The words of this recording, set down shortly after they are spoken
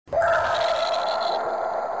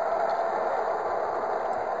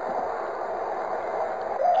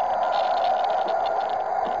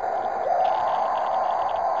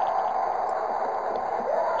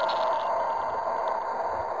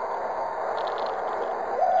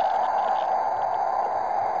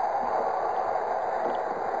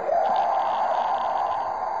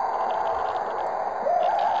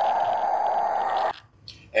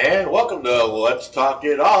let's talk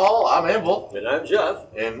it all. I'm Emble. And I'm Jeff.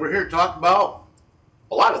 And we're here to talk about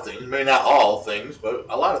a lot of things. Maybe not all things, but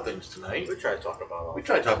a lot of things tonight. We try to talk about all. We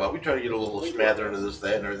try to get a little smattering of this,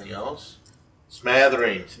 that, and everything else.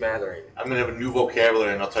 Smattering. I'm going to have a new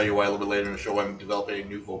vocabulary, and I'll tell you why a little bit later in the show. I'm developing a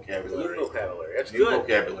new vocabulary. That's new good.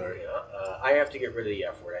 Vocabulary. Yeah, I have to get rid of the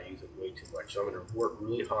F word. I use it way too much. So I'm going to work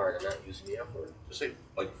really hard on not using the F word. Just say,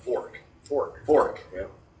 like, fork. Fork. Yeah.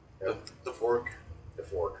 The fork. The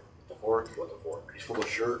fork. The fork. What the fork? He's full of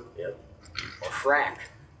shirt. Yep. Or frack.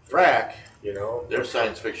 Frack. You know? There's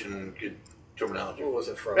science fiction good terminology. What was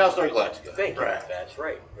it from? Battlestar Galactica. Thank you. Frack. That's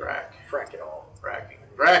right. Frack. Frack it all. Fracking.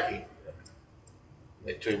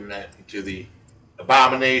 They turned that into the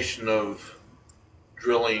abomination of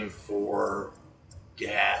drilling for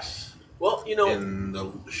gas. Well, you know, in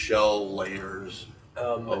the shell layers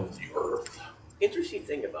of the earth. Interesting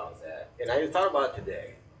thing about that, and I thought about it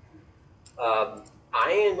today. I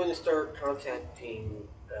am going to start contacting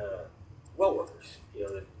well workers, you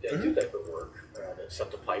know, that do type of work, that set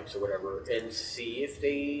the pipes or whatever, and see if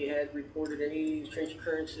they had reported any strange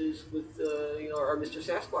occurrences with, our Mr.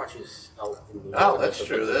 Sasquatches out in the that's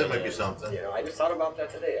true. That might be something. You know, I just thought about that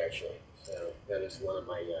today, actually. So that is one of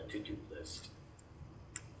my to-do list.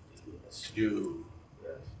 Do.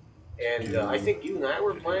 Yes. And I think you and I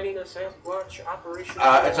were planning a Sasquatch operation.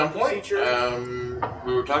 At some point.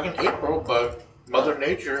 We were talking April, but Mother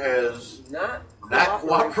Nature has not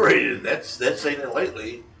cooperated. That's saying it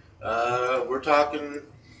lately. We're talking.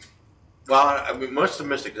 Well, I mean, much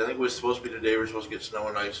optimistic. I think it was supposed to be today. We're supposed to get snow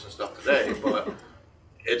and ice and stuff today, but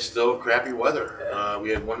it's still crappy weather. We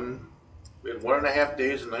had 1.5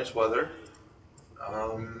 days of nice weather,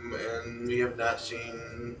 and we have not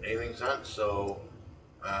seen anything since. So,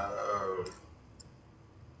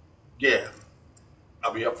 yeah,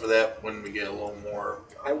 I'll be up for that when we get a little more.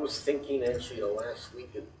 I was thinking actually the last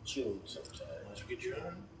week of June sometime. Last week of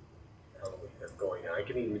June? How do we have going? I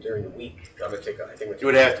can even during the week. I'm gonna take. It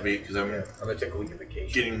would have to be because I'm gonna take a week of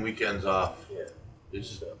vacation. Getting weekends off. Yeah.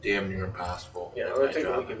 Is damn near impossible. Yeah, I'm gonna take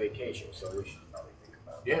a week of vacation, so we should probably think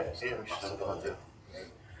about. Yeah, we should talk about that.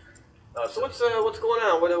 So what's going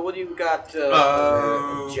on? What do you got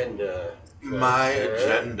on your agenda? My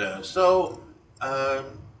agenda. So,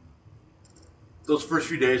 those first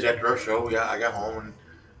few days after our show, I got home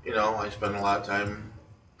and, I spent a lot of time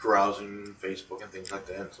browsing Facebook and things like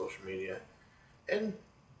that and social media. And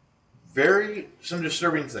some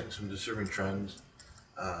disturbing things, some disturbing trends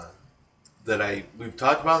that we've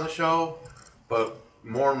talked about on the show, but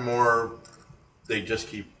more and more they just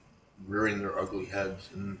keep rearing their ugly heads.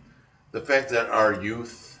 And the fact that our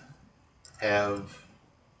youth have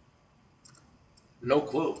no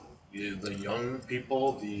clue. The young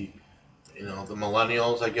people, the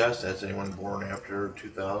millennials, I guess. That's anyone born after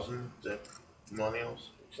 2000. Is that millennials?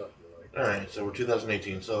 Something like that. All right, so we're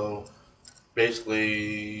 2018. So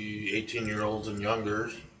basically 18-year-olds and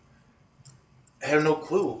youngers have no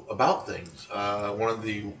clue about things. One of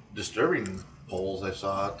the disturbing polls I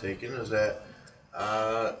saw taken is that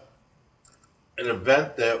an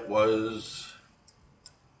event that was,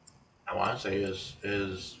 I want to say,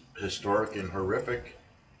 is historic and horrific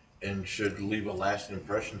and should leave a lasting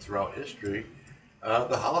impression throughout history,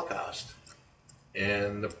 the Holocaust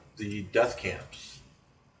and the death camps.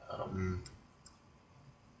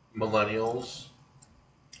 Millennials,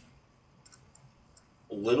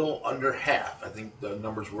 a little under half, I think the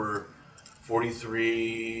numbers were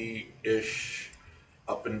 43-ish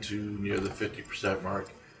up into near the 50%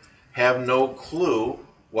 mark, have no clue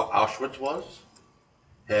what Auschwitz was,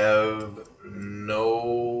 have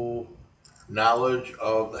no knowledge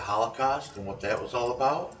of the Holocaust and what that was all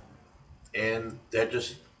about, and that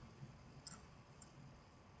just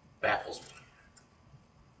baffles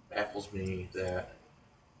me that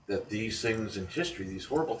these things in history, these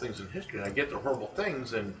horrible things in history, and I get they're horrible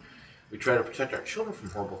things, and we try to protect our children from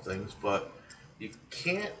horrible things, but you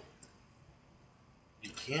can't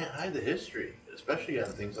hide the history, especially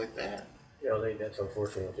on things like that. That's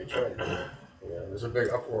unfortunately what they try to do. There's a big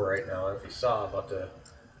uproar right now. If you saw about the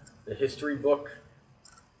history book,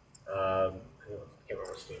 I can't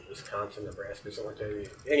remember what state, Wisconsin, Nebraska, something like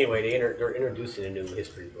that. Anyway, they're introducing a new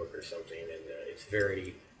history book or something, and it's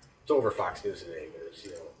over Fox News today, but it's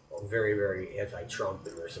very, very anti-Trump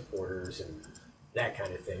and their supporters and that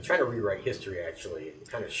kind of thing. Trying to rewrite history, actually, and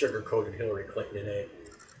kind of sugar-coated Hillary Clinton in it.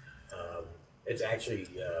 It's actually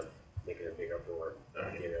making a big uproar.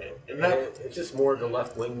 And it's just more the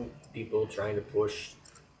left-wing people trying to push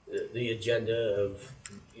the agenda of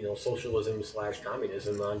socialism /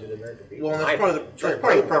 communism onto the American people. Well, that's part of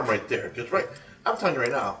the problem right there. Because I'm telling you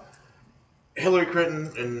right now, Hillary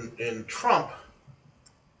Clinton and Trump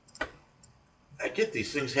I get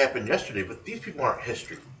these things happened yesterday, but these people aren't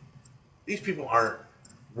history. These people aren't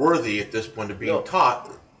worthy at this point of being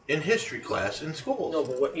taught in history class in schools. No,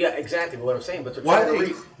 but yeah, exactly what I'm saying. But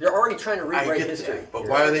they're already trying to rewrite history. That, but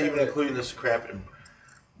why are they even including this crap?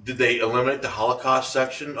 Did they eliminate the Holocaust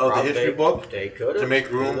section of the history book? They could to make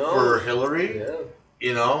room for Hillary. Yeah.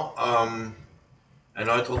 You know, I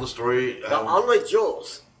know I told the story. Unlike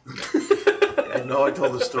Jules. I know I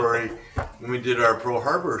told the story when we did our Pearl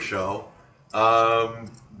Harbor show.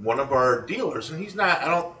 One of our dealers, and he's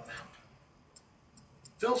not.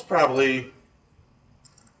 Phil's probably.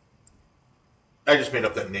 I just made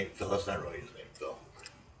up that name, Phil. That's not really his name, Phil.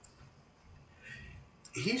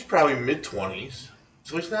 He's probably mid-20s.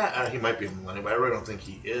 So he's not, he might be a millennial, but I really don't think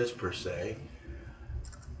he is per se.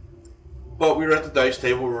 But we were at the dice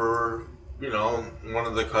table where, one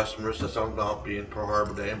of the customers said something about being Pearl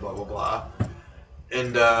Harbor Day and blah, blah, blah.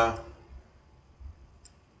 And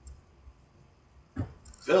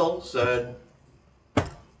Phil said,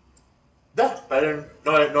 I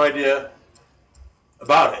had no idea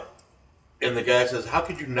about it. And the guy says, how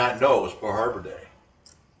could you not know it was Pearl Harbor Day?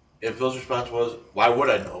 And Phil's response was, why would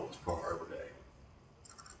I know it was Pearl Harbor Day?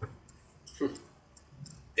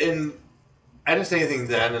 And I didn't say anything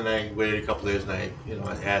then, and I waited a couple days, and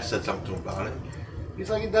I said something to him about it. He's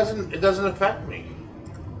like, it doesn't affect me.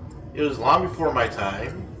 It was long before my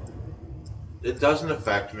time. It doesn't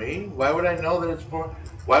affect me. Why would I know that it's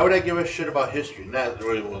why would I give a shit about history? Not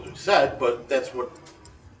really what we said, but that's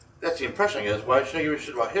the impression I get. Why should I give a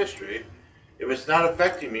shit about history if it's not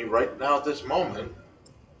affecting me right now at this moment?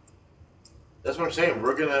 That's what I'm saying.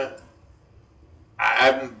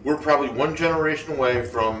 We're probably one generation away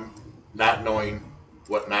from not knowing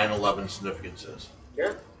what 9/11 significance is.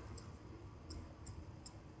 Yeah.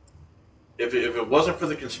 If it wasn't for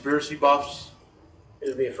the conspiracy buffs, it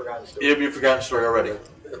would be a forgotten story. It would be a forgotten story already.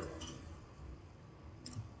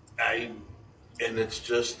 And it's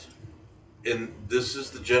just, and this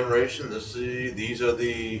is the generation. These are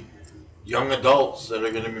the young adults that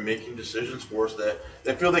are going to be making decisions for us that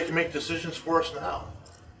they feel they can make decisions for us now.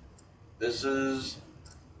 This is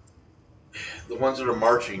the ones that are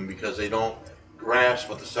marching because they don't grasp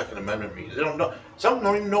what the Second Amendment means. They don't know. Some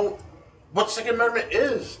don't even know what the Second Amendment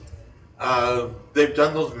is. They've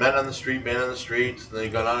done those man on the streets, and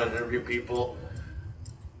they've gone out and interviewed people.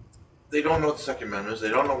 They don't know what the Second Amendment is. They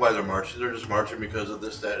don't know why they're marching. They're just marching because of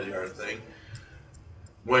this, that, and the other thing.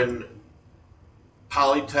 When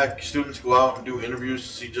Polytech students go out and do interviews to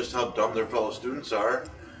see just how dumb their fellow students are,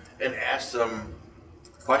 and ask them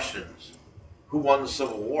questions. Who won the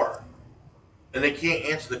Civil War? And they can't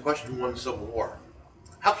answer the question, who won the Civil War?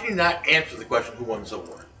 How can you not answer the question, who won the Civil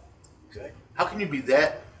War? Exactly. How can you be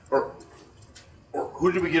that, or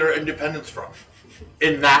who did we get our independence from?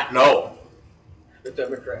 And not know? The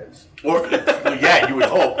Democrats. Or, yeah, you would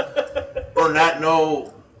hope. Or not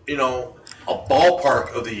know, a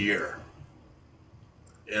ballpark of the year.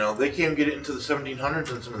 They can't get it into the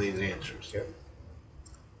 1700s in some of these answers. Yep.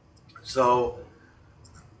 So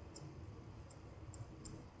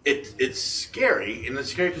it's scary, and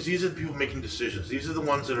it's scary because these are the people making decisions. These are the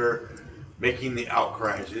ones that are making the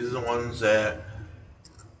outcries. These are the ones that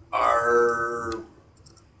are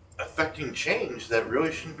affecting change that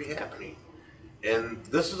really shouldn't be happening. And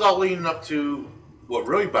this is all leading up to what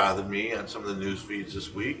really bothered me on some of the news feeds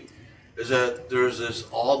this week, is that there's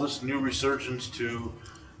all this new resurgence to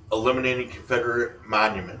eliminating Confederate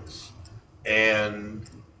monuments, and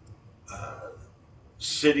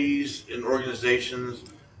cities and organizations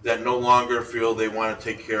that no longer feel they want to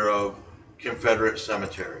take care of Confederate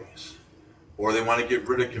cemeteries, or they want to get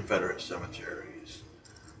rid of Confederate cemeteries.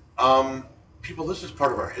 People, this is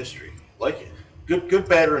part of our history. Like, good,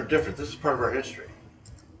 bad, or indifferent. This is part of our history.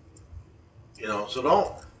 So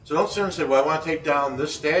don't sit and say, well, I want to take down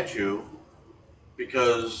this statue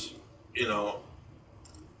because,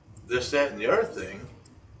 this, that, and the other thing.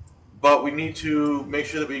 But we need to make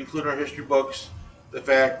sure that we include in our history books the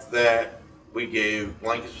fact that we gave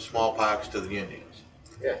blankets of smallpox to the Indians.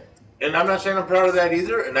 Yeah. And I'm not saying I'm proud of that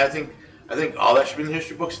either. And I think all that should be in the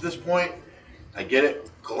history books at this point. I get it.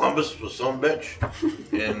 Columbus was some bitch,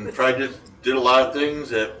 and probably just did a lot of things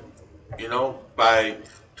that, by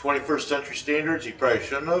 21st century standards, he probably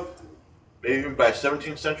shouldn't have. Maybe even by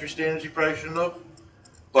 17th century standards, he probably shouldn't have.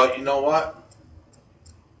 But you know what?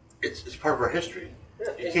 It's part of our history.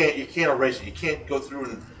 Yeah, you can't erase it. You can't go through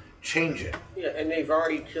and change it. Yeah, and they've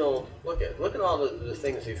already killed. Look at all the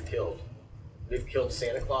things they've killed. They've killed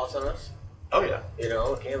Santa Claus on us. Oh yeah.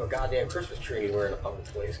 Can't have a goddamn Christmas tree anywhere in a public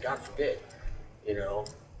place. God forbid.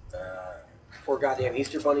 Poor goddamn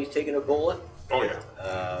Easter Bunny's taking a bullet. Oh yeah.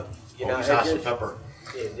 He's hot as pepper.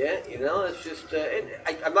 Yeah, it's just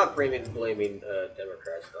I'm not blaming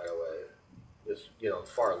Democrats, by the way. Just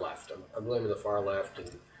far left. I'm blaming the far left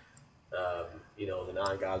and the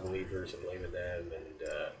non-God believers. I'm blaming them,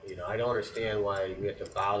 and I don't understand why we have to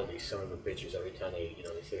bow to these son of a bitches every time they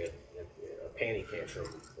say a panty tantrum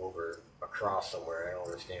over a cross somewhere. I don't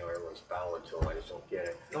understand why everyone's bowing to them. I just don't get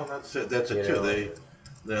it. No, that's it. That's it too.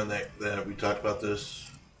 We talked about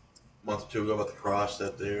this a month or two ago about the cross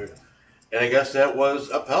and I guess that was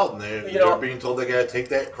upheld. And they're being told they got to take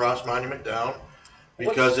that cross monument down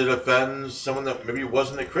because it offends someone that maybe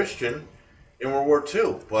wasn't a Christian in World War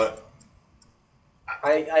II. But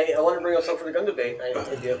I want to bring us up for the gun debate.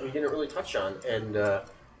 We didn't really touch on, and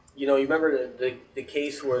you remember the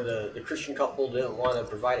case where the Christian couple didn't want to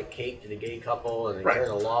provide a cake to the gay couple, and they got in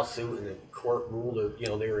a lawsuit, and the court ruled that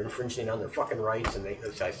they were infringing on their fucking rights, and I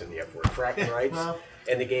said the F word, fracking rights,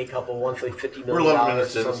 and the gay couple won for $50 million,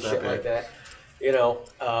 some shit like that.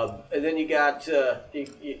 And then you got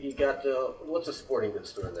what's a sporting goods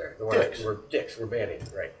store there? Dick's. We're banning,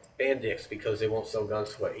 right? Ban Dick's because they won't sell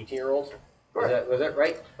guns to 18-year-olds. Was that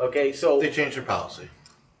right? Okay, so they changed their policy.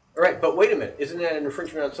 All right, but wait a minute. Isn't that an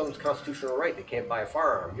infringement on someone's constitutional right? They can't buy a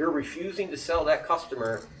firearm. You're refusing to sell that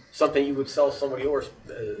customer something you would sell somebody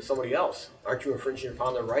else. Aren't you infringing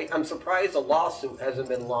upon their right? I'm surprised a lawsuit hasn't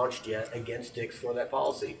been launched yet against Dick's for that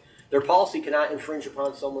policy. Their policy cannot infringe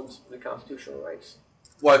upon someone's constitutional rights.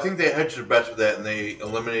 Well, I think they hedged their bets with that, and they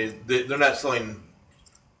eliminated. They're not selling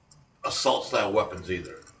assault-style weapons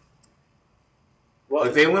either.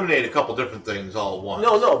 Well, they eliminated a couple different things all at once.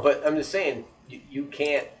 No, but I'm just saying you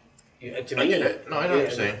can't. To me, I get it. No, I know what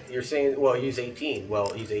you're saying. You're saying, well, he's 18.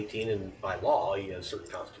 Well, he's 18, and by law, he has certain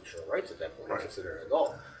constitutional rights at that point. He's considered an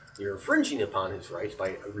adult. You're infringing upon his rights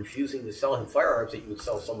by refusing to sell him firearms that you would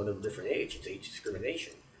sell someone of a different age. It's age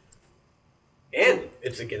discrimination, and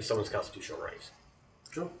it's against someone's constitutional rights.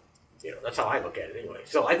 True. That's how I look at it anyway.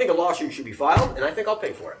 So I think a lawsuit should be filed, and I think I'll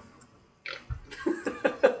pay for it.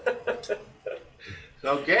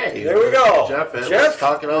 Okay. There we go. Jeff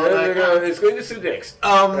talking all that. It's going to sue Dick's.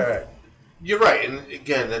 Right. You're right, and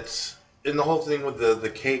again, that's in the whole thing with the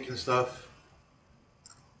cake and stuff.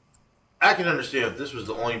 I can understand if this was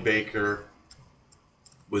the only baker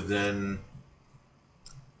within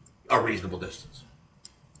a reasonable distance.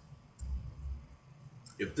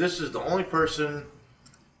 If this is the only person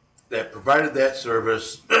that provided that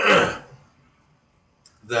service,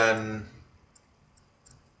 then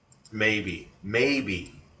maybe.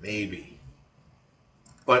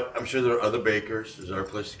 But I'm sure there are other bakers. There's other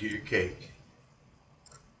places to get your cake.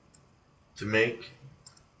 To make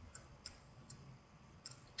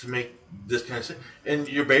this kind of thing. And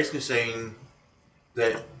you're basically saying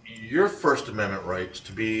that your First Amendment rights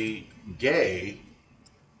to be gay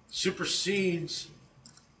supersedes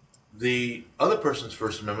the other person's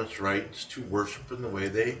First Amendment rights to worship in the way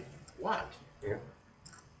they want. Yeah.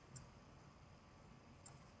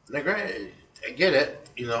 Now, granted, I get it.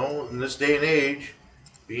 In this day and age,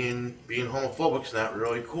 being homophobic is not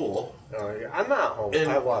really cool. I'm not homophobic.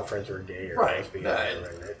 I have a lot of friends who are gay or lesbian.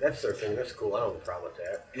 That's their thing. That's cool. I don't have a problem with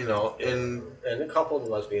that. And a couple of the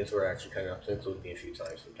lesbians were actually kind enough to include me a few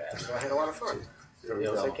times in the past, so I had a lot of fun.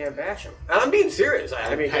 So I can't bash them. And I'm being serious.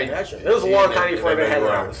 I can't bash them. It was a long time before I had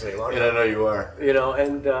around the same. And I know you are.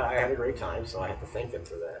 And I had a great time, so I have to thank them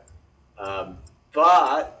for that.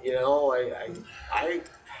 But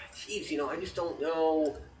I just don't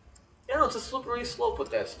know. It's a slippery slope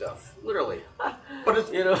with that stuff, literally. But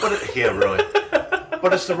it's yeah, really.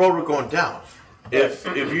 But it's the road we're going down. If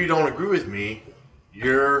you don't agree with me,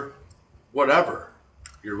 you're whatever.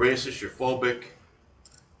 You're racist. You're phobic.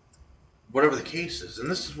 Whatever the case is, and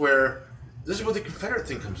this is where the Confederate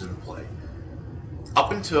thing comes into play.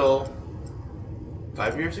 Up until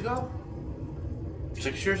 5 years ago,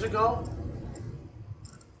 6 years ago,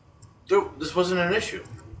 this wasn't an issue.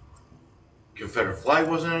 Confederate flag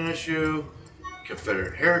wasn't an issue.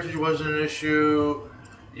 Confederate heritage wasn't an issue.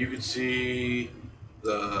 You could see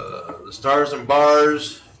the stars and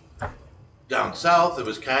bars down south. It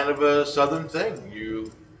was kind of a southern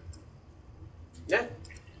thing.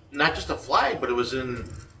 Not just a flag, but it was in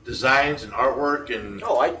designs and artwork and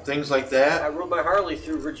things like that. I rode my Harley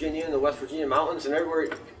through Virginia and the West Virginia mountains and everywhere.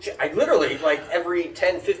 I literally, every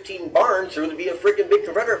 10, 15 barns, there would be a freaking big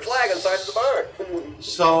Confederate flag on the side of the barn.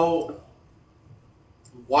 So,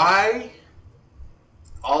 why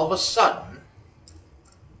all of a sudden,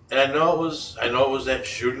 and I know it was that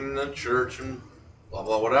shooting in the church and blah,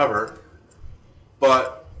 blah, whatever,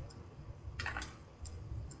 but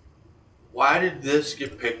why did this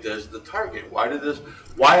get picked as the target? Why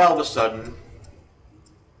all of a sudden,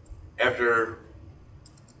 after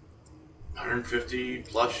 150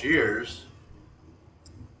 plus years,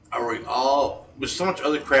 are we all, with so much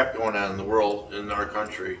other crap going on in the world, in our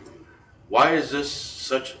country, why is this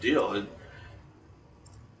such a deal?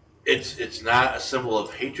 It's not a symbol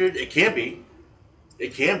of hatred. It can be.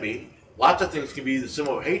 It can be. Lots of things can be the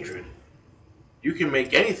symbol of hatred. You can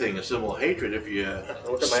make anything a symbol of hatred if you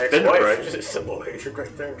Look at my spin it ex-wife. right. It's a symbol of hatred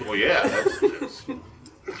right there. Well, yeah, that's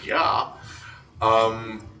yeah.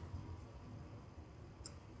 Um,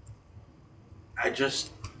 I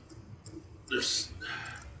just there's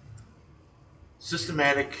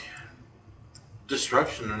systematic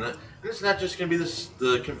destruction, and it's not just going to be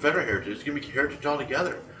the Confederate heritage. It's going to be heritage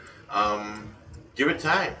altogether. Give it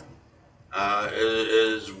time.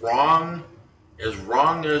 As wrong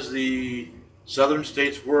as the Southern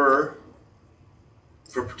states were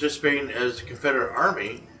for participating as the Confederate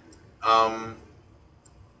Army,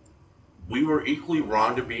 we were equally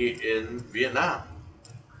wrong to be in Vietnam.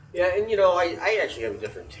 Yeah, and you know, I actually have a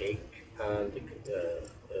different take on the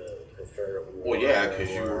Confederate War. Well, yeah, because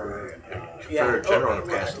you were a Confederate general in a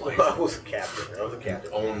past life. I was a captain.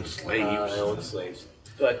 Owned slaves. I owned slaves.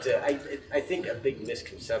 But I think a big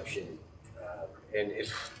misconception, and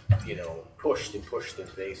it's, you know, pushed in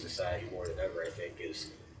today's society more than ever, I think,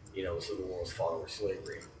 is, you know, the Civil War was fought over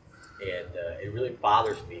slavery. And it really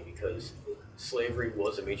bothers me because slavery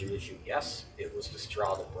was a major issue. Yes, it was the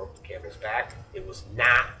straw that broke the camel's back. It was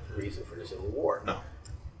not the reason for the Civil War. No.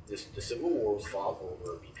 The Civil War was fought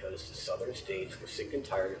over because the southern states were sick and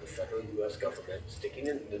tired of the federal U.S. government sticking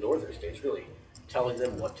in the northern states, really, telling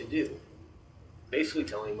them what to do. Basically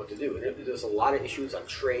telling them what to do. And there's a lot of issues on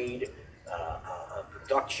trade, on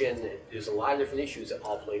production. There's a lot of different issues that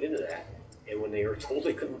all played into that. And when they were told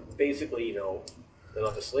they couldn't, basically, you know,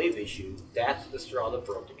 about the slave issue, that's the straw that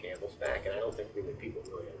broke the camel's back. And I don't think really people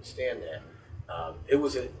really understand that. It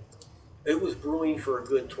was brewing for a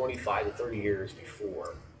good 25 to 30 years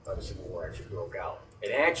before the Civil War actually broke out.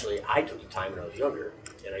 And actually, I took the time when I was younger,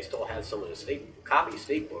 and I still have some of the state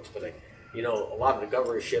books, but you know, a lot of the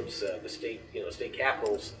governorships, the state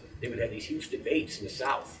capitals, they would have these huge debates in the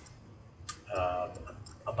South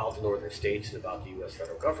about the northern states and about the U.S.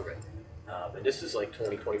 federal government. And this is like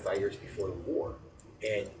 20, 25 years before the war.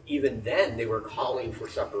 And even then, they were calling for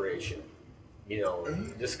separation. You know,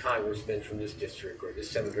 this congressman from this district or this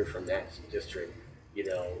senator from that district, you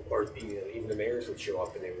know, or even the mayors would show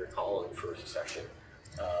up and they were calling for secession.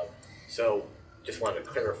 So just wanted to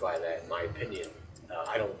clarify that, in my opinion.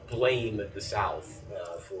 I don't blame the South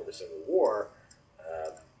for the Civil War.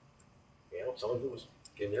 You know, some of it was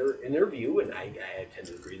in their view, and I tend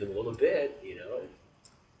to agree with them a little bit. You know,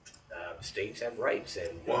 states have rights,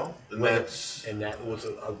 and that was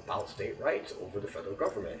about state rights over the federal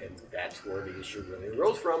government, and that's where the issue really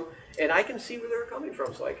arose from. And I can see where they're coming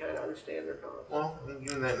from, so I kind of understand their comments. Well,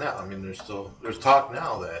 even that now, I mean, there's talk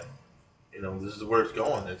now that, you know, this is where it's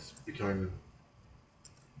going. It's becoming,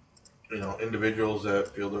 you know, individuals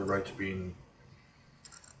that feel their rights being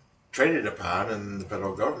traded upon in the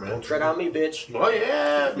federal government. Don't tread on me, bitch. Well,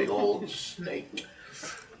 yeah, big old snake.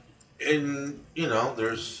 And, you know,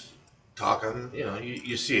 there's talk on, you know,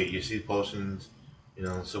 you see it. You see postings, you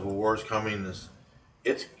know, Civil War is coming.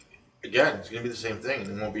 It's going to be the same thing.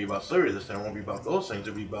 It won't be about slavery this time. It won't be about those things.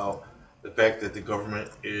 It'll be about the fact that the government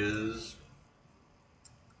is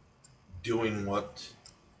doing what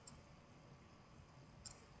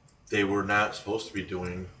they were not supposed to be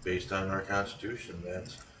doing based on our Constitution.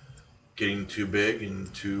 That's getting too big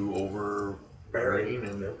and too overbearing,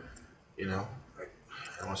 and you know, I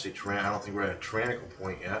don't want to say I don't think we're at a tyrannical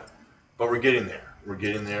point yet, but we're getting there. We're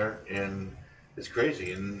getting there, and it's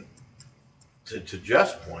crazy. And to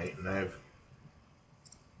Jeff's point, and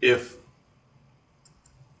if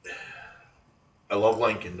I love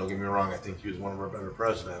Lincoln, don't get me wrong, I think he was one of our better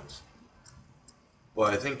presidents,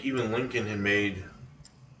 but I think even Lincoln had made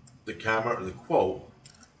the comment or the quote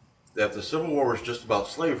that if the Civil War was just about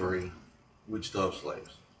slavery, we'd still have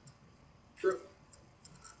slaves. True.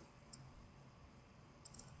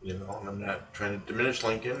 You know, and I'm not trying to diminish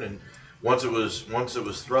Lincoln. And once it was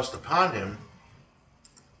thrust upon him,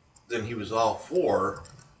 then he was all for,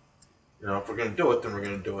 you know, if we're going to do it, then we're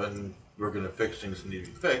going to do it, and we're going to fix things that need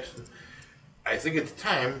to be fixed. And I think at the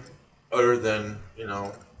time, other than, you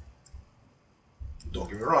know, don't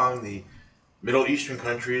get me wrong, the Middle Eastern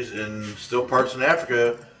countries and still parts in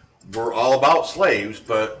Africa were all about slaves,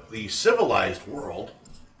 but the civilized world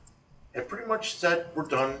had pretty much said we're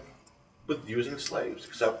done with using slaves,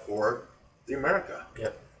 except for the America.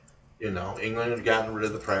 Yep. You know, England had gotten rid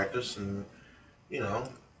of the practice, and you know,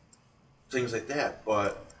 things like that.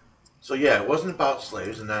 But so yeah, it wasn't about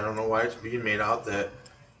slaves, and I don't know why it's being made out that,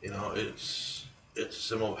 you know, it's it's a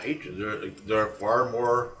symbol of hatred. There are far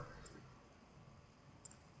more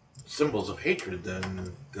symbols of hatred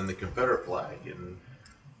than the Confederate flag, and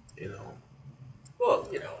you know. Well,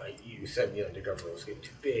 you said the government was getting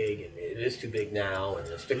too big, and it is too big now, and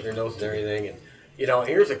they're sticking their nose in everything. And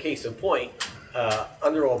here's a case in point.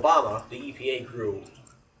 Under Obama, the EPA grew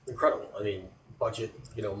incredible. I mean, budget,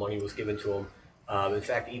 money was given to them. In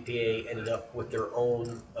fact, the EPA ended up with their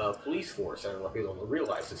own police force. I don't know if people don't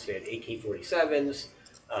realize this. They had AK-47s,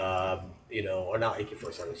 or not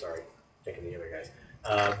AK-47. Sorry, thinking of the other guys.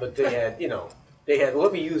 But they had.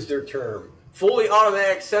 Let me use their term. Fully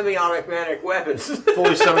automatic, semi-automatic weapons.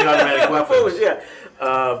 Fully semi-automatic weapons. Yeah.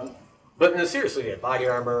 But no, seriously, they had body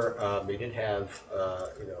armor. They did have, I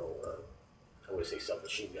would say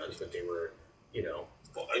submachine guns, but they were,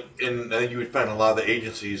 Well, and I think you would find a lot of the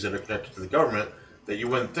agencies that are connected to the government that you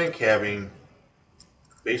wouldn't think having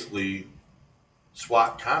basically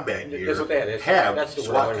SWAT combat gear. That's what they had. That's the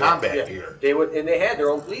SWAT combat gear. They would, and they had their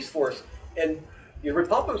own police force. And the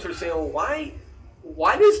Republicans were saying, well,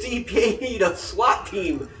 why does the EPA need a SWAT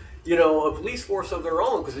team, a police force of their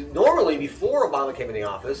own? Because normally, before Obama came in the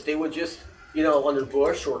office, they would just, under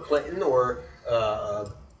Bush or Clinton or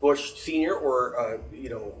Bush Sr. or,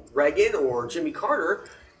 Reagan or Jimmy Carter,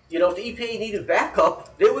 if the EPA needed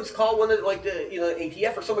backup, they would call one of the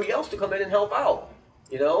ATF or somebody else to come in and help out,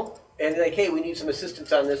 and like, hey, we need some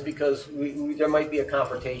assistance on this because there might be a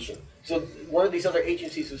confrontation. So one of these other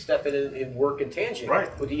agencies would step in and work in tangent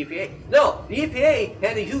with the EPA. No, the EPA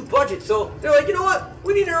had a huge budget, so they're like, you know what?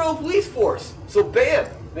 We need our own police force. So bam,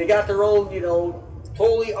 they got their own,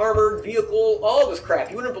 totally armored vehicle, all this crap.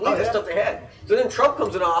 You wouldn't believe the stuff they had. So then Trump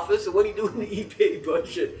comes in office, and what do you do in the EPA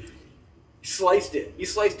budget? He sliced it. He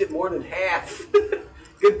sliced it more than half.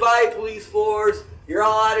 Goodbye, police force. You're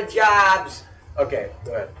all out of jobs. Okay,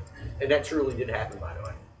 go ahead. And that truly did happen, by the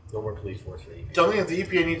way. No more police force for the EPA. So I think if the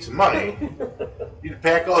EPA needs some money, you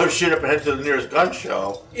pack all their shit up and head to the nearest gun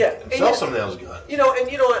show and sell some of those guns. And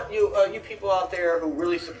you know what, you people out there who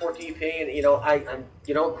really support the EPA,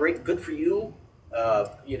 and I'm great, good for you.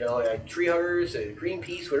 Tree huggers,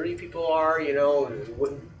 Greenpeace, whatever you people are,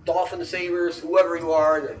 dolphin savers, whoever you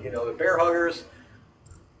are, the bear huggers.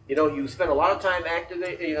 You spend a lot of time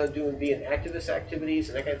being activist activities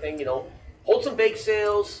and that kind of thing. Hold some bake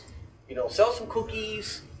sales. Sell some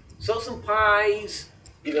cookies, sell some pies,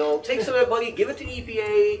 take some of that money, give it to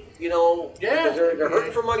EPA, because they're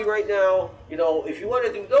hurting for money right now. If you want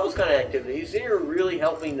to do those kind of activities, then you're really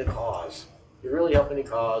helping the cause. You're really helping the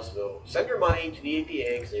cause, so send your money to the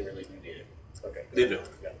EPA because they really do need it. Okay. They do.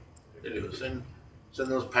 Yeah. They do. Send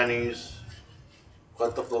those pennies,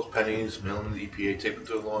 collect up those pennies, mail them to the EPA, tape them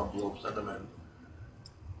to a little envelope, send them in.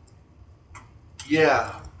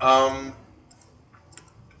 Yeah.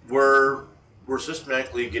 We're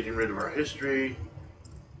systematically getting rid of our history.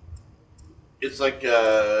 It's like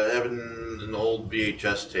having an old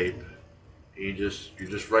VHS tape. You're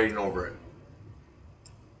just writing over it.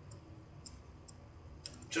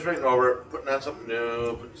 Just writing over it, putting on something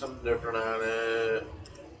new, putting something different on it.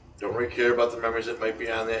 Don't really care about the memories that might be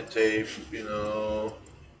on that tape,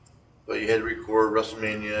 But you had to record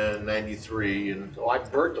WrestleMania '93, and I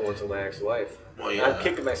burnt the ones with my ex-wife. Well, yeah. I'm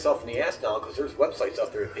kicking myself in the ass now because there's websites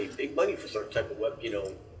out there that pay big money for certain type of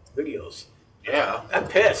videos. Yeah. I'm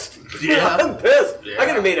pissed. Yeah. I'm pissed. Yeah. I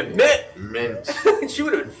could have made a mint. She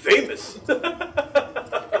would have been famous.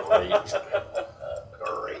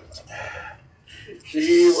 Great.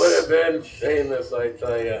 She would have been famous, I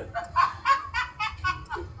tell you.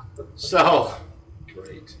 So,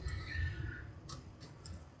 great.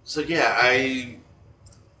 So yeah,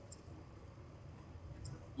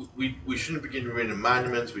 we shouldn't be getting rid of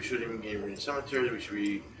monuments. We shouldn't even be getting rid of cemeteries.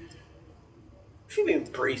 We should be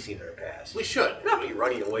embracing our past. We should not be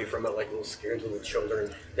running away from it like little scared little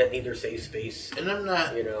children that need their safe space. And I'm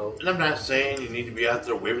not, And I'm not saying you need to be out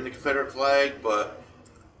there waving the Confederate flag, but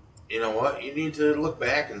you know what? You need to look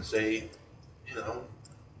back and say,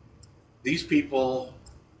 these people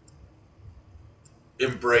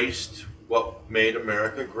embraced what made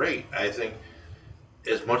America great. I think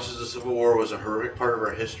as much as the Civil War was a horrific part of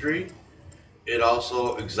our history, it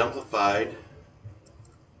also exemplified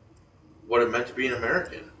what it meant to be an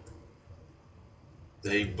American.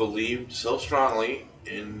 They believed so strongly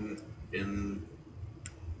in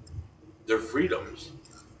their freedoms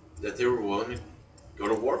that they were willing to go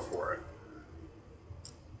to war for it.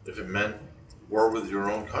 If it meant war with your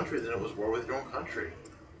own country, then it was war with your own country.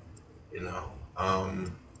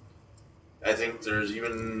 I think there's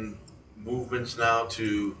even movements now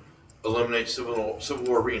to eliminate Civil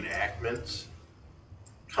War reenactments.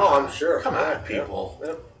 I'm sure. Come on, people.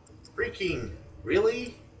 Yeah. Freaking,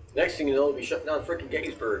 really? Next thing you know, we'll be shutting down freaking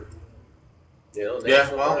Gettysburg. You know, Yeah,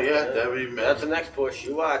 national well, park, yeah, that would be that's the next push.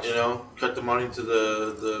 You watch. you know, cut the money to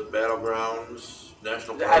the battlegrounds,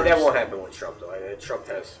 national parks. That won't happen with Trump, though. Trump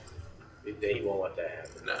he won't let that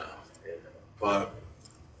happen. No, Yeah. but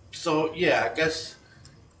so yeah, I guess.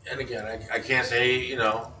 And again, I can't say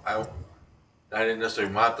I didn't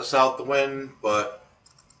necessarily want the South to win, but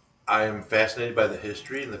I am fascinated by the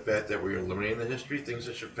history and the fact that we're eliminating the history, things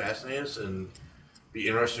that should fascinate us and be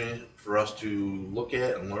interesting for us to look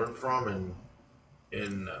at and learn from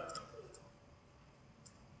and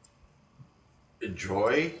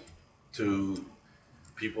enjoy. To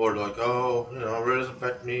people are like, oh, it really doesn't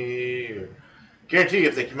affect me. Or, guarantee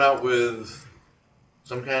if they come out with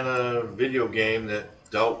some kind of video game that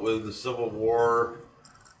dealt with the Civil War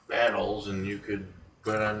battles, and you could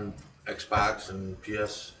put it on Xbox and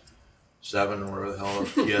PS7 or whatever the hell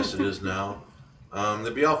PS it is now,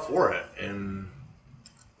 they'd be all for it, and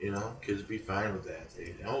kids would be fine with that.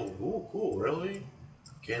 Ooh, cool, really?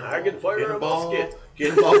 I can fire a musket.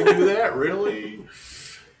 Cannonball can do that, really?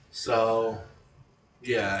 So,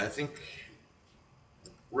 yeah, I think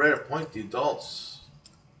we're at a point the adults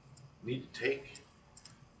need to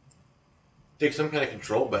take some kind of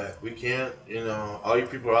control back. We can't, all you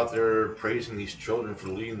people out there praising these children for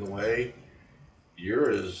leading the way.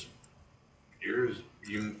 You're as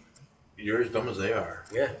dumb as they are.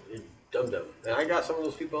 Yeah, you're dumb. And I got some of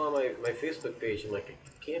those people on my Facebook page. I'm like, you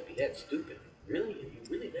can't be that stupid. Really? Are you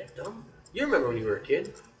really that dumb? You remember when you were a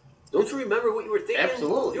kid? Don't you remember what you were thinking?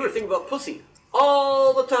 Absolutely. You were thinking about pussy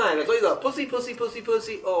all the time. That's all you thought. Pussy, pussy, pussy,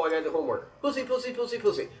 pussy. Oh, I got the homework. Pussy, pussy, pussy,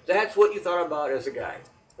 pussy. That's what you thought about as a guy.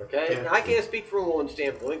 Okay? Yeah. Now, I can't speak from a woman's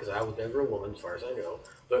standpoint because I was never a woman as far as I know.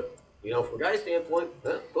 But, from a guy's standpoint,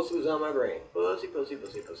 pussy was on my brain. Pussy, pussy,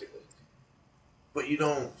 pussy, pussy, pussy. But you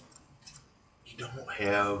don't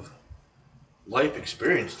have life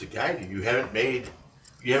experience to guide you. You haven't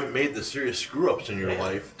made the serious screw ups in your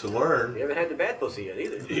life to learn. You haven't had the bad pussy yet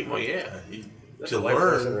either. Well, yeah, That's to a life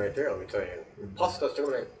lesson learn. right there, let me tell you. Plus, that's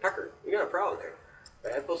doing a pecker. You got a problem there.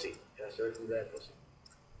 Bad pussy. Yeah, sorry for the bad pussy.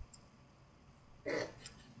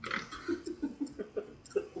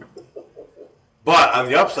 But on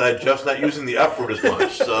the upside, Jeff's not using the F word as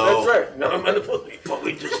much. So That's right. No, I'm on the pussy. But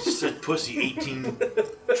we just said pussy 18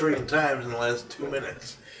 trillion times in the last 2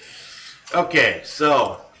 minutes. Okay,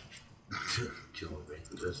 so killing me,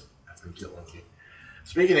 just effing killing me.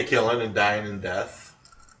 Speaking of killing and dying and death,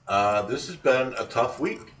 this has been a tough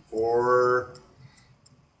week for,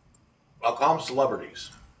 I'll call them celebrities.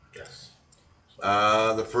 Yes.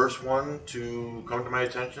 The first one to come to my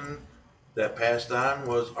attention that passed on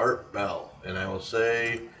was Art Bell. And I will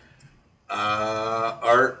say,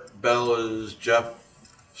 Art Bell is Jeff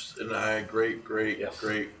and I great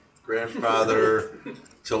grandfather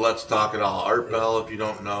to Let's Talk It All. Art Bell, if you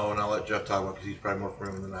don't know, and I'll let Jeff talk about because he's probably more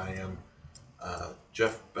familiar than I am.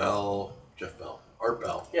 Art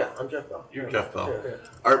Bell. Yeah, I'm Jeff Bell. You're Jeff Bell. Yeah.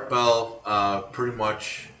 Art Bell pretty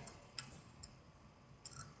much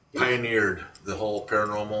pioneered the whole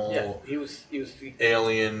paranormal, Yeah, he was the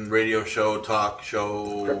alien radio show, talk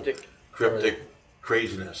show, cryptic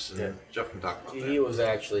craziness. And Yeah. Jeff can talk about He that. was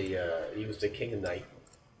actually he was the king of night,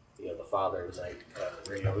 the father of night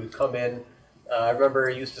radio. He'd come in. I remember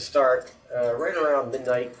he used to start right around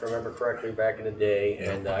midnight, if I remember correctly, back in the day.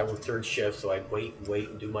 Yeah. And I worked third shift, so I'd wait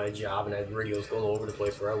and do my job, and I had radios going all over the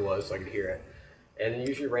place where I was, so I could hear it. And it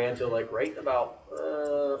usually ran till right about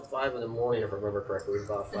 5 in the morning, if I remember correctly. It was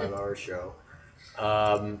about a 5-hour show.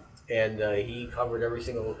 And he covered every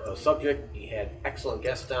single subject. He had excellent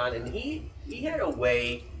guests on, and he had a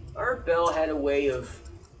way. Art Bell had a way of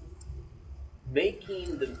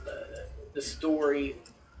making the story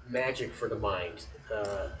magic for the mind.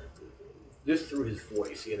 Just through his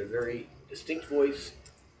voice, he had a very distinct voice.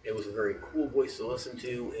 It was a very cool voice to listen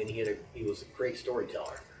to, and he was a great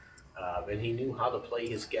storyteller. And he knew how to play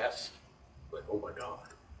his guests. Like, oh my God,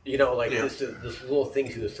 this little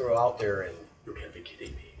things he would throw out there, and you can't be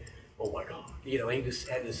kidding me. Oh my God, he just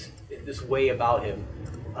had this way about him.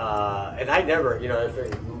 And I never,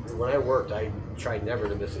 when I worked, I tried never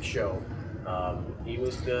to miss a show. He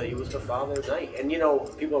was the father of night, and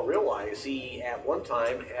people don't realize he at one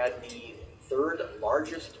time had the third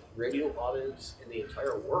largest radio audience in the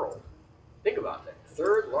entire world. Think about that.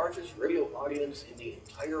 Third largest radio audience in the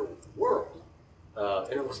entire world.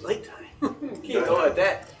 And it was nighttime. At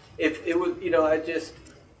that. If it was,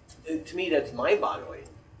 to me, that's mind-boggling.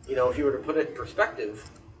 If you were to put it in perspective,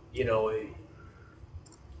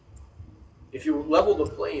 if you level the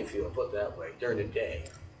playing field, put it that way, during the day,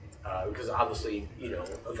 because obviously,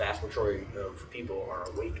 a vast majority of people are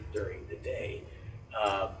awake during the day,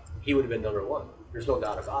 he would have been number one. There's no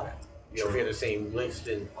doubt about it. You know, if he had the same list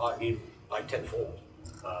and by tenfold.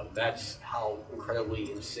 That's how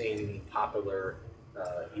incredibly insanely popular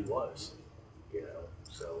he was. You know,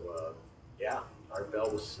 so yeah, Art Bell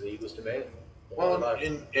was the man. Well,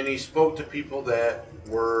 and he spoke to people that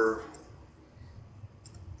were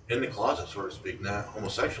in the closet, so to speak, not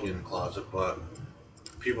homosexually in the closet, but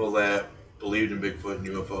people that believed in Bigfoot and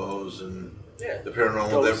UFOs and the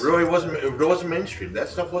paranormal. That really wasn't mainstream. That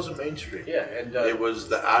stuff wasn't mainstream. Yeah, and it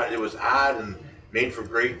was odd and made for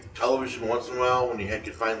great television once in a while when you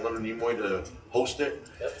could find Leonard Nimoy to host it.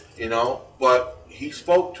 Yep. You know, but he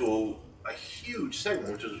spoke to a huge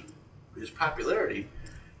segment, which is his popularity,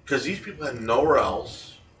 because these people had nowhere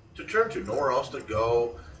else to turn to, nowhere else to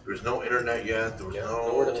go. There was no internet yet. There was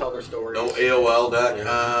nowhere to tell their stories. No AOL.com.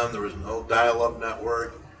 Yeah. There was no dial-up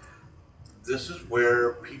network. This is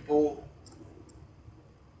where people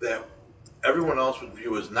that everyone else would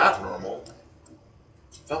view as not normal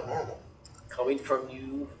felt normal. Coming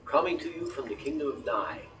to you from the kingdom of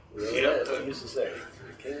Nye. That's what he used to say.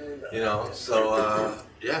 You know, so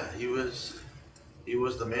yeah, he was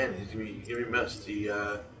the man. He's gonna be missed. He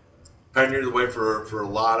pioneered the way for a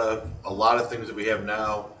lot of things that we have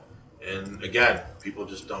now, and again, people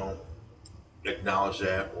just don't acknowledge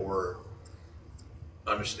that or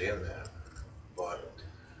understand that. But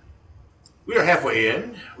we are halfway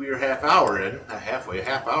in. We are half hour in,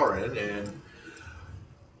 and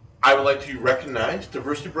I would like to recognize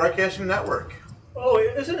Diversity Broadcasting Network. Oh,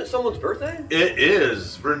 isn't it someone's birthday? It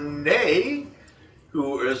is. Renee,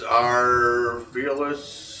 who is our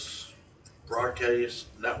fearless broadcast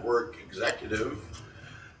network executive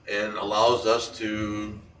and allows us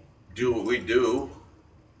to do what we do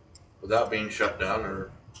without being shut down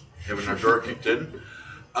or having our door kicked in.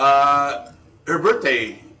 Her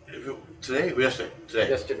birthday today? Yesterday.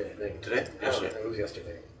 Yesterday, I think. Today? Yesterday. It was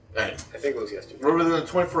yesterday. Right. I think it was yesterday. We're within the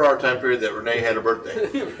 24-hour time period that Renee had a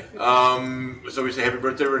birthday. So we say happy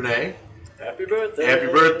birthday, Renee. Happy birthday. Happy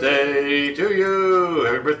birthday to you.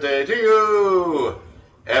 Happy birthday to you.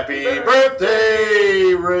 Happy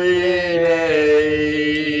birthday, Renee.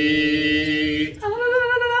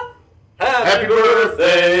 Happy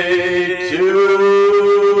birthday to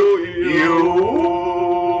you.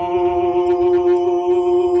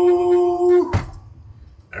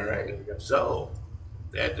 All right. So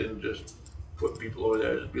that didn't just put people over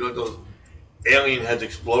there. It'd be like those alien heads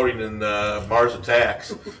exploding in Mars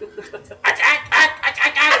Attacks.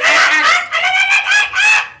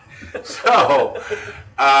 So,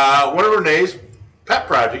 one of Renee's pet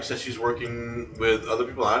projects that she's working with other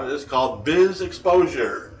people on is called Biz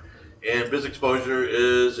Exposure. And Biz Exposure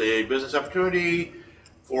is a business opportunity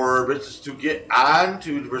for businesses to get on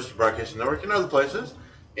to Diversity Broadcasting Network and other places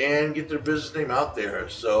and get their business name out there.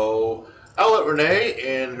 So I'll let Renee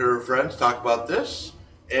and her friends talk about this,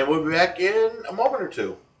 and we'll be back in a moment or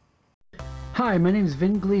two. Hi, my name is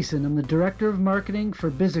Vin Gleason. I'm the Director of Marketing for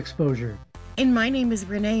Biz Exposure. And my name is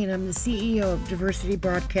Renee, and I'm the CEO of Diversity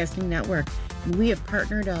Broadcasting Network. And we have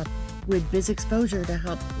partnered up with Biz Exposure to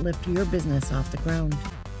help lift your business off the ground.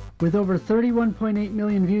 With over 31.8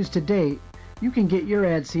 million views to date, you can get your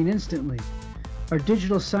ad seen instantly. Our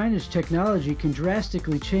digital signage technology can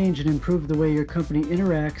drastically change and improve the way your company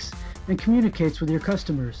interacts and communicates with your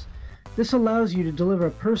customers. This allows you to deliver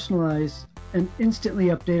a personalized and instantly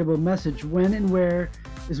updatable message when and where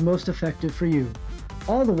is most effective for you,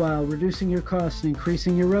 all the while reducing your costs and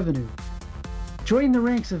increasing your revenue. Join the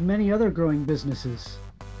ranks of many other growing businesses.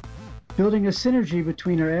 Building a synergy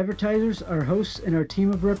between our advertisers, our hosts, and our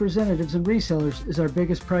team of representatives and resellers is our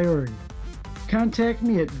biggest priority. Contact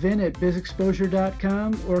me at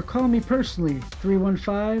vin@bizexposure.com or call me personally,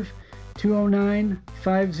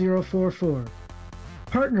 315-209-5044.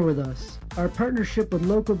 Partner with us. Our partnership with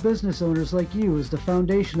local business owners like you is the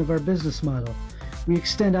foundation of our business model. We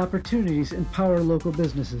extend opportunities and power local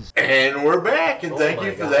businesses. And we're back, and thank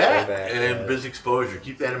you for that. Back, and Biz Exposure,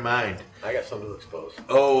 keep that in mind. I got something to expose.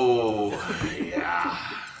 Oh, yeah.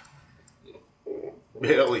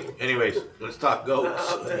 Billy. Anyways, let's talk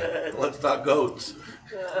goats.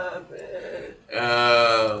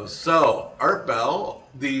 So, Art Bell,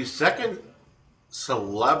 the second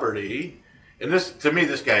celebrity, and this, to me,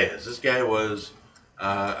 this guy was,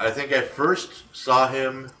 I think I first saw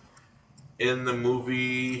him in the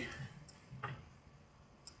movie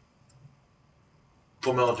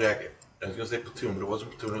Full Metal Jacket. I was going to say Platoon, but it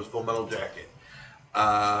wasn't Platoon, it was Full Metal Jacket.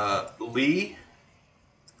 Lee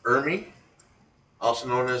Ermey, also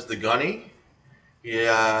known as the Gunny.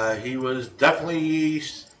 He was definitely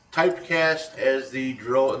typecast as the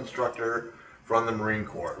drill instructor from the Marine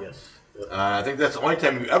Corps. Yes. Yep. I think that's the only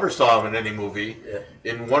time you ever saw him in any movie,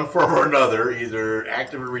 in one form or another, either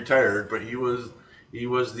active or retired. But he was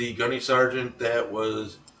the gunny sergeant that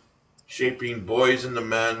was shaping boys into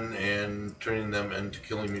men and turning them into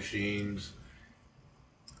killing machines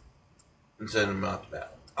and sending them out to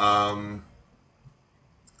battle.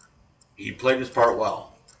 He played his part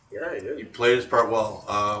well. Yeah, he did. He played his part well.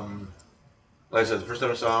 Like I said, the first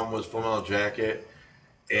time I saw him was Full Metal Jacket,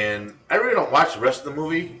 and I really don't watch the rest of the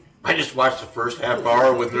movie. I just watched the first half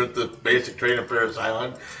hour when they're at the basic training of Paris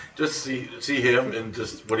Island, just see him and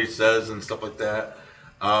just what he says and stuff like that.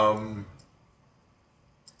 And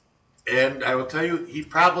I will tell you, he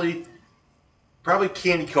probably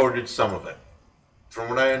candy coated some of it, from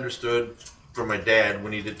what I understood from my dad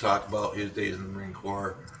when he did talk about his days in the Marine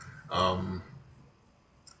Corps.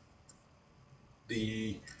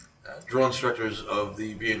 The drill instructors of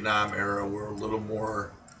the Vietnam era were a little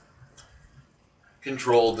more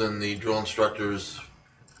controlled than the drill instructors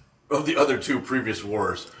of the other two previous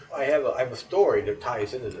wars. I have a story that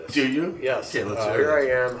ties into this. Do you? Yes. Okay, let's hear here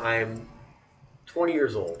it. I am. I'm 20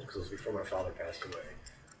 years old because it was before my father passed away,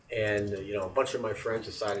 and a bunch of my friends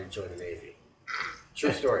decided to join the Navy.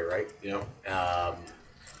 True story, right? Yeah.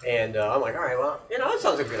 And I'm like, all right, well, that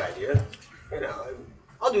sounds like a good idea.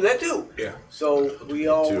 I'll do that too. Yeah. So we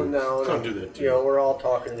all too. went down. Don't do that too. We're all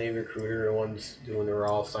talking to the recruiter, and one's doing. They're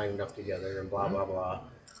all signing up together, and blah blah blah.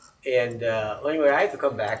 And anyway, I had to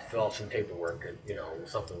come back, fill out some paperwork, and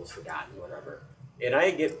something was forgotten, whatever. And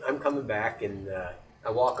I'm coming back, and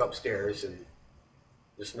I walk upstairs, and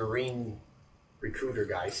this Marine recruiter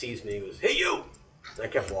guy sees me. He goes, "Hey, you!" And I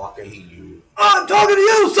kept walking. Hey, you. I'm talking to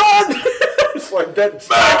you, son. It's like that.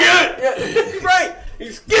 Back it! Yeah, right.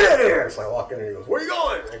 He's get in here. So I walk in and he goes, "Where are you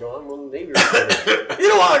going?" I go, "I'm on the Navy recruiter." "You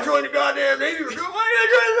don't want to join the goddamn Navy recruiter. Why are you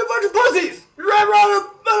joining a bunch of pussies? You're driving around a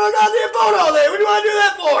goddamn boat all day. What do you want to do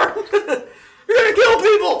that for? You're gonna kill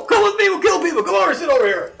people. Come with me. We'll kill people. Come over, sit over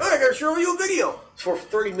here. I gotta show you a video." So for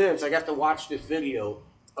 30 minutes, I got to watch this video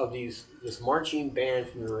of this marching band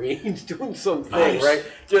from the Marines doing something, Nice. right?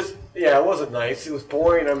 It wasn't nice. It was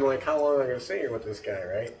boring. I'm like, how long am I gonna sit here with this guy,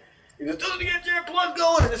 right? He goes, "Doesn't get your blood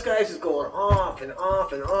going," and this guy's just going off and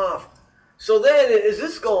off and off. So then, as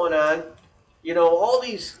this going on, all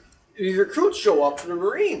these recruits show up from the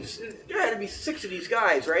Marines. There had to be 6 of these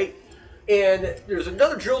guys, right? And there's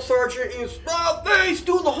another drill sergeant. He's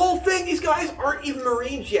doing the whole thing. These guys aren't even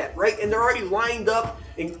Marines yet, right? And they're already lined up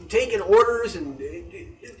and taking orders, and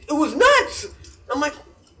it was nuts. I'm like,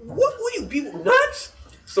 what are you people nuts?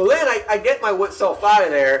 So then I get my wit self out of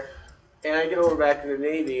there. And I get over back to the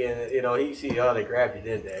Navy, and he sees, "Oh, they grabbed you,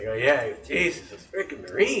 didn't they?" I go, "Yeah, Jesus, it's freaking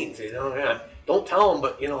Marines, Yeah. Don't tell them,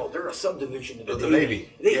 but they're a subdivision of the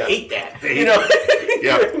Navy. They hate that,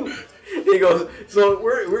 Yeah. He goes, "So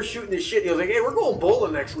we're shooting this shit." He goes like, "Hey, we're going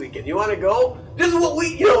bowling next weekend. You want to go?" This is what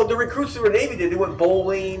we, the recruits that were Navy did. They went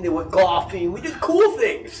bowling, they went golfing. We did cool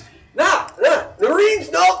things. Nah. The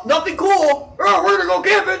Marines, no, nothing cool. Oh, we're gonna go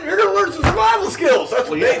camping. You're gonna learn some survival skills. That's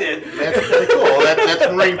what they did. That's pretty cool.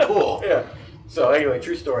 That's Marine cool. Yeah. So anyway,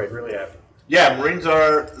 true story. It really happened. Yeah, Marines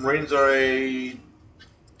are a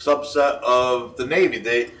subset of the Navy.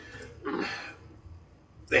 They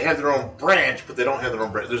have their own branch, but they don't have their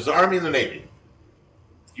own branch. There's the Army and the Navy.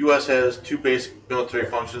 U.S. has 2 basic military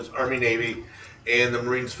functions: Army, Navy, and the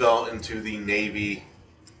Marines fell into the Navy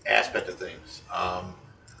aspect of things.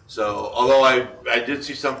 So, although I did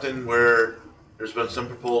see something where there's been some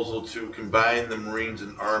proposal to combine the Marines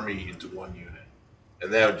and Army into one unit,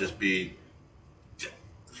 and that would just be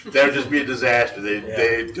a disaster.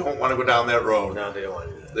 They don't want to go down that road. No, they don't want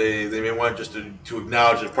to do that. They may want just to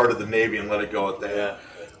acknowledge it part of the Navy and let it go at that. Yeah.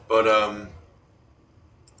 But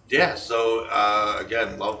So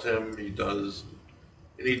again, loved him. He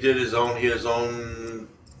did his own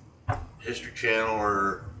History Channel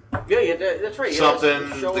or. Yeah, that's right. Something,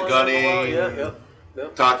 the gunning, Yeah.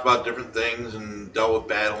 talked about different things and dealt with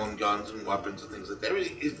battle and guns and weapons and things like that. I mean,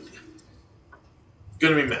 he's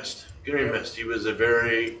going to be missed. He was a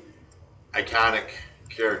very iconic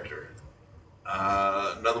character.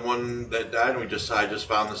 Another one that died, and I just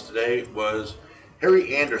found this today, was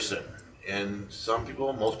Harry Anderson. And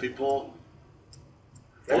most people,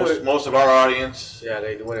 most of our audience,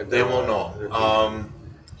 they won't know.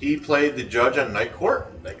 He played the judge on Night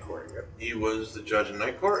Court. Yep. He was the judge in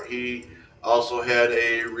Night Court. He also had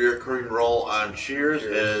a recurring role on Cheers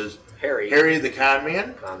as Harry the con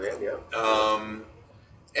man.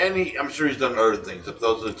 And I'm sure he's done other things. But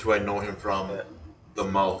those are the 2 I know him from the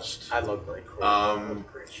most. I love Night Court.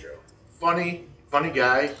 Great show. Funny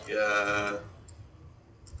guy.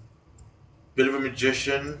 Bit of a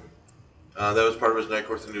magician. That was part of his Night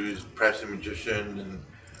Court thing. He was practicing magician and,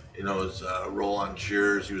 his role on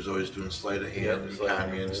Cheers. He was always doing sleight of hand and sleight of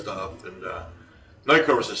Kami and hand. stuff. And Night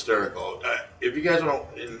Court was hysterical. If you guys don't,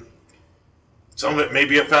 some of it may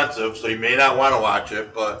be offensive, so you may not want to watch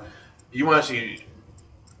it, but you want to see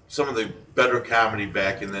some of the better comedy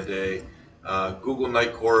back in the day. Google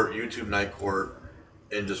Night Court, YouTube Night Court,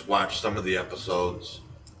 and just watch some of the episodes.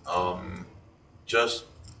 Just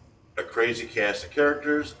a crazy cast of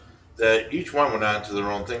characters that each one went on to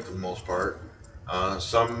their own thing for the most part.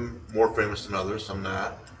 Some more famous than others, some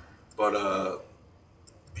not. But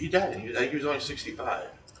he died. He was only 65,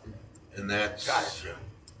 and that's Gotcha.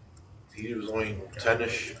 he was only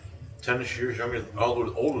 10ish years younger,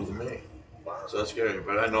 older than me. Wow. So that's scary.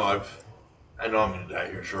 But I know I'm going to die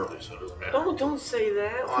here shortly, so it doesn't matter. Don't say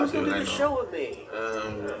that. Oh, Who's dude, going to I do the know. show with me?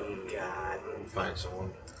 God, find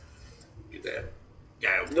someone. Get that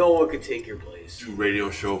guy. No one could take your place. Do radio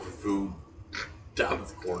show for food down in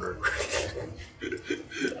the corner.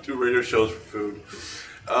 Do radio shows for food.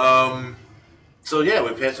 So yeah,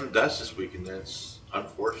 we've had some deaths this week, and that's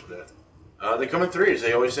unfortunate. They come in threes.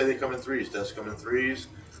 They always say they come in threes. Deaths come in threes.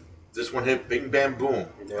 This one hit bing, bam, boom.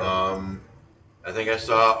 Yeah. I think I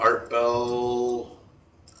saw Art Bell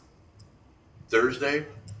Wednesday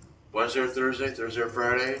or Thursday or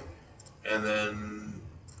Friday, and then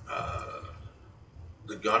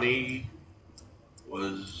the Gunny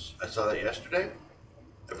I saw that yesterday.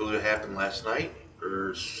 I believe it happened last night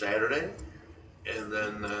or Saturday, and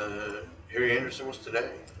then Harry Anderson was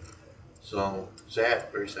today. So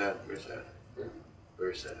sad, very sad, very sad,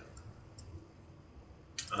 very sad.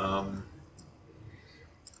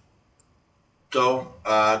 So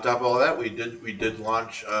on top of all that, we did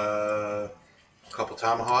launch a couple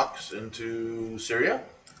Tomahawks into Syria.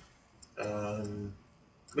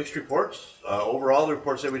 Mixed reports. Overall, the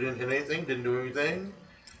report said we didn't hit anything, didn't do anything.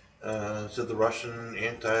 Said the Russian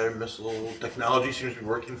anti-missile technology seems to be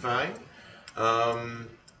working fine.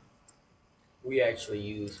 We actually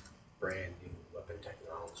used brand new weapon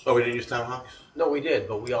technology. Oh, we didn't use Tomahawks? No, we did,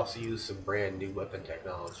 but we also used some brand new weapon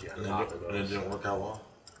technology on top of And it those. didn't work out well?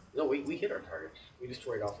 No, we hit our targets. We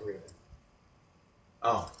destroyed all three of them.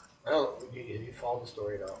 Oh. I don't know. You follow the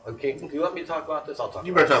story at all? Okay, do you want me to talk about this? I'll talk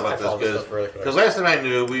You about better this. talk I follow about stuff really this, quick. because last time I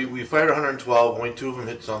knew, we fired 112, only 2 of them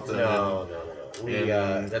hit something. No.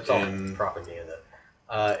 That's all propaganda.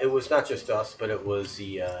 It was not just us, but it was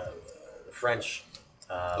the French,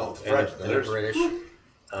 The and French, the British.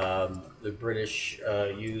 The British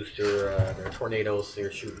used their tornadoes. They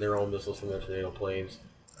were shooting their own missiles from their tornado planes.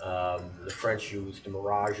 The French used the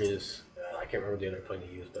Mirages. I can't remember the other plane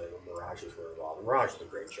they used, but the Mirages were involved. The Mirage is a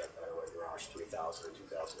great jet, by the way. Mirage 3000 and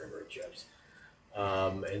 2000 are great jets.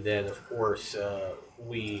 And then, of course,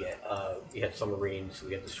 we had submarines,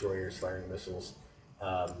 we had destroyers firing missiles.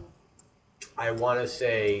 I want to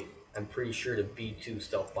say, I'm pretty sure the B-2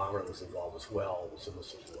 stealth bomber was involved as well with some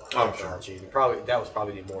missiles. I'm sure. That was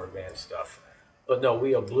probably the more advanced stuff. But no,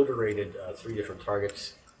 we obliterated 3 different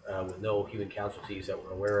targets with no human casualties that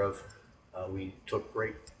we're aware of. We took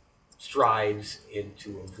great strides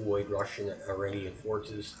to avoid Russian and Iranian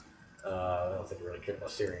forces. I don't think we really cared about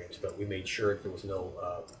Syrians, but we made sure there was no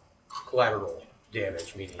collateral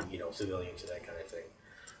damage, meaning civilians and that kind of thing.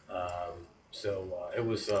 So it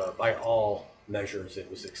was by all measures it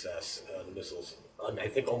was success. The missiles, I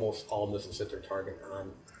think almost all missiles hit their target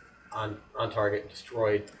on target and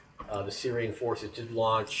destroyed. The Syrian forces did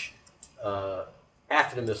launch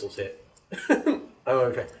after the missiles hit.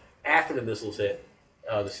 After the missiles hit,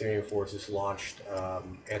 the Syrian forces launched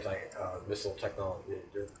anti-missile technology,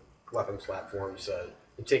 their weapons platforms to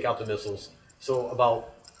take out the missiles. So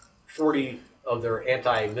about 40 of their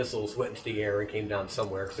anti-missiles went into the air and came down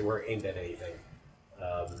somewhere because they weren't aimed at anything.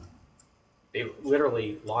 They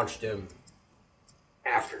literally launched them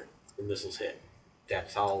after the missiles hit.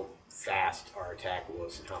 That's how fast our attack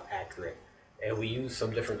was and how accurate. And we used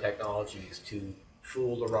some different technologies to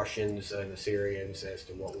fool the Russians and the Syrians as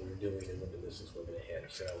to what we were doing and when the missiles were going to hit.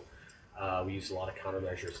 So we used a lot of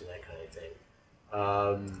countermeasures and that kind of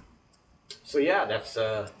thing. So yeah, that's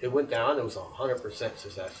it went down. It was 100%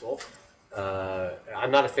 successful.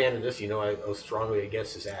 I'm not a fan of this. I was strongly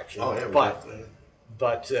against this action. Oh, yeah,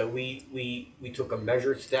 but we took a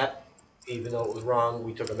measured step, even though it was wrong.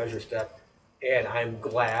 We took a measured step, and I'm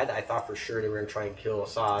glad. I thought for sure they were going to try and kill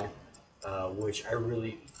Assad, which I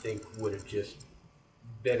really think would have just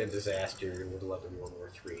been a disaster and would have led to World War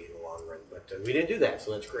III in the long run. But we didn't do that,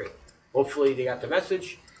 so that's great. Hopefully they got the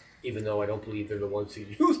message, even though I don't believe they're the ones who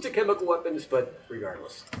used the chemical weapons, but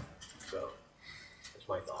regardless. So that's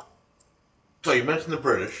my thought. So you mentioned the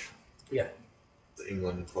British. Yeah. The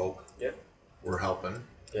England folk Yeah. were helping.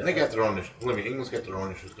 And they got their own issues. Believe me, England's got their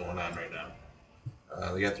own issues going on right now.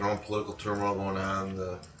 They got their own political turmoil going on.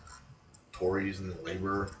 The Tories and the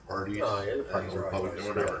Labour parties, the and the Republicans,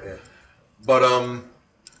 whatever. Yeah. But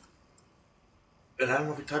and I don't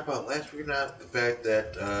know if we talked about it last week or not. The fact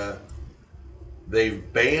that they've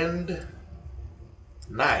banned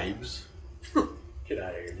knives. Get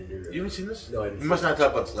out of here! Did you? Really? You haven't seen this? No, I didn't. You must not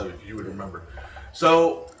talk about this last week because you would remember.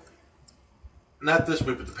 So, not this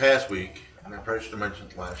week, but the past week, and I probably should have mentioned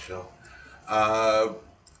the last show.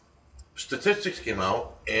 Statistics came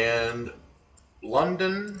out, and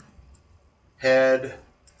London had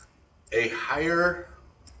a higher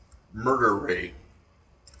murder rate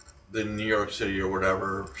than New York City or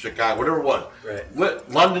whatever, Chicago, whatever it was. Right.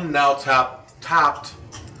 London now topped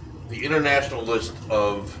the international list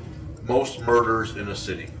of most murders in a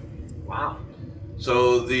city. Wow.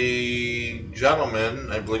 So the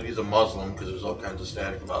gentleman, I believe he's a Muslim because there's all kinds of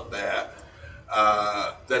static about that.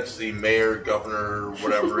 That's the mayor, governor,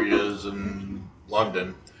 whatever he is in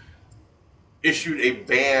London, issued a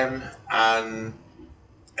ban on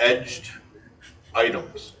edged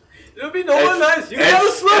items. There'll be no more knives. You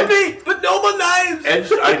gotta slip me, but no more knives.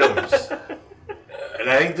 Edged items. And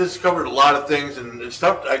I think this covered a lot of things and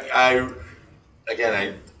stuff.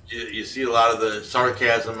 You see a lot of the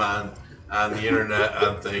sarcasm on the internet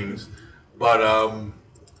on things, but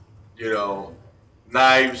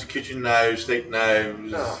knives, kitchen knives, steak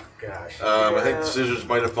knives. Oh gosh. I think the scissors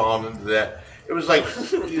might have fallen into that. It was like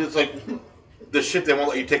it's like the shit they won't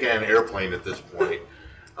let you take on an airplane at this point.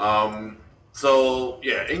 So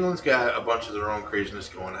yeah, England's got a bunch of their own craziness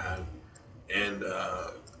going on, and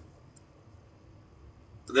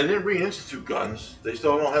they didn't reinstitute guns. They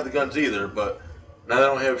still don't have the guns either, but now they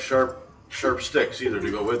don't have sharp sticks either to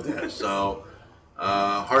go with that. So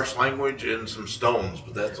harsh language and some stones,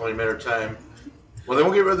 but that's only a matter of time. Well, they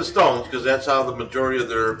won't get rid of the stones because that's how the majority of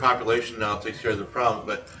their population now takes care of their problems.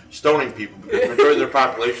 But stoning people, because the majority of their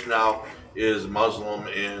population now is Muslim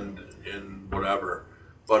and whatever.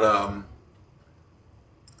 But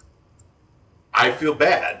I feel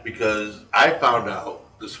bad because I found out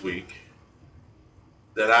this week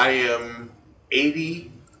that I am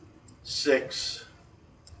 86%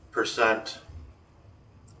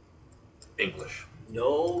 English.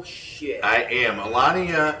 No shit. I am.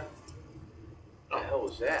 Alania. What the hell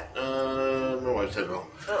was that? My wife said wrong.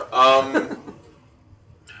 Oh.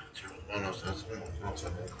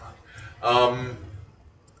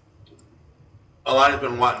 Alania's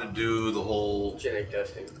been wanting to do the whole Genetic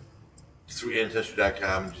testing. through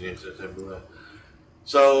Ancestry.com,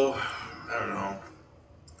 so I don't know.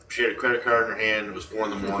 She had a credit card in her hand. It was 4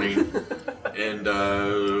 a.m, and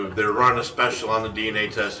they're running a special on the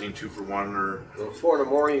DNA testing, 2 for 1. Or Well, 4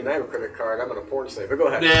 a.m, and I have a credit card. I'm on a porn slave. But go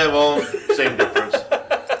ahead. yeah, well, same difference.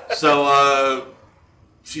 So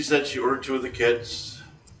she said she ordered 2 of the kits,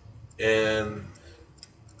 and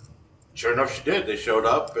sure enough, she did. They showed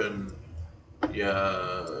up, and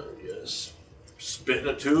spit in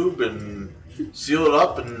a tube and seal it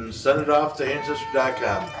up and send it off to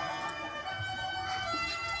Ancestry.com.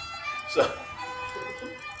 So,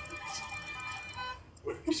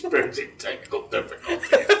 we're experiencing technical difficulties.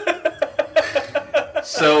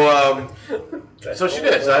 So she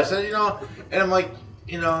did. So I said, and I'm like,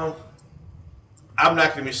 I'm not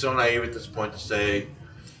going to be so naive at this point to say,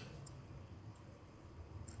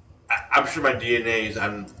 I'm sure my DNA is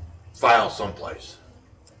on file someplace.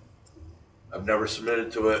 I've never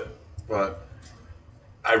submitted to it, but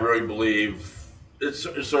I really believe it's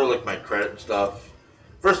sort of like my credit and stuff.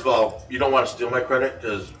 First of all, you don't want to steal my credit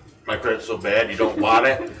because my credit's so bad you don't want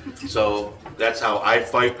it. So that's how I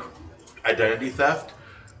fight identity theft.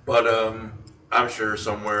 But I'm sure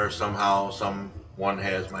somewhere, somehow, someone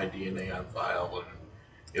has my DNA on file, and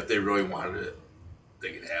if they really wanted it,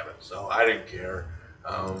 they could have it. So I didn't care.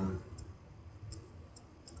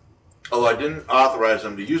 Although I didn't authorize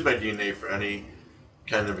them to use my DNA for any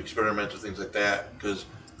kind of experiments or things like that, because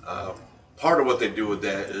part of what they do with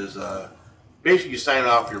that is basically you sign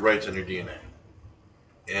off your rights on your DNA.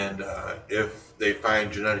 And if they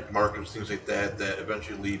find genetic markers, things like that, that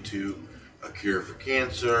eventually lead to a cure for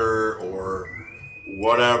cancer or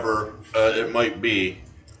whatever it might be,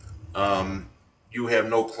 you have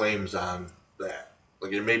no claims on that.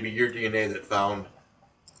 Like it may be your DNA that found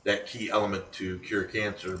that key element to cure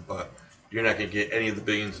cancer, but you're not going to get any of the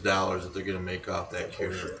billions of dollars that they're going to make off that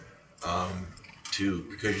cure,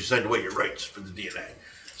 because you signed away your rights for the DNA.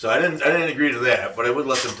 So I didn't agree to that, but I would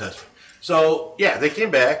let them test it. So yeah, they came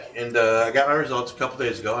back, and I got my results a couple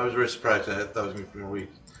days ago. I was very surprised. I thought it was going to be more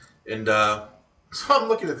weeks, and so I'm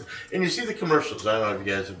looking at and you see the commercials. I don't know if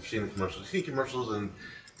you guys have seen the commercials. You see commercials, and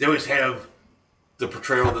they always have the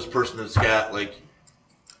portrayal of this person that's got like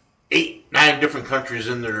 8, 9 different countries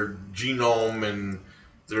in their genome, and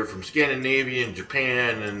they're from Scandinavia and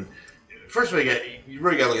Japan. And first of all, you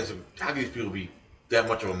really got to look at how can these people be that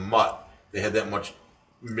much of a mutt? They had that much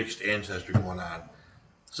mixed ancestry going on.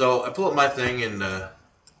 So I pull up my thing, and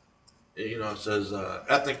it says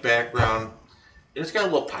ethnic background, and it's got a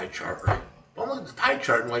little pie chart, right? I'm looking at the pie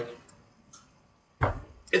chart, and like,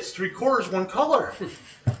 it's 3/4 one color.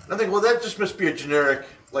 And I think, well, that just must be a generic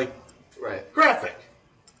graphic.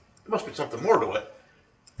 There must be something more to it.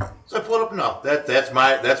 So I pull it up. No, that's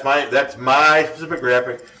my specific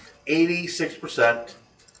graphic. 86%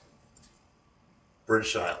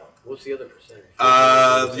 British Island. What's the other percentage?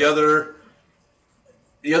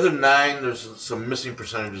 The other 9, there's some missing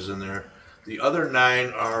percentages in there. The other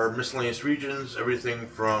 9 are miscellaneous regions, everything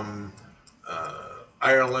from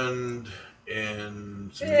Ireland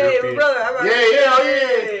and some European. Brother, how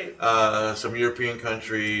about some European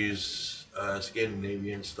countries,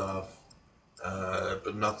 Scandinavian stuff,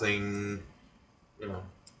 but nothing,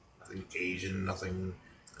 nothing Asian, nothing.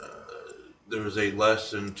 There was a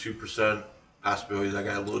less than 2% possibility that I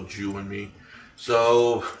got a little Jew in me.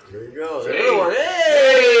 So there you go.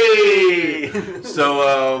 Hey!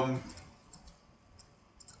 So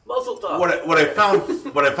muzzle top. What I found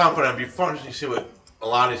funny, it'd be fun to see what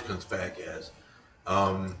Alani's comes back as.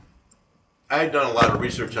 I had done a lot of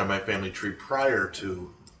research on my family tree prior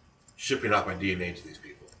to shipping out my DNA to these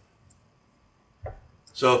people.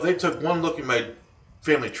 So if they took one look at my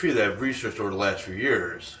family tree that I've researched over the last few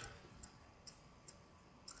years,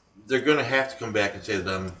 they're going to have to come back and say that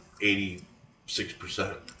I'm 86%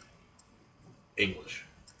 English.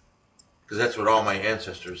 Because that's what all my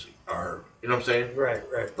ancestors are. You know what I'm saying? Right.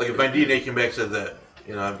 Like if my DNA came back and said that,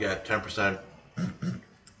 I've got 10%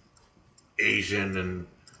 Asian and,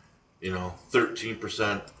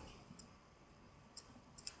 13%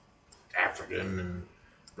 African and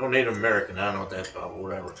no Native American. I don't know what that's about, but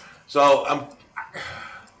whatever. So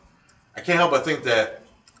I can't help but think that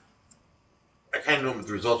I kind of knew what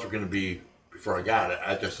the results were going to be before I got it.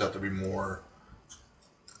 I just thought there'd be a little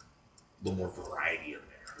more variety in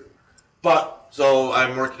there. But, so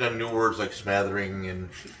I'm working on new words like smattering and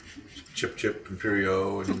chip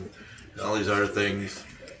imperio and all these other things.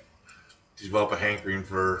 Develop a hankering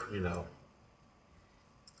for,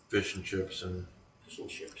 fish and chips and... Fish and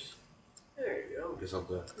chips. There you go.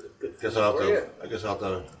 I guess I'll have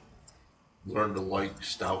to learn to like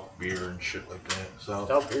stout beer and shit like that. So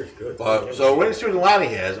stout beer's good. But so wait to see what Alani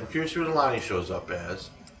has. I'm curious to see what Alani shows up as.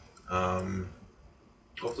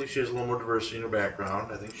 Hopefully she has a little more diversity in her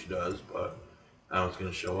background. I think she does, but I don't know what's going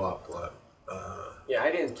to show up. But yeah,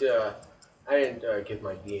 I didn't give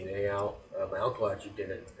my DNA out. My uncle actually did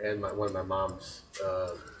it, and one of my mom's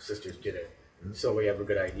sisters did it. Mm-hmm. So we have a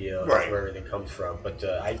good idea of where everything comes from. But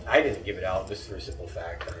I didn't give it out just for a simple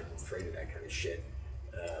fact. I'm afraid of that kind of shit.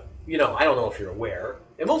 I don't know if you're aware,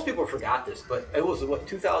 and most people forgot this, but it was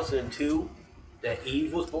 2002 that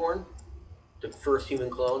Eve was born, the first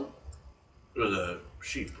human clone. It was a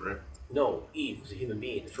sheep, right? No, Eve was a human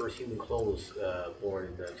being. The first human clone was born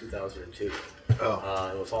in 2002.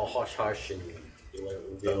 Oh. It was all hush hush, and you let it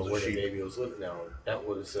reveal where the baby was living. Now that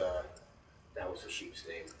was a sheep's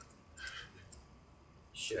name.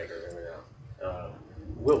 Shit, I can remember now.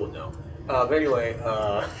 Will would know. But anyway,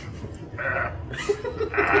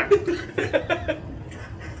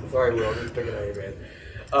 sorry, Will, just picking on you, man.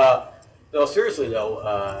 No, seriously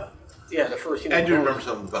though, yeah, the first human. I do remember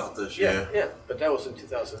something about this. Yeah, but that was in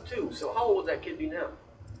 2002. So how old would that kid be now?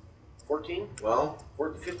 14? Well,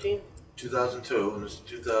 14, 15? 2002, and this is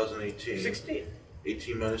 2018. 16.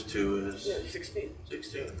 18 minus 2 is... Yeah, 16.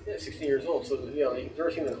 16. Yeah, 16 years old. So, the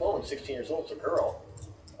first human clone, 16 years old, it's a girl.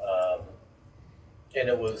 And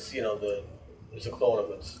it was, it's a clone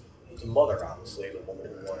of it's a mother, obviously, the woman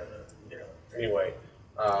who wanted it, Anyway,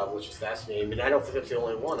 which is fascinating. And I don't think it's the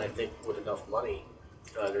only one. I think with enough money,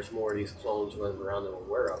 there's more of these clones running around than we're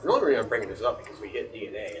aware of. The only reason I'm bringing this up because we hit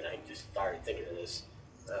DNA, and I just started thinking of this.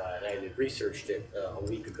 And I had researched it a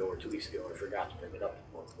week ago or 2 weeks ago, and I forgot to bring it up.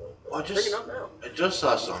 Well, bring it up now. I just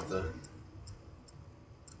saw something.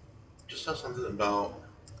 About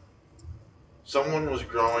someone was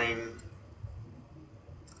growing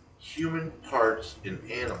human parts in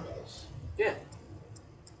animals. Yeah.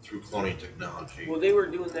 Through cloning technology. Well, they were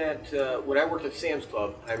doing that when I worked at Sam's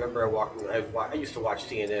Club. I remember I used to watch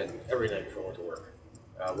CNN every night before I went to work,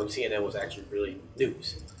 when CNN was actually really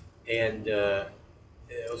news. And it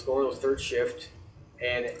was third shift,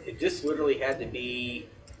 and it just literally had to be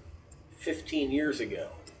 15 years ago.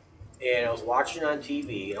 And I was watching on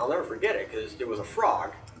TV, and I'll never forget it because there was a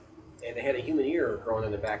frog and they had a human ear growing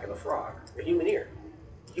in the back of the frog. A human ear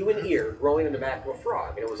growing in the back of a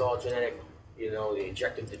frog, and it was all genetic. You know, they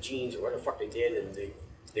injected the genes or whatever the fuck they did, and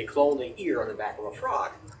they cloned the ear on the back of a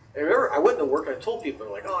frog. And I remember I went to work and I told people,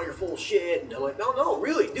 they're like, "Oh, you're full of shit," and I'm like, "No,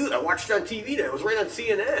 really, dude, I watched it on TV. That it was right on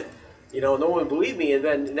CNN." You know, no one believed me, and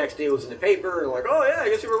then the next day it was in the paper, and I'm like, "Oh yeah, I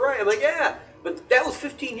guess you were right." I'm like, "Yeah," but that was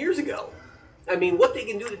 15 years ago. I mean, what they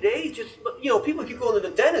can do today, just, you know, people keep going to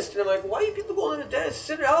the dentist, and I'm like, why are you people going to the dentist?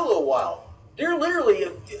 Sit it out a little while. They're literally,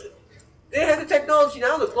 they have the technology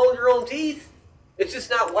now to clone your own teeth. It's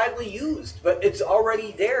just not widely used, but it's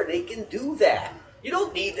already there. They can do that. You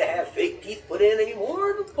don't need to have fake teeth put in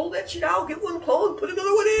anymore. Just pull that shit out, get one cloned, put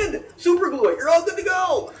another one in, super glue it. You're all good to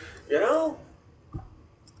go. You know?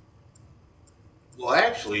 Well,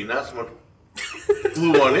 actually, not so much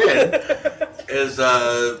glue one in as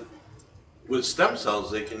with stem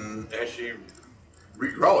cells, they can actually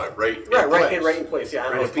regrow it right in place. Yeah, I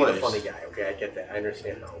don't want to be the funny guy. Okay, I get that. I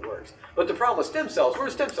understand how it works. But the problem with stem cells, where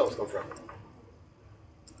do stem cells come from?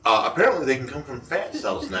 Apparently, they can come from fat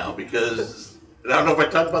cells now because I don't know if I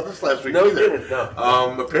talked about this last week. No, either. you didn't.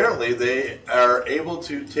 No. Apparently, they are able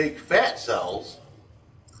to take fat cells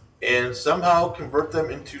and somehow convert them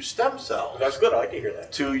into stem cells. That's good. I like to hear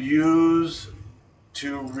that. To use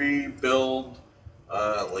to rebuild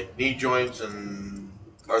like knee joints and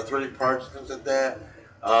arthritic parts and things like that.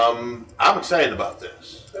 I'm excited about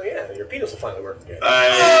this. Oh yeah, your penis will finally work again. I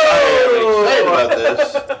am excited about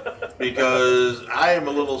this because I am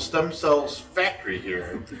a little stem cells factory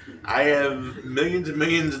here. I have millions and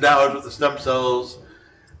millions of dollars worth of stem cells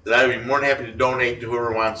that I'd be more than happy to donate to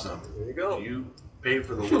whoever wants them. There you go. You pay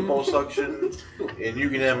for the liposuction, and you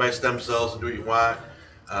can have my stem cells and do what you want.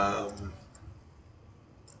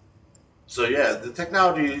 So yeah, the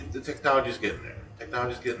technology's getting there.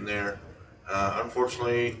 Technology's getting there.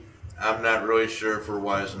 Unfortunately, I'm not really sure if we're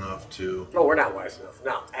wise enough to. No, we're not wise enough.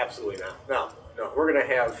 No, absolutely not. No. We're gonna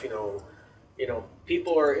have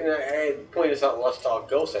people are. I pointed this out in Let's Talk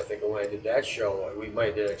Ghosts. I think when I did that show, we might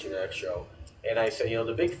have did a genetic show, and I said,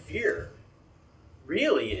 the big fear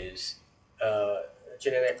really is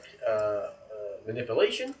genetic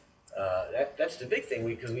manipulation. That's the big thing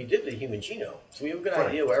because we did the human genome, so we have a good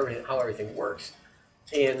idea how everything works.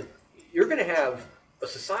 And you're going to have a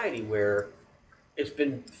society where it's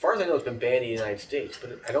been, as far as I know, it's been banned in the United States,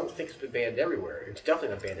 but I don't think it's been banned everywhere. It's definitely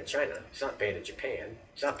not banned in China. It's not banned in Japan.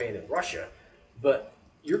 It's not banned in Russia. But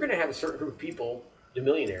you're going to have a certain group of people, the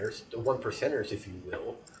millionaires, the one percenters, if you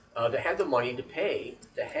will, that have the money to pay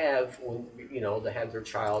to have, to have their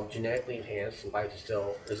child genetically enhanced while it's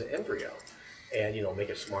still as an embryo, and make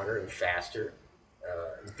it smarter and faster,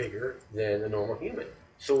 and bigger than a normal human.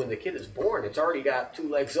 So when the kid is born, it's already got 2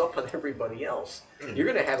 legs up on everybody else. You're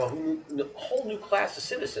going to have a whole new class of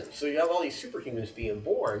citizens. So you have all these superhumans being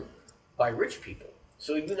born by rich people.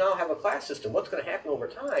 So you now have a class system. What's going to happen over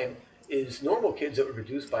time is normal kids that were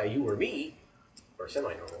produced by you or me, or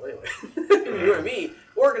semi-normal anyway, you or me,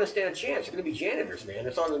 we're going to stand a chance. They're going to be janitors, man.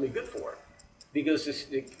 That's all going to be good for them. Because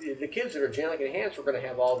the kids that are genetically enhanced are going to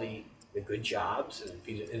have all the good jobs and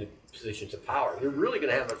in the positions of power. They're really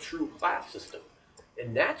going to have a true class system.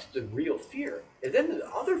 And that's the real fear. And then the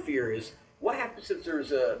other fear is, what happens if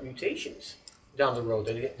there's mutations down the road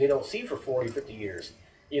that they don't see for 40, 50 years?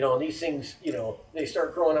 And these things, they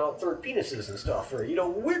start growing out third penises and stuff, or,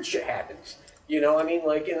 weird shit happens.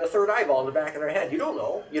 Like in the third eyeball in the back of their head. You don't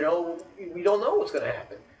know. We don't know what's going to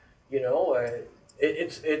happen. It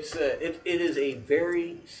is a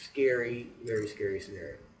very scary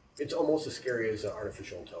scenario. It's almost as scary as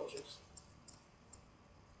artificial intelligence.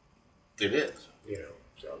 It is.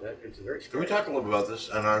 So it's very scary. Can we talk a little bit about this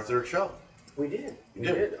on our third show? We did.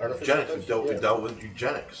 Eugenics. We dealt with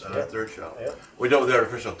eugenics on our third show. Yeah. We dealt with the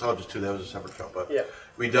artificial intelligence too. That was a separate show. But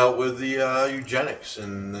we dealt with the eugenics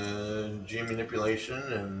and gene manipulation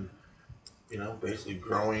and, basically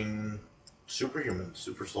growing superhumans,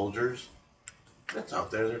 super soldiers. That's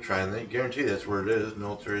out there. They're trying. They guarantee that's where it is.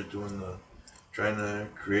 Military is trying to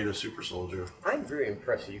create a super soldier. I'm very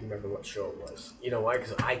impressed that you remember what show it was. You know why?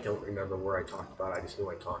 Because I don't remember where I talked about it. I just knew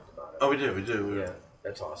I talked about it. Oh, we did. Yeah,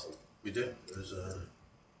 that's awesome. We did. It was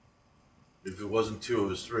if it wasn't 2, it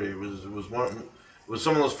was 3. It was one. It was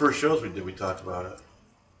some of those first shows we did. We talked about it.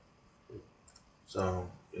 So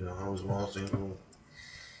it was one of those things.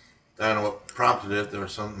 I don't know what prompted it. There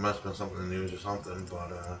was must have been something in the news or something.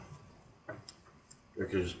 But it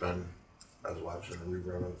could have just been I was watching a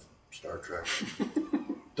rerun of Star Trek.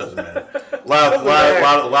 Doesn't matter. A lot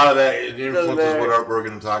of that influences what we're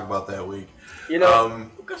going to talk about that week.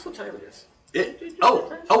 Guess what time it is? It is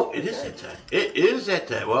that time. It is that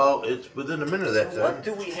time. Well, it's within a minute of that time. What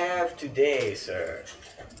do we have today, sir?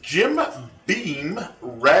 Jim Beam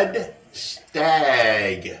Red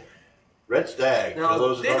Stag. Red Stag. No, For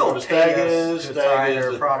those who they don't know don't what a stag pay us is, to stag try is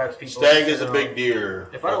their a- products, people. stag is a So, big deer.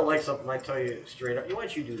 If I don't like something, I tell you straight up. Why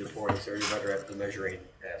don't you do the pouring, sir? You're better at the measuring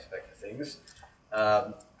aspect of things.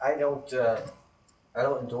 I don't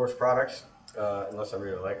endorse products unless I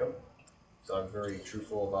really like them. So I'm very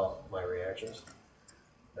truthful about my reactions.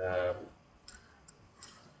 I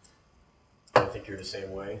think you're the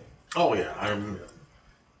same way. Oh yeah, I'm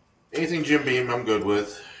anything Jim Beam I'm good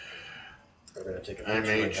with. We're gonna take a I'm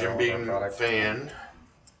picture a right now Jim of our Beam product. fan.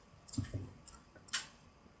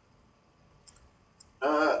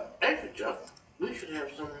 Actually, Jeff, we should have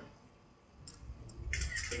some.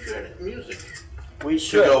 We should have music We to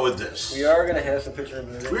should. go with this. We are gonna have some pictures of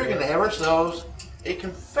music. We're gonna have ourselves a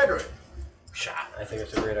Confederate shot. I think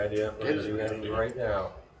it's a great idea. We're It gonna is a do great that idea. right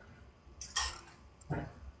now.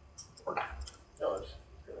 Or not. No, it's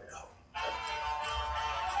good.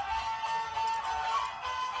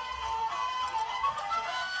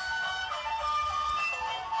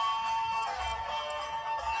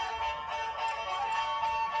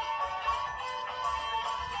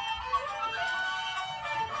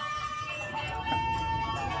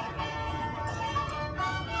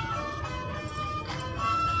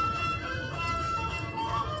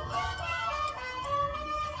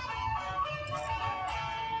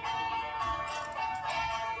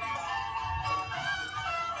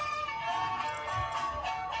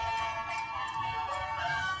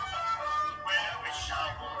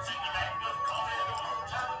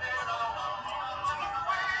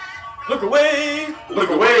 Look away! Look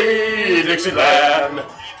away, Dixieland.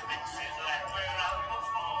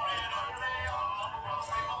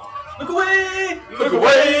 Look away! Look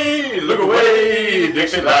away, look away,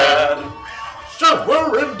 Dixieland.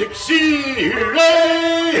 Somewhere in Dixie,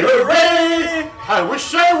 hooray, hooray. I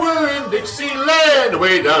wish I were in Dixieland,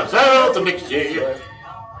 way down south of Dixie.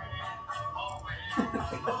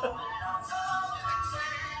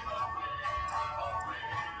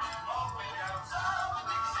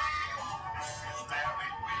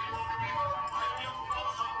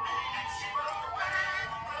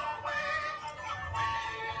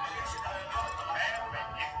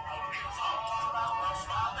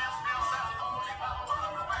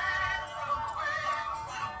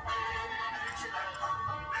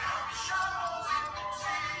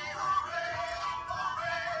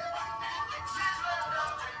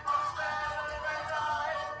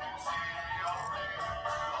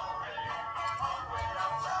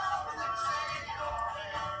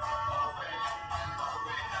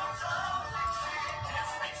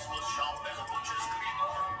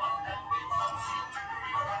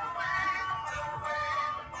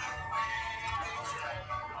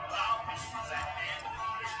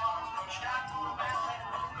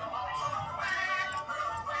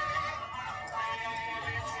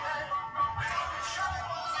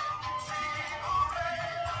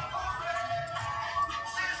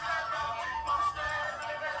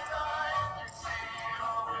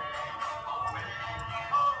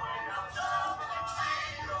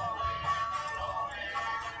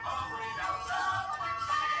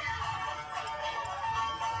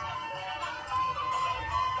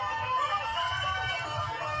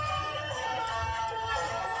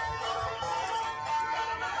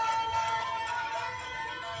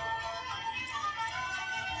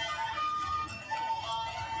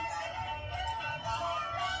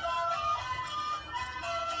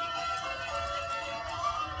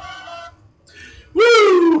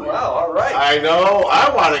 Woo! Wow, all right. I know.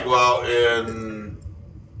 I want to go out and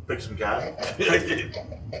pick some cotton.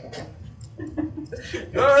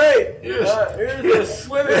 All right. Yes. Here's the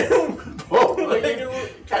swimming. Oh,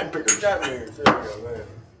 Cotton cotton pickers. pickers. There we go,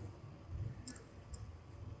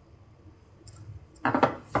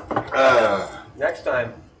 man. Next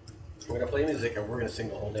time, we're gonna play music and we're gonna sing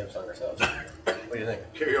the whole damn song ourselves. What do you think?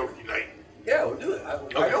 Karaoke night. Yeah, we'll do it.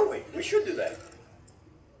 I know we should do that.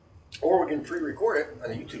 Or we can pre-record it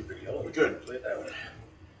on a YouTube video. We could. Play it that way.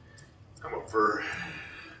 I'm up for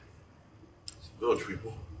some village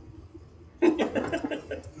people.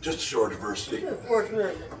 Just to show our diversity.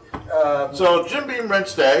 So Jim Beam Red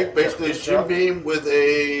Stag basically is Jim Beam with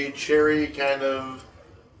a cherry kind of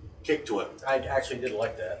kick to it. I actually did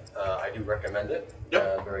like that. I do recommend it.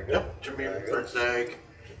 Yep. Very good. Yep. Jim Beam Very good. Red Stag,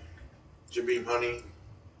 Jim Beam Honey,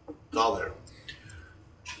 it's all there.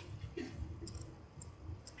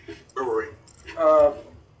 Where were we?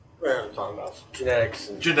 We're talking about genetics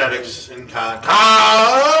and Genetics and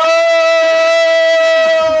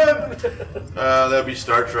That'd be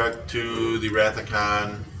Star Trek II, The Wrath of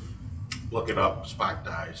Khan. Look it up. Spock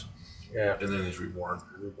dies. Yeah. And then he's reborn.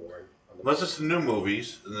 Reborn. Unless it's the new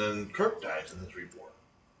movies, and then Kirk dies and is reborn.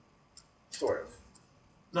 Sort of.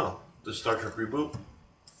 No, the Star Trek reboot.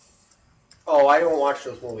 Oh, I don't watch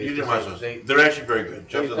those movies. You didn't watch those. They're actually very good.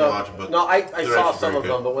 Jeff doesn't watch them, but no, I they're saw actually some very of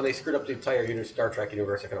them, good. but when they screwed up the entire Star Trek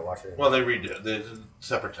universe, I couldn't watch it anymore. Well, they redid. It's a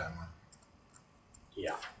separate timeline.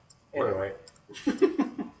 Yeah. Anyway.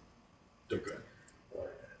 They're good.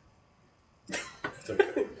 They're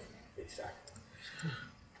good.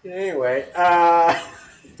 Anyway,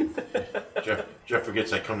 Jeff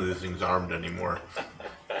forgets I come to these things armed anymore.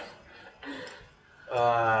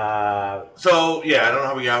 So yeah, I don't know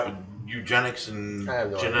how we got eugenics and I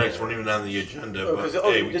have no genetics idea. weren't even on the agenda. But the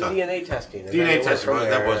hey, we talked DNA testing. DNA testing. Well,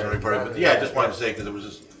 that wasn't really part of it. But yeah, I just wanted to say because it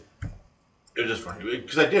was just funny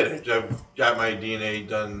because I did it. I got my DNA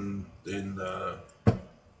done in.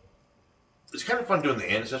 It's kind of fun doing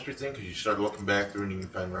the ancestry thing because you start looking back through and you can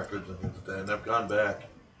find records and things like that. And I've gone back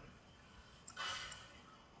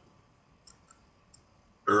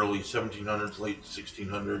early 1700s, late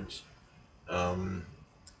 1600s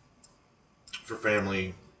for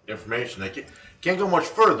family information. I can't go much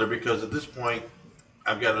further because at this point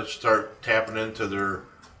I've got to start tapping into their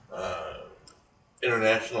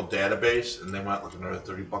international database, and they want like another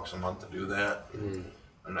 $30 a month to do that.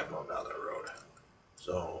 I'm not going down that road.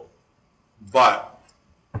 So, but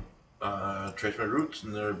trace my roots,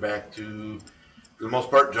 and they're back to, for the most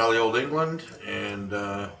part, jolly old England, and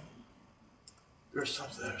there's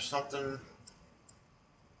something.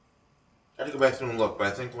 I had to go back through and look, but I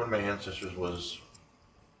think one of my ancestors was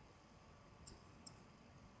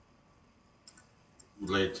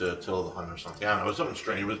related to Attila the Hun or something. I don't know. It was something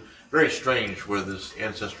strange. It was very strange where this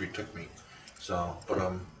ancestry took me. So, but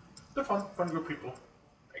they're fun group of people,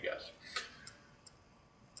 I guess.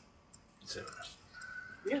 It's interesting.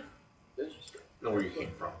 Yeah, interesting. Know where you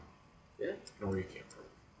came from. Yeah, Know where you came from.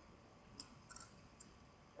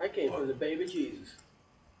 I came from the baby Jesus.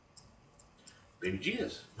 Baby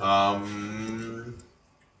Jesus. I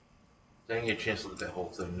didn't get a chance to look at that whole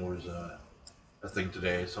thing. There was a thing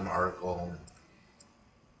today, some article,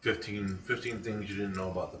 15 things you didn't know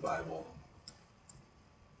about the Bible.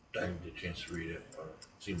 I didn't get a chance to read it, but it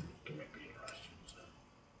seemed it might be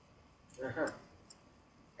interesting.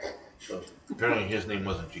 So apparently his name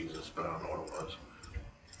wasn't Jesus, but I don't know what it was.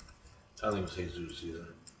 I don't think it was Jesus either.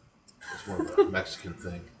 It's more of a Mexican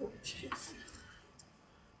thing. Jeez.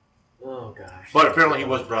 Oh gosh. But apparently he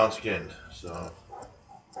was brown skinned, so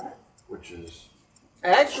which is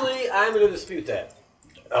Actually, I'm going to dispute that.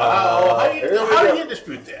 how do you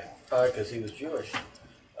dispute that? Because he was Jewish.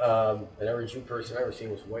 And every Jew person I've ever seen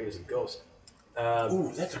was white as a ghost.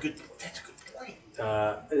 Ooh, that's a good point. That's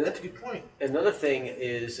a good point. Another thing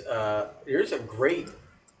is, there's a great.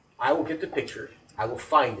 I will get the picture. I will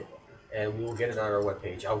find it, and we will get it on our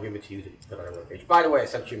webpage. I'll give it to you to put on our webpage. By the way, I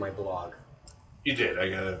sent you my blog. You did. I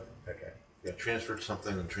gotta. Okay. Yeah, transferred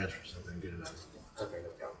something and get it on. Okay, no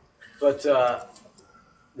problem. But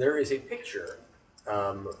there is a picture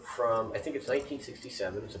from, I think it's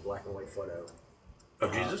 1967. It's a black and white photo.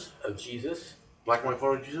 Of Jesus? Of Jesus. Black and white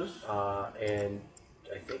photo of Jesus? And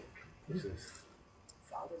I think this is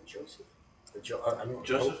Father Joseph. Joseph?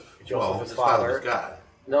 Joseph, Well, his his father. was God.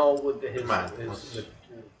 No, with his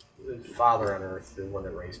father on earth, the one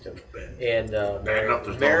that raised him. And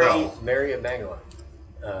Mary of Magdalene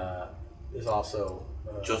is also...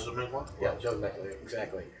 Joseph Magdalene? Yeah, Joseph Magdalene,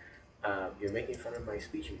 exactly. You're making fun of my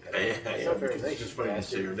speech impediment. Yeah, That's not very it's nice, just funny to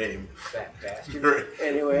say your name. Fat bastard.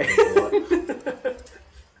 Anyway.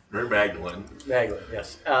 Mary Magdalene. Magdalene,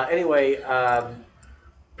 yes. Anyway, where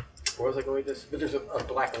was I going with this? But there's a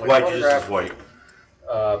black and white Why Jesus photograph. is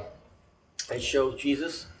white? It shows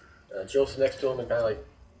Jesus, Joseph next to him and kind of like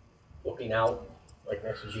looking out, like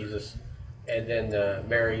next to Jesus. And then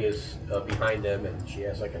Mary is behind them, and she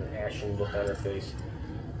has like an ashen look on her face.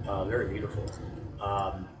 Very beautiful.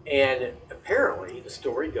 And apparently, the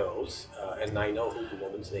story goes, and I know who the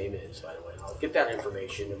woman's name is, by the way. I'll get that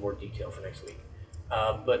information in more detail for next week.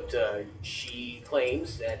 But she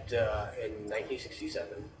claims that in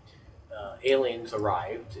 1967, aliens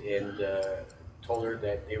arrived and told her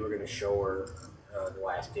that they were going to show her the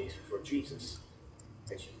last days before Jesus.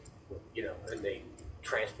 And she, and they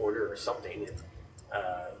transported her or something. And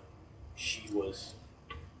she was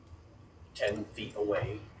 10 feet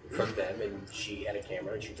away from them, and she had a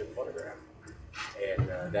camera and she took a photograph. And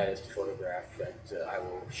that is the photograph that I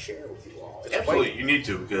will share with you all. It's Absolutely, you need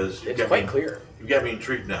to because it's quite clear. You got me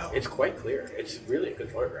intrigued now. It's quite clear. It's really a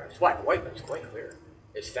good photograph. It's black and white, but it's quite clear.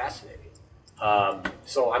 It's fascinating.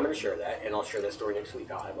 So I'm going to share that, and I'll share that story next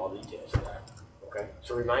week. I'll have all the details of that. Okay?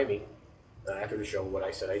 So remind me after the show what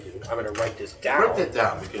I said I do. I'm going to write this down. Write that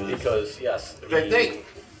down because yes, I think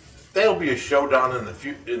that'll be a showdown in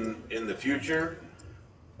the future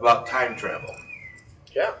about time travel.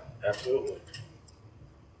 Yeah, absolutely.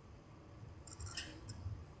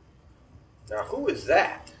 Now, who is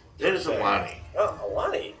that? That is Alani. Oh,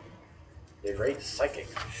 Alani. The great psychic.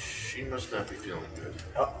 She must not be feeling good.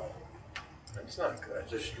 Uh-oh. That's not good.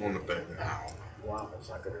 So she's going to bed now. Wow, that's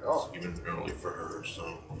not good at all. It's even early for her,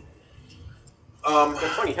 so.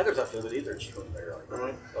 It's funny, Heather's not feeling good either. She's going to bed early.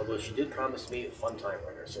 Right. Although she did promise me a fun time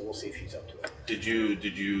with her, so we'll see if she's up to it. Did you do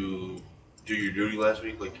your duty last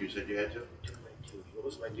week like you said you had to? What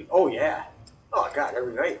was my duty? Oh, yeah. Oh, God,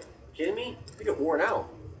 every night. You kidding me? I get worn out.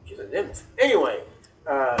 She's a nymph. Anyway,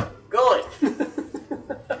 going.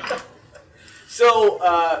 So,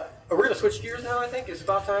 we're going to switch gears now, I think. It's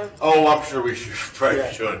about time. Oh, I'm sure we should.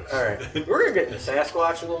 Probably should. All right. We're going to get into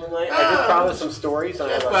Sasquatch a little tonight. I did promise some stories. I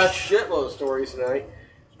have a shitload of stories tonight.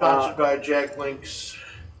 Sponsored by Jack Links.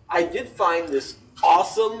 I did find this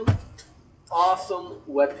awesome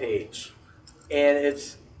webpage. And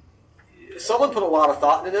it's... Someone put a lot of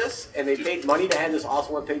thought into this, and they paid money to have this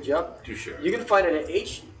awesome webpage up. Too sure. You can find it at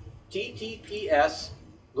HTTPS,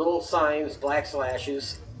 little signs, black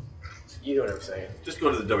slashes. You know what I'm saying. Just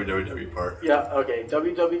go to the www part. Yeah, okay.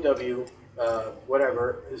 www,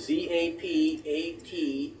 whatever,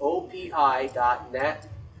 zapatopi.net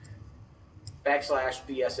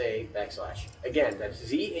 /BSA/. Again, that's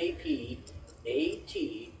zapatopi.net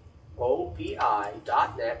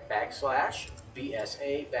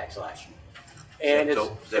 /BSA/. And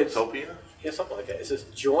Zaptopia? Yeah, something like that. It says,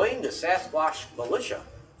 join the Sasquatch Militia.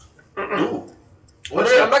 Ooh.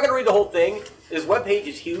 I'm not going to read the whole thing. This webpage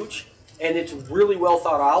is huge, and it's really well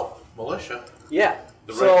thought out. Militia. Yeah.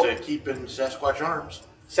 The right to keep in Sasquatch arms.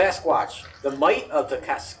 Sasquatch, the might of the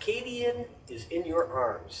Cascadian is in your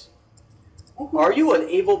arms. Are you an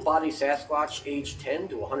able-bodied Sasquatch aged 10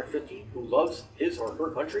 to 150 who loves his or her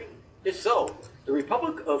country? If so, the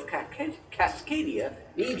Republic of Cascadia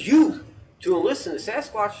needs you to enlist in the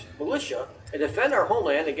Sasquatch militia and defend our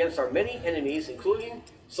homeland against our many enemies, including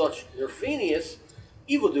such nefarious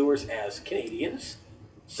evildoers as Canadians,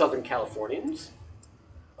 Southern Californians,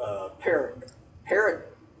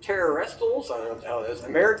 paraterrestrials, I don't know how it is,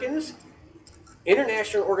 Americans,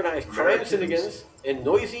 international organized crime syndicates, and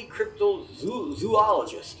noisy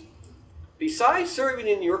cryptozoologists. Besides serving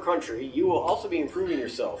in your country, you will also be improving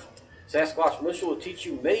yourself. Sasquatch Militia will teach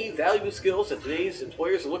you many valuable skills that today's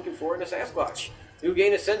employers are looking for in a Sasquatch. You'll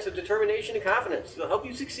gain a sense of determination and confidence that will help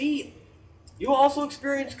you succeed. You will also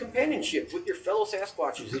experience companionship with your fellow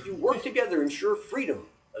Sasquatches as you work together to ensure freedom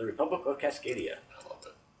of the Republic of Cascadia. I love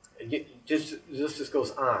it. This just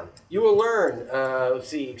goes on. You will learn,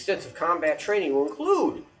 extensive combat training will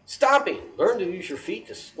include stomping. Learn to use your feet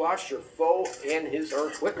to squash your foe and his or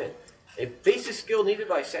her equipment. A basic skill needed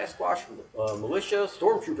by Sasquatch militia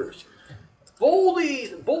stormtroopers.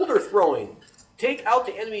 Boulder throwing. Take out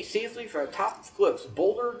the enemy safely from the top of cliffs.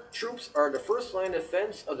 Boulder troops are the first line of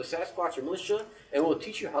defense of the Sasquatch militia and will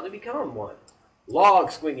teach you how to become one.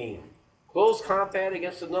 Log swinging. Close combat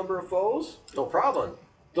against a number of foes? No problem.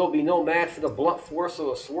 There'll be no match for the blunt force of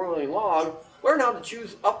a swirling log. Learn how to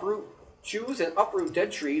choose and uproot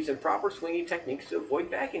dead trees and proper swinging techniques to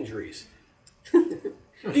avoid back injuries.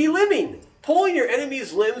 Delimbing. Pulling your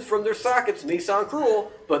enemy's limbs from their sockets may sound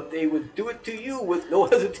cruel, but they would do it to you with no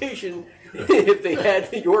hesitation if they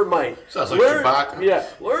had your might. Sounds like Chewbacca. Yeah.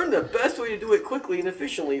 Learn the best way to do it quickly and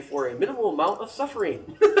efficiently for a minimal amount of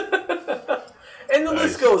suffering. And the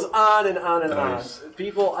list goes on and on and on.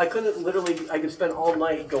 People, I could spend all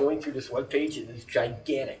night going through this webpage. It is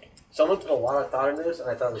gigantic. Someone put a lot of thought into this, and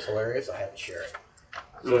I thought it was hilarious. I had to share it.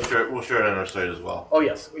 We'll share it on our site as well. Oh,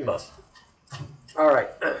 yes, we must. All right.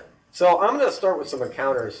 So I'm going to start with some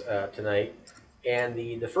encounters tonight. And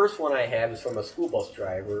the first one I have is from a school bus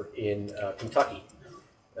driver in Kentucky,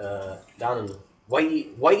 down in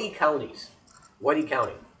Whitey County.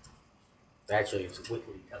 Actually, it's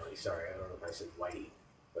Whitley County. Sorry, I don't know if I said Whitey,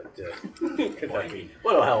 but Kentucky.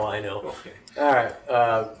 What the hell I know? Okay. All right.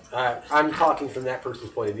 I'm talking from that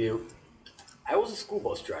person's point of view. I was a school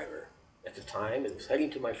bus driver at the time and was heading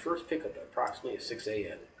to my first pickup at approximately 6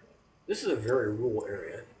 a.m. This is a very rural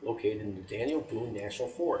area located in the Daniel Boone National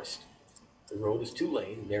Forest. The road is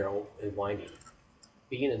 2-lane, narrow, and winding.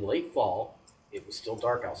 Being in late fall, it was still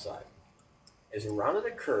dark outside. As I rounded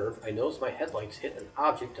a curve, I noticed my headlights hit an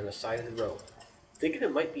object on the side of the road. Thinking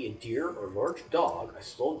it might be a deer or large dog, I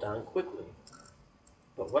slowed down quickly.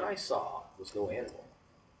 But what I saw was no animal.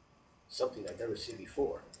 Something I'd never seen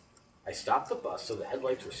before. I stopped the bus so the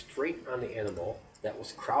headlights were straight on the animal that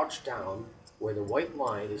was crouched down where the white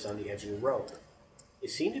line is on the edge of the road. It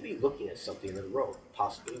seemed to be looking at something in the road,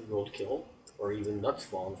 possibly roadkill or even nuts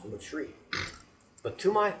falling from a tree. But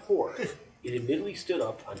to my horror, it immediately stood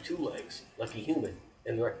up on two legs, like a human,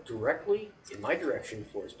 and looked directly in my direction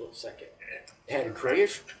for a split second. It had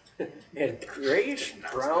grayish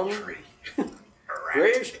brown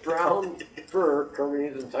fur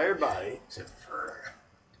covering his entire body. It's a fur.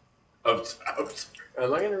 Am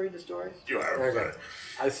I going to read the story? You are. Okay.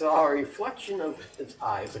 I saw a reflection of its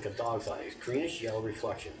eyes, like a dog's eyes, greenish yellow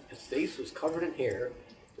reflection. Its face was covered in hair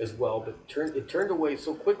as well, but it turned away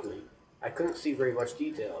so quickly I couldn't see very much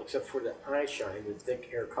detail except for the eye shine and thick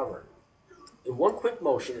hair cover. In one quick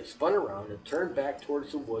motion, it spun around and turned back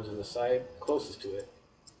towards the woods on the side closest to it.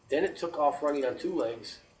 Then it took off running on two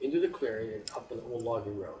legs into the clearing and up an old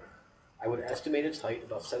logging road. I would estimate its height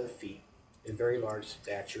about 7 feet and very large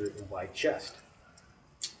stature and wide chest.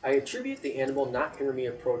 I attribute the animal not hearing me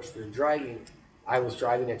approach to the driving. I was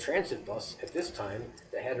driving a transit bus at this time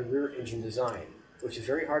that had a rear engine design, which is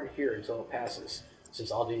very hard to hear until it passes,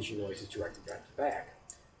 since all the engine noise is directed back to back.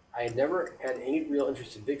 I had never had any real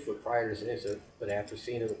interest in Bigfoot prior to this incident, but after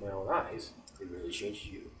seeing it with my own eyes, it really changed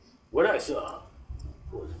you. What I saw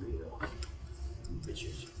was real.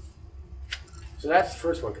 Bitches. So that's the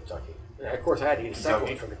first one, Kentucky. And of course, I had to get a second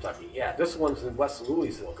one from Kentucky. Yeah, this one's in West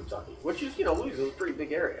Louisville, Kentucky, which is, Louisville's a pretty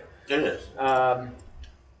big area. It is. I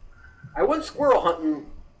went squirrel hunting.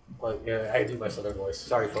 Well, yeah, I do my southern voice.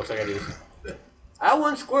 Sorry, folks, I gotta do this. I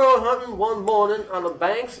went squirrel hunting one morning on the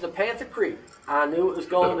banks of the Panther Creek. I knew it was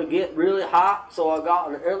going to get really hot, so I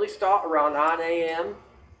got an early start around 9 a.m.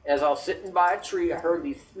 As I was sitting by a tree, I heard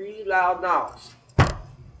these 3 loud knocks.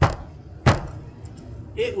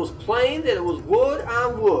 It was plain that it was wood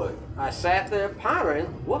on wood. I sat there pondering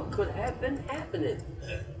what could have been happening.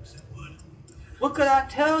 What could I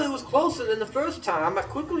tell? It was closer than the first time. I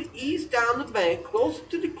quickly eased down the bank closer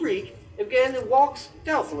to the creek and began to walk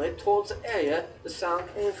stealthily towards the area the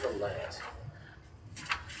sound came from last.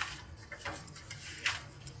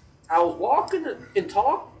 I was walking in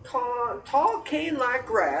tall cane-like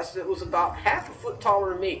grass that was about half a foot taller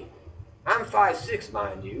than me. I'm 5'6",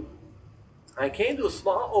 mind you. I came to a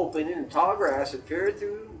small opening in tall grass and peered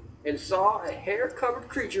through and saw a hair-covered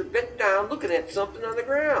creature bent down looking at something on the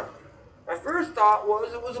ground. My first thought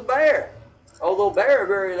was it was a bear, although bears are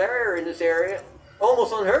very rare in this area,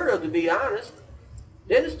 almost unheard of to be honest.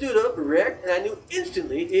 Then it stood up erect and I knew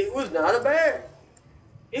instantly it was not a bear.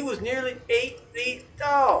 It was nearly 8 feet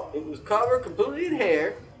tall. It was covered completely in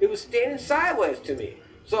hair. It was standing sideways to me,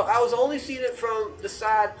 so I was only seeing it from the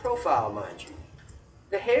side profile, mind you.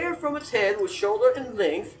 The hair from its head was shoulder in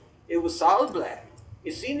length. It was solid black.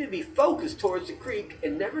 It seemed to be focused towards the creek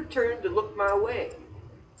and never turned to look my way.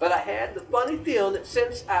 But I had the funny feeling that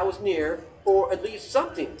since I was near, or at least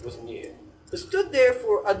something was near. It stood there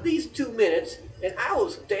for at least 2 minutes, and I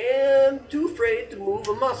was damn too afraid to move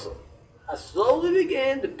a muscle. I slowly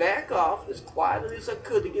began to back off as quietly as I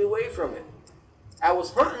could to get away from it. I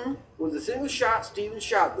was hunting with a single-shot Stevens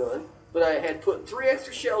shotgun, but I had put 3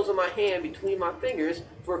 extra shells in my hand between my fingers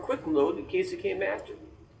for a quick load in case it came after me.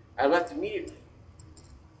 I left immediately.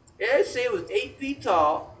 As I say, it was 8 feet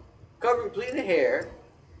tall, covered completely in hair.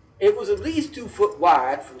 It was at least 2 foot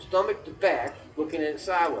wide from stomach to back, looking at it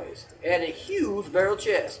sideways. It had a huge barrel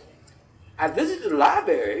chest. I visited the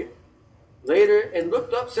library later and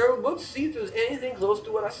looked up several books to see if there was anything close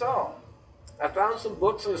to what I saw. I found some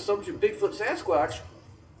books on the subject of Bigfoot Sasquatch,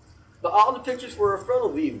 but all the pictures were of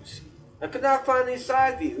frontal views. I could not find any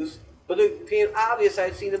side views, but it became obvious I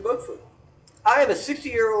had seen a Bigfoot. I am a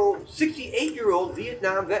 68-year-old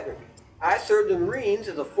Vietnam veteran. I served in the Marines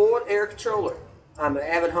as a forward air controller. I'm an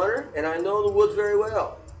avid hunter, and I know the woods very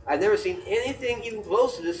well. I've never seen anything even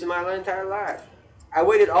close to this in my entire life. I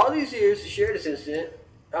waited all these years to share this incident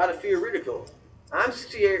out of fear of ridicule. I'm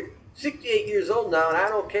 68 years old now, and I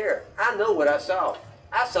don't care. I know what I saw.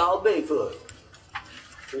 I saw a Bigfoot.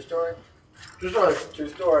 True story? True story. True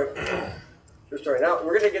story. True story. Now,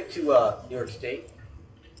 we're going to get to New York State.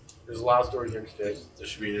 There's a lot of stories in New York State. There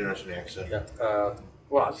should be an interesting accent. Yeah.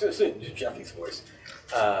 Well, I was going to say Jeffy's voice.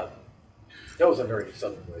 That was a very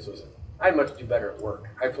southern voice, wasn't it? I'd much do better at work.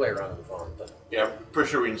 I play around on the phone. But... Yeah, I'm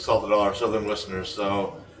pretty sure we insulted all our southern listeners,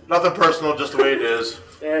 so nothing personal, just the way it is.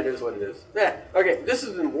 Yeah, it is what it is. Yeah. Okay, this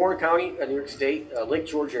is in Warren County, New York State, Lake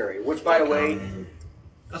George area, which, by the way...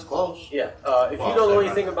 That's close. Yeah. If you don't know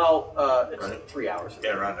anything about... it's right. 3 hours.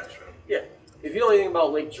 Yeah, right next to it. Yeah. If you know anything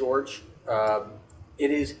about Lake George,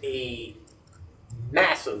 it is a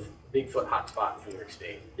massive Bigfoot hotspot for New York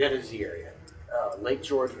State. That is the area. Lake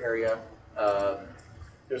George area.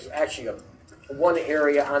 there's actually one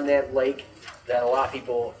area on that lake that a lot of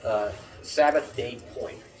people, Sabbath Day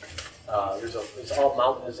Point. It's all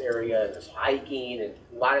mountainous area, and there's hiking and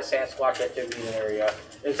a lot of Sasquatch activity in the area.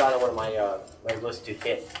 It's on one of my list to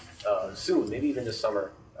hit soon, maybe even this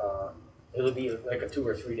summer. It'll be like a 2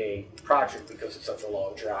 or 3 day project because it's such a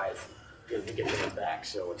long drive to get there and back.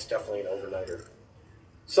 So it's definitely an overnighter.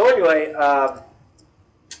 So anyway,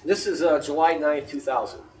 this is July 9th,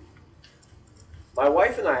 2000. My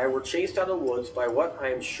wife and I were chased out of the woods by what I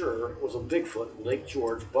am sure was a Bigfoot in Lake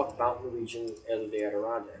George, Buck Mountain region of the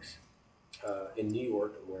Adirondacks in New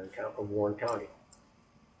York, Warren County.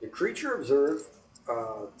 The creature observed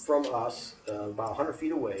from us about 100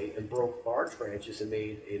 feet away and broke large branches and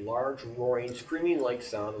made a large, roaring, screaming-like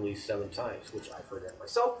sound at least 7 times, which I've heard that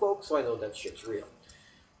myself, folks, so I know that shit's real.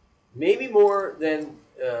 Maybe more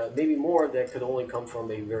that could only come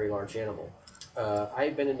from a very large animal.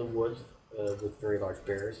 I've been in the woods with very large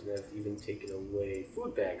bears, and I've even taken away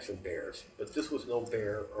food bags from bears, but this was no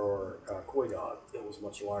bear or coy dog. It was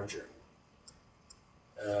much larger.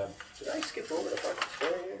 Did I skip over the fucking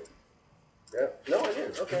story here? Yeah. No, I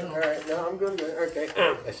didn't. Okay, all right. No, I'm good. Okay.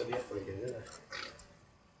 I said yes, but I didn't.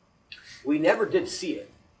 We never did see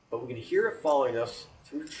it, but we could hear it following us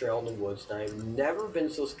through the trail in the woods, and I've never been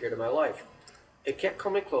so scared in my life. It kept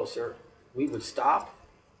coming closer. We would stop,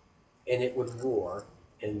 and it would roar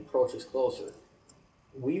and approach us closer.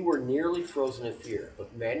 We were nearly frozen in fear,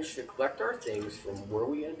 but managed to collect our things from where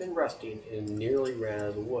we had been resting and nearly ran out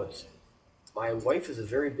of the woods. My wife is a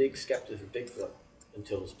very big skeptic of Bigfoot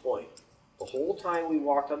until this point. The whole time we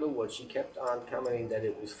walked out of the woods, she kept on commenting that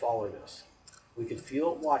it was following us. We could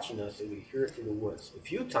feel it watching us, and we could hear it through the woods. A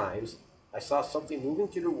few times, I saw something moving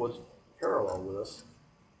through the woods parallel with us,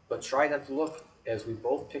 but tried not to look as we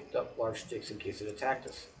both picked up large sticks in case it attacked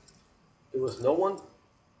us. There was no one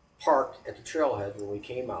parked at the trailhead when we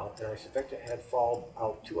came out, and I suspect it had followed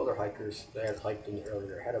out 2 other hikers that had hiked in the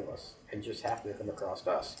area ahead of us and just happened to come across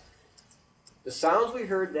us. The sounds we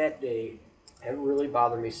heard that day haven't really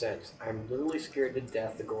bothered me since. I'm literally scared to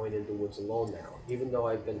death of going into the woods alone now, even though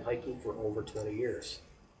I've been hiking for over 20 years.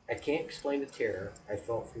 I can't explain the terror I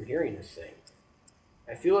felt from hearing this thing.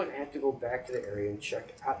 I feel like I have to go back to the area and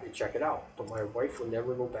check it out, but my wife will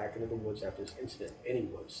never go back into the woods after this incident, any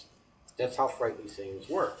woods. That's how frightening these things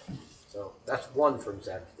were. So that's one from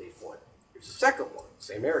Sabbath Day Point. Here's the second one,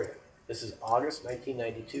 same area. This is August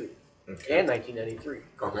 1992 and 1993.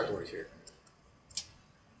 Couple stories here.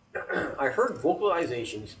 I heard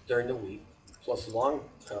vocalizations during the week, plus a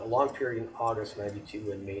long period in August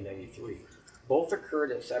 92 and May 93. Both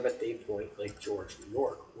occurred at Sabbath Day Point, Lake George, New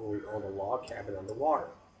York, where we owned a log cabin on the water.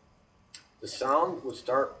 The sound would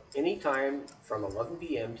start any time from 11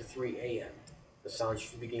 p.m. to 3 a.m. The sound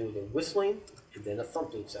should begin with a whistling and then a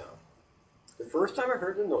thumping sound. The first time I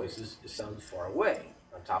heard the noises, it sounded far away,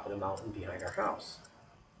 on top of the mountain behind our house.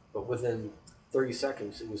 But within 30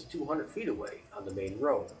 seconds, it was 200 feet away on the main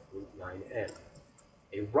road, Route 9N.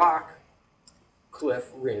 A rock cliff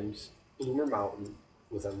rims Bloomer Mountain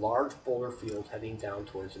with a large boulder field heading down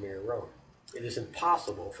towards the main road. It is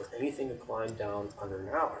impossible for anything to climb down under an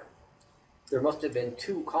hour. There must have been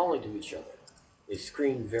 2 calling to each other. They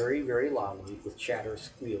screamed very, very loudly with chatter,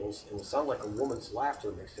 squeals, and would sound like a woman's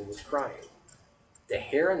laughter mixed in with crying. The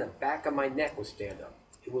hair on the back of my neck would stand up.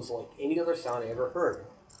 It was like any other sound I ever heard.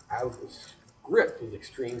 I was gripped with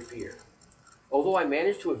extreme fear. Although I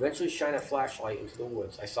managed to eventually shine a flashlight into the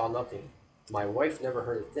woods, I saw nothing. My wife never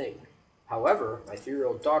heard a thing. However, my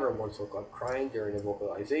 3-year-old daughter once woke up crying during a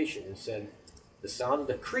vocalization and said the sound of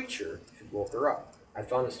the creature had woke her up. I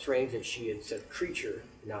found it strange that she had said creature,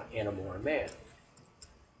 not animal or man.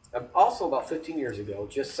 Also, about 15 years ago,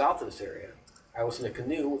 just south of this area, I was in a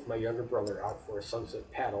canoe with my younger brother out for a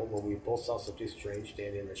sunset paddle when we both saw something strange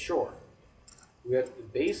standing on the shore. We were at the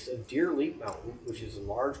base of Deer Leap Mountain, which is a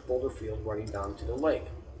large boulder field running down to the lake.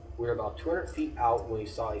 We were about 200 feet out when we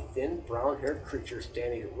saw a thin, brown-haired creature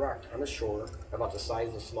standing erect on the shore about the size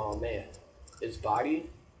of a small man. Its body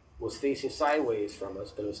was facing sideways from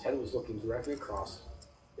us, but its head was looking directly across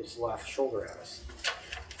its left shoulder at us.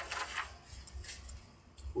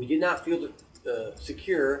 We did not feel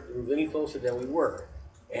secure to move any closer than we were.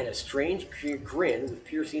 It had a strange grin with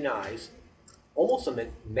piercing eyes, almost a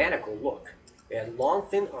maniacal look. It had long,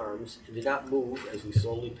 thin arms and did not move as we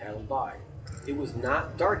slowly paddled by. It was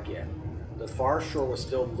not dark yet. The far shore was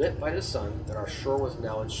still lit by the sun, but our shore was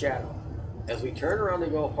now in shadow. As we turned around to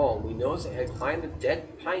go home, we noticed it had climbed a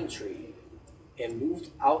dead pine tree and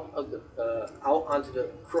moved out onto the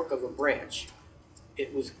crook of a branch.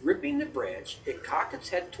 It was gripping the branch. It cocked its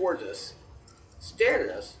head towards us, stared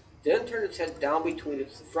at us, then turned its head down between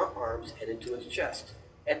its front arms and into its chest.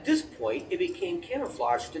 At this point, it became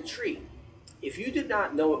camouflaged a tree. If you did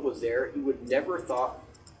not know it was there, you would never have thought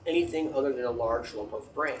anything other than a large lump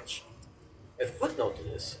of branch. A footnote to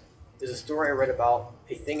this is a story I read about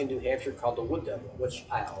a thing in New Hampshire called the wood devil, which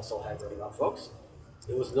I also have read about, folks.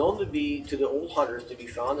 It was known to the old hunters to be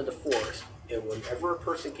found in the forest, and whenever a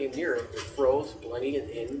person came near it, it froze, blending it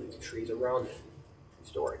in with the trees around it.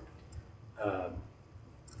 Story.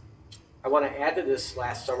 I want to add to this.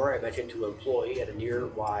 Last summer, I mentioned to an employee at a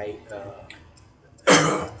nearby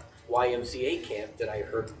YMCA camp that I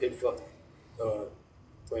heard Bigfoot.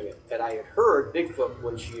 That I had heard Bigfoot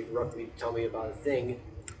when she interrupted me to tell me about a thing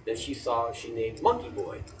that she saw. She named Monkey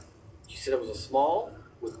Boy. She said it was a small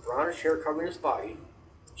with brownish hair covering his body.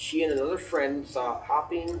 She and another friend saw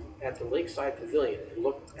hopping at the lakeside pavilion and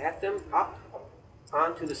looked at them, hopped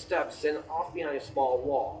onto the steps, then off behind a small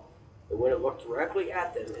wall. And when it looked directly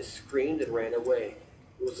at them, it screamed and ran away.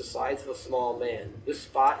 It was the size of a small man. This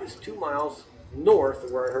spot is 2 miles north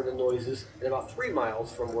of where I heard the noises and about 3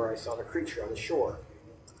 miles from where I saw the creature on the shore,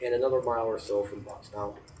 and another mile or so from Bucks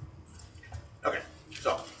Mountain. Okay,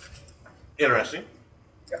 so, interesting.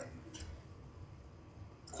 Yeah.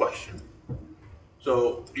 Question.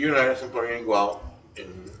 So, you and I at some point are going to go out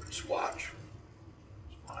and squatch.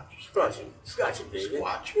 Scotching, baby.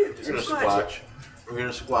 Squatch. Yeah, We're going to squatch. We're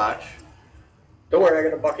going to squatch. Don't worry, I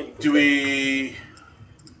got a bucket. You can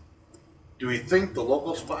Do we think the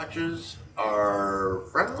local squatches are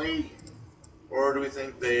friendly, or do we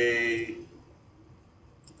think they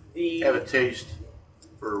have a taste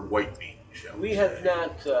for white meat? We have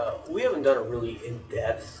not. We haven't done a really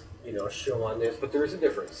in-depth, show on this, but there is a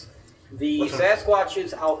difference. The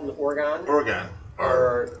Sasquatches out in Oregon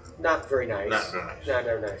are not very nice. Not very nice. Not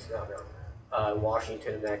very nice. No. In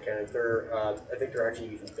Washington and that kind of, I think they're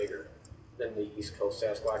actually even bigger than the East Coast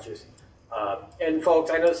Sasquatches. And folks,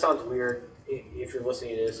 I know this sounds weird if you're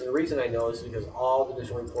listening to this, and the reason I know is because all the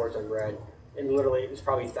different reports I've read, and literally there's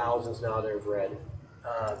probably thousands now that I've read,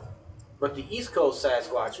 but the East Coast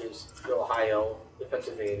Sasquatches, the Ohio, the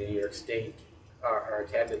Pennsylvania, New York State, are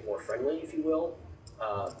a tad bit more friendly, if you will.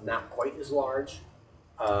 Not quite as large.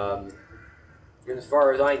 And as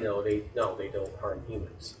far as I know, they don't harm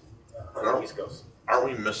humans on the East Coast. Are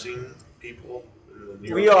we missing people?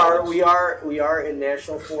 We are in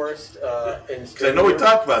national forest. Because I know we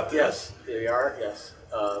talked about this. Yes, we are. Yes,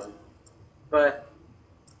 but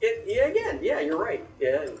you're right.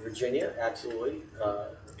 Yeah, Virginia, absolutely.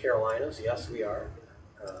 Carolinas, yes, we are.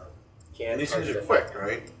 And these things are quick,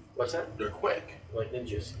 right? What's that? They're quick. Like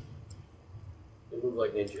ninjas. They move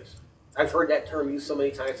like ninjas. I've heard that term used so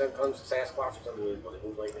many times when it comes to Sasquatch. It's unbelievable. They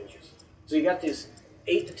move like ninjas. So you got these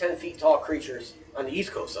 8 to 10 feet tall creatures on the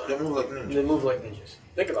East Coast side. They move like ninjas. And they move like ninjas.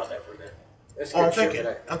 Think about that for a minute. That's I'm thinking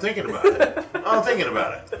about it. I'm thinking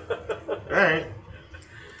about it. All right.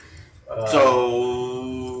 All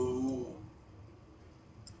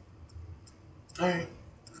right.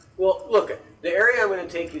 Well, look, the area I'm going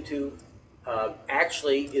to take you to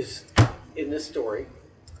actually is in this story.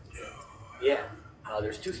 Yeah.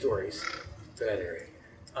 There's 2 stories for that area.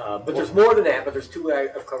 But there's more than that, but there's 2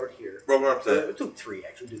 I've covered here. Well, we're up to 3,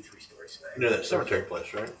 actually. We'll do 3 stories tonight. near that cemetery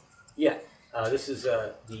place, right? Yeah. This is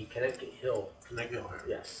the Connecticut Hill. Connecticut Hill.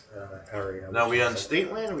 Yes. Area. Now, are we on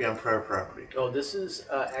state land or are we on private property? Oh, this is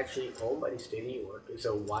actually owned by the state of New York. It's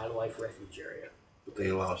a wildlife refuge area. But they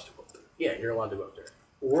allow us to go up there. Yeah, you're allowed to go up there.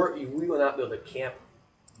 We will not be able to camp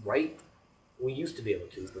right. We used to be able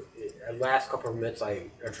to, but the last couple of permits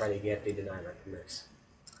I tried to get, they denied my permits.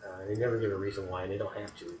 They never give a reason why, and they don't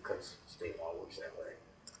have to because state law works that way.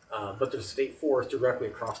 But there's a state forest directly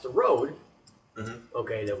across the road,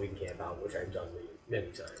 okay, that we can camp out, which I've done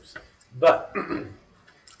many times. But, I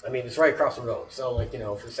mean, it's right across the road. So, like,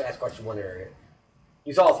 for Sasquatch in one area,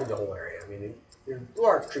 he's all through the whole area. I mean, they're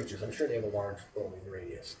large creatures. I'm sure they have a large roaming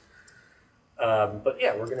radius. But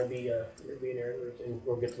yeah, we're gonna be in there, and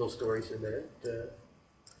we'll get to those stories in a minute.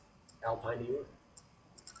 Alpine, New York.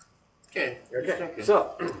 Okay. Okay.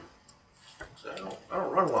 So I don't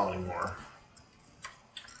run well anymore.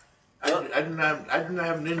 I do not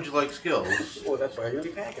have ninja-like skills. Well, that's why you're gonna be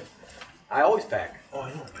packing. I always pack. Oh,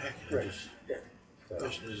 I don't pack. Right. Yeah. The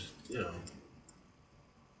question is,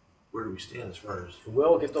 where do we stand as far as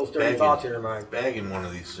We'll get those dirty thoughts in your mind. bagging one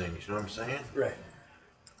of these things? You know what I'm saying? Right.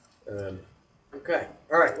 Okay.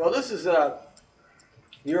 All right. Well, this is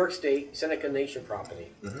New York State Seneca Nation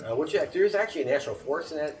property, which there is actually a national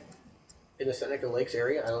forest in the Seneca Lakes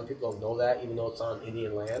area. I don't know if people don't know that, even though it's on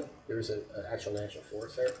Indian land. There's an actual national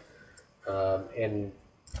forest there, and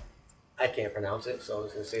I can't pronounce it, so I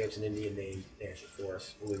was going to say it's an Indian named national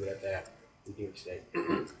forest. We'll leave it at that in New York State.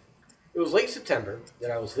 It was late September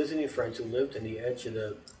that I was visiting friends who lived on the edge of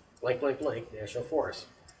the blank blank blank National Forest.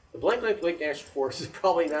 The blank blank blank National Forest is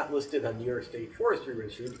probably not listed on New York State Forestry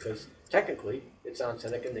Registry because technically it's on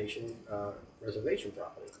Seneca Nation reservation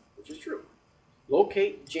property, which is true.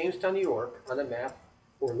 Locate Jamestown, New York on a map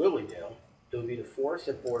or Lilydale. It will be the forest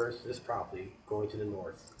that borders this property going to the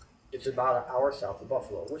north. It's about an hour south of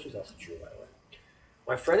Buffalo, which is also true, by the way.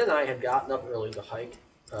 My friend and I had gotten up early to hike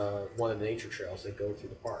one of the nature trails that go through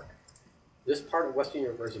the park. This part of Western New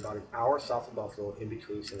York is about an hour south of Buffalo in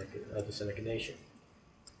between the Seneca Nation.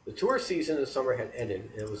 The tourist season in the summer had ended,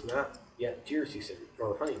 and it was not yet deer season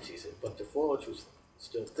or hunting season, but the foliage was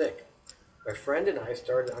still thick. My friend and I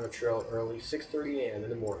started on a trail early, 6:30 a.m. in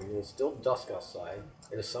the morning. It was still dusk outside,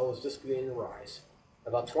 and the sun was just beginning to rise.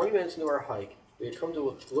 About 20 minutes into our hike, we had come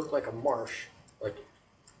to look like a marsh-like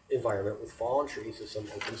environment with fallen trees and some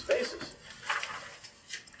open spaces.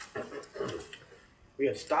 We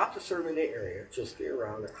had stopped to survey the area, just get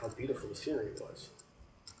around at how beautiful the scenery was.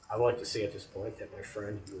 I would like to say at this point that my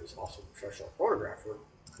friend, who is also a professional photographer,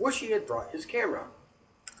 wished he had brought his camera.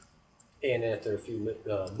 And after a few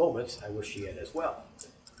moments, I wish he had as well.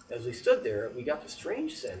 As we stood there, we got the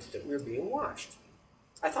strange sense that we were being watched.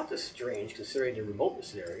 I thought this strange, considering the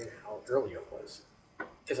remoteness of the area and how early it was.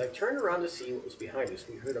 As I turned around to see what was behind us,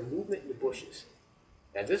 we heard a movement in the bushes.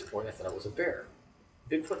 At this point, I thought it was a bear.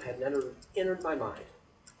 Bigfoot had never entered my mind.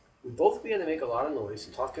 We both began to make a lot of noise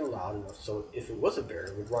and talking loud enough so if it was a bear,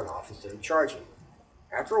 it would run off instead of charging.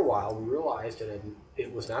 After a while, we realized that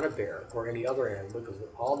it was not a bear or any other animal because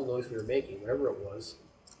with all the noise we were making, whatever it was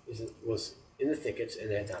in the thickets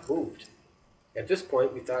and had not moved. At this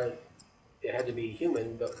point, we thought it had to be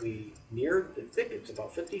human, but we neared the thickets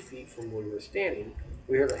about 50 feet from where we were standing.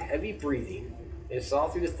 We heard a heavy breathing and saw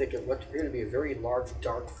through the thicket what appeared to be a very large,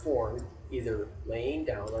 dark form, either laying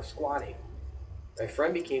down or squatting. My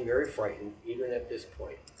friend became very frightened, even at this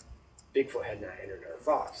point. Bigfoot had not entered our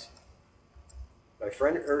thoughts. My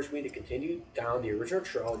friend urged me to continue down the original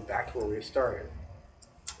trail and back to where we had started.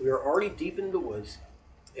 We were already deep into the woods,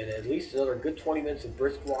 and at least another good 20 minutes of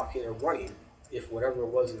brisk walking or running, if whatever it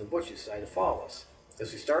was in the bushes decided to follow us.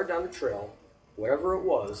 As we started down the trail, whatever it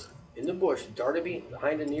was in the bush darted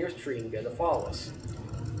behind the nearest tree and began to follow us.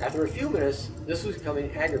 After a few minutes, this was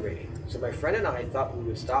becoming aggravating, so my friend and I thought we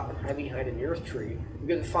would stop and hide behind the nearest tree we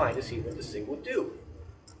could find to see what this thing would do.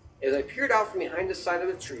 As I peered out from behind the side of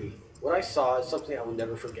the tree, what I saw is something I will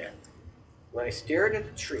never forget. When I stared at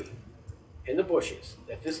the tree and the bushes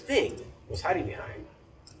that this thing was hiding behind,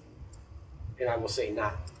 and I will say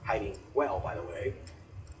not hiding well, by the way,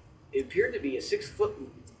 it appeared to be at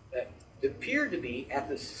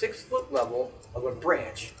the 6 foot level of a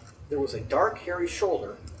branch. There was a dark, hairy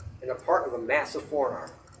shoulder and a part of a massive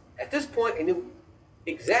forearm. At this point, I knew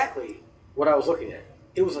exactly what I was looking at.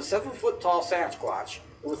 It was a 7 foot tall Sasquatch,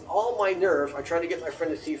 and with all my nerve, I tried to get my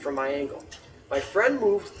friend to see from my angle. My friend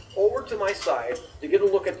moved over to my side to get a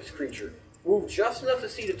look at this creature, moved just enough to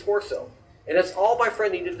see the torso, and that's all my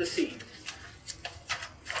friend needed to see.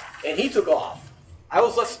 And he took off. I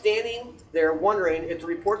was left standing there wondering if the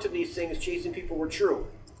reports of these things chasing people were true.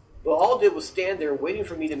 But all I did was stand there waiting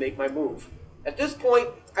for me to make my move. At this point,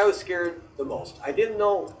 I was scared the most. I didn't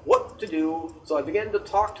know what to do, so I began to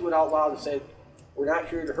talk to it out loud and said, "We're not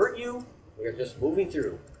here to hurt you, we're just moving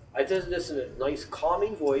through." I did this in a nice,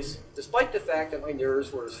 calming voice, despite the fact that my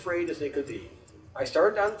nerves were as frayed as they could be. I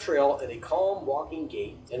started down the trail at a calm walking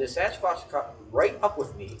gait, and the Sasquatch caught right up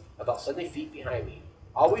with me about 70 feet behind me,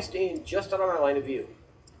 always staying just out of my line of view.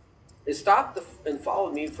 It stopped and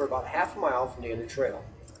followed me for about half a mile from the end of the trail.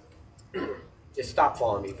 It stopped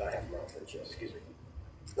following me about half a mile from the trail, excuse me.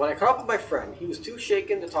 When I caught up with my friend, he was too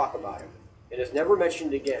shaken to talk about it, and has never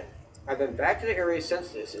mentioned it again. I've been back to the area since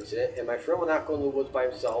this incident, and my friend will not go in the woods by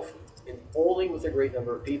himself, and only with a great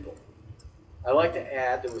number of people. I'd like to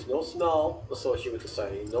add there was no smell associated with the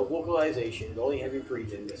sighting, no vocalization, only heavy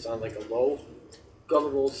breathing that sounded like a low,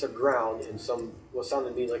 guttural ground and what sounded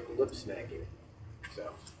to me like lip smacking. So,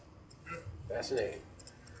 fascinating.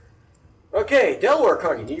 Okay, Delaware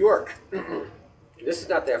County, New York. This is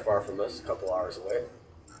not that far from us, a couple hours away.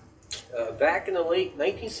 Back in the late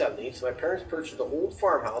 1970s, my parents purchased an old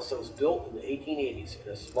farmhouse that was built in the 1880s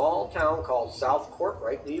in a small town called South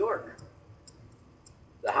Courtright, New York.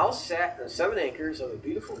 The house sat on 7 acres of a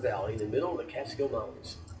beautiful valley in the middle of the Catskill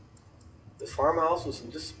Mountains. The farmhouse was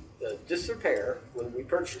in disrepair when we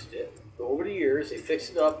purchased it, but over the years they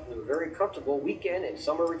fixed it up into a very comfortable weekend and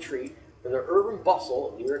summer retreat from the urban bustle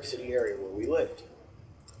of New York City area where we lived.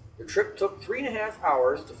 The trip took 3.5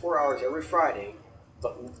 hours to 4 hours every Friday,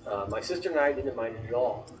 but my sister and I didn't mind it at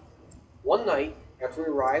all. One night, After we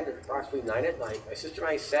arrived at approximately 9 at night, my sister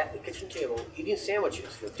and I sat at the kitchen table eating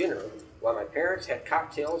sandwiches for dinner while my parents had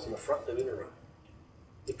cocktails in the front living room.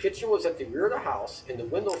 The kitchen was at the rear of the house, and the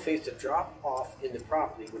window faced a drop-off in the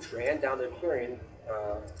property which ran down the clearing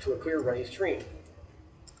to a clear running stream.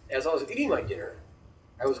 As I was eating my dinner,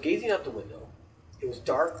 I was gazing out the window. It was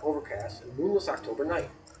dark, overcast, and moonless October night.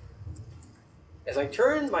 As I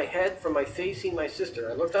turned my head from facing my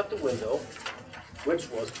sister, I looked out the window,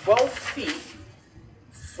 which was 12 feet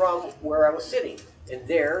from where I was sitting, and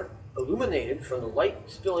there, illuminated from the light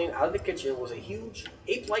spilling out of the kitchen, was a huge,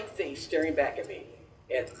 ape-like face staring back at me.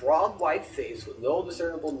 It had a broad, wide face with no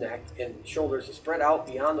discernible neck and shoulders that spread out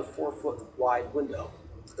beyond the 4-foot-wide window.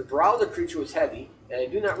 The brow of the creature was heavy, and I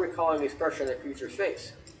do not recall any expression on the creature's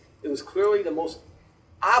face. It was clearly the most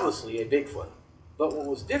obviously a Bigfoot, but what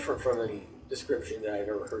was different from any description that I had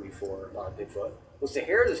ever heard before about a Bigfoot was the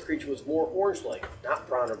hair of this creature was more orange-like, not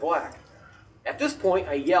brown or black. At this point,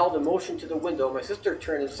 I yelled and motioned to the window. My sister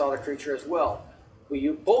turned and saw the creature as well. We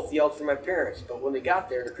both yelled for my parents, but when they got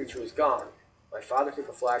there, the creature was gone. My father took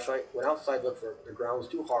a flashlight, went outside, looked for it. The ground was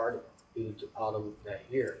too hard due to autumn that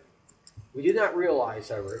year. We did not realize,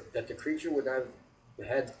 however, that the creature would have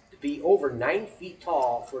had to be over 9 feet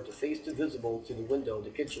tall for it to face the visible to the window of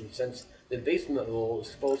the kitchen, since the basement level was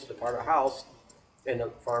exposed to the part of the house, and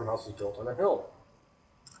the farmhouse was built on a hill.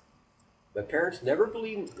 My parents never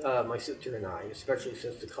believed my sister and I, especially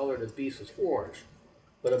since the color of the beast was orange.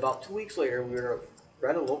 But about 2 weeks later, we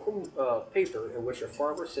read a local paper in which a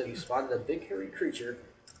farmer said he spotted a big hairy creature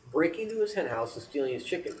breaking into his hen house and stealing his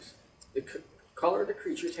chickens. The color of the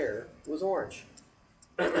creature's hair was orange.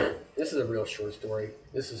 This is a real short story.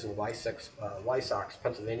 This is in Wysox,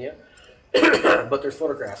 Pennsylvania. But there's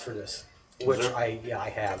photographs for this, which I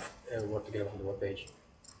have, and we'll have to get them on the webpage.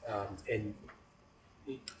 And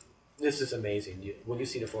this is amazing. When you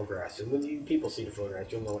see the photographs, and when people see the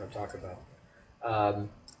photographs, you'll know what I'm talking about.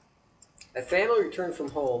 A family returned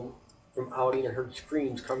from outing and heard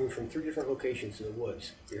screams coming from 3 different locations in the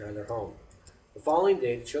woods behind their home. The following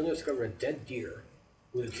day, the children discovered a dead deer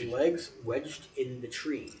with its legs wedged in the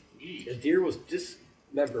tree. The deer was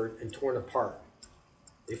dismembered and torn apart.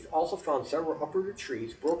 They also found several uprooted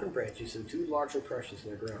trees, broken branches, and 2 large impressions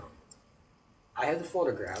in the ground. I had the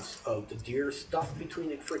photographs of the deer stuffed between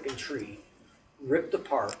the freaking tree, ripped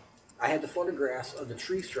apart. I had the photographs of the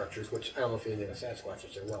tree structures, which I don't know if anything of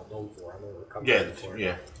Sasquatches are well known for. I've never come before.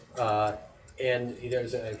 Yeah. And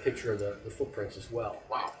there's a picture of the footprints as well.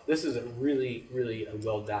 Wow. This is a really, really a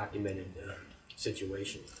well-documented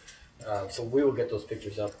situation. So we will get those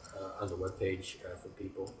pictures up on the webpage for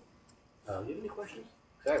people. Do you have any questions?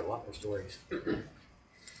 Because I have a lot more stories.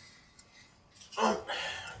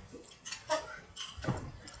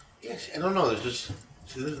 Yes, I don't know. There's just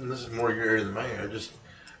this is more your area than mine.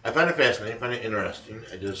 I find it fascinating. I find it interesting.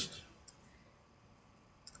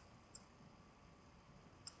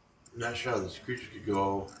 I'm not sure how this creature could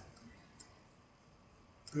go.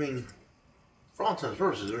 I mean, for all intents and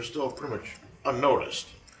purposes, they're still pretty much unnoticed.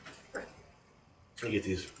 You get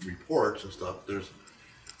these reports and stuff. There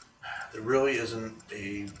really isn't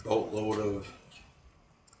a boatload of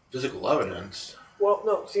physical evidence. Well,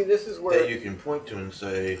 no. See, this is where that you can point to and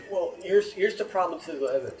say. Well, here's the problem with physical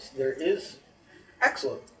evidence. There is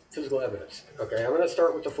excellent physical evidence. Okay, I'm going to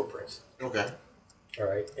start with the footprints. Okay. All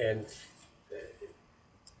right, and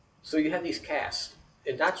so you have these casts,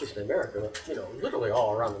 and not just in America, but, literally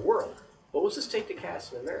all around the world. But let's just take the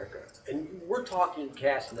casts in America, and we're talking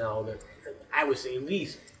casts now that I would say at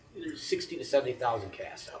least there's 60 to 70,000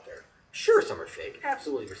 casts out there. Sure, some are fake.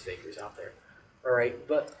 Absolutely, there's fakers out there. All right,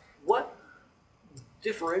 but what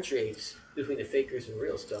differentiates between the fakers and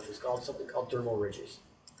real stuff is something called dermal ridges.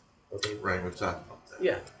 Okay. Right, we're talking about that.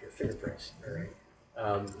 Yeah, your fingerprints. All right.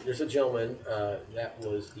 There's a gentleman that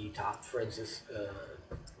was the top forensic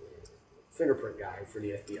fingerprint guy for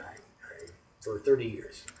the FBI, right, for 30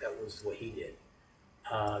 years. That was what he did.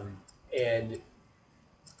 And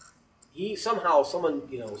he somehow, someone,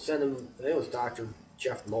 sent him, I think it was Dr.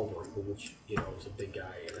 Jeff Mulder, which, was a big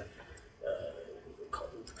guy and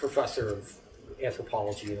a professor of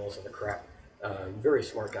anthropology and all this other crap. Very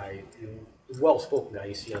smart guy, well-spoken guy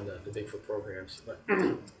you see on the Bigfoot programs. But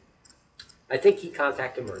I think he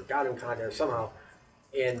contacted him or got him contact somehow,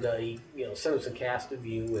 and he sent him some cast of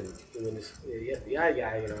view. And when this the FBI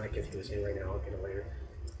guy, I can't think of his name right now, I'll get it later.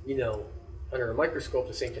 Under a microscope,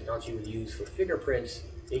 the same technology you would use for fingerprints,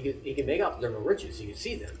 he could make out the dermal ridges. You could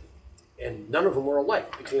see them, and none of them were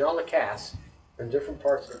alike between all the casts in different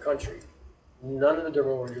parts of the country. None of the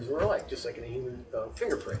dermal ridges were alike, just like in a human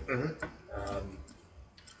fingerprint. Mm-hmm.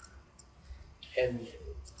 And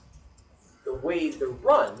the way they're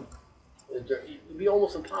run, It'd be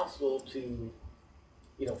almost impossible to,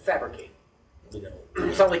 fabricate.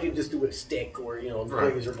 It's not like you just do a stick or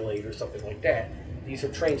Right. razor blade or something like that. These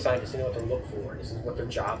are trained scientists. They know what to look for. This is what their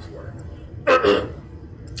jobs were.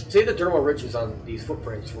 Say the dermal ridges on these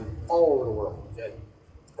footprints from all over the world that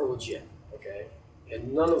are legit, okay,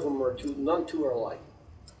 and none two are alike.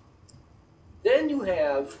 Then you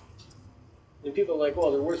have, and people are like,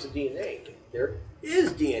 well, then where's the DNA? There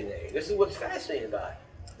is DNA. This is what's fascinating about it.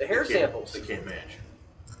 The hair samples. They can't match.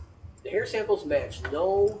 The hair samples match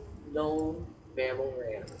no known mammal or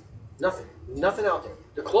animal. Nothing out there.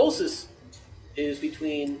 The closest is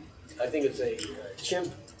between, I think it's a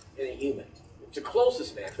chimp and a human. It's the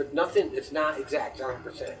closest match, but nothing. It's not exact,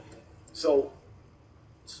 100%. So,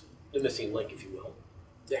 it's the missing link, if you will.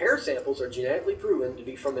 The hair samples are genetically proven to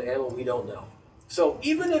be from an animal we don't know. So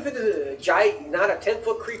even if it is a giant, not a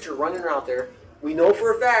 10-foot creature running out there, we know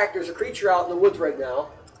for a fact there's a creature out in the woods right now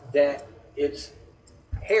that its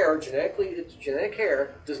hair, its genetic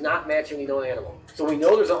hair, does not match any known animal. So we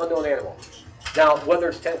know there's an unknown animal. Now, whether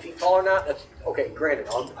it's 10 feet tall or not, that's okay. Granted,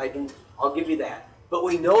 I'll give you that. But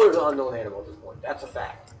we know there's an unknown animal at this point. That's a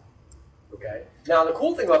fact. Okay. Now, the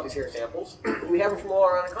cool thing about these hair samples, we have them from all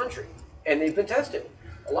around the country, and they've been tested.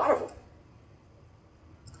 A lot of them.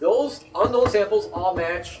 Those unknown samples all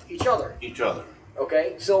match each other.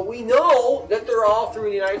 Okay, so we know that they're all through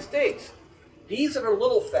the United States. These are the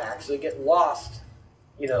little facts that get lost,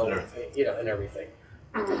 in everything.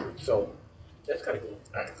 So that's kind of cool.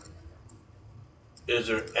 All right. Is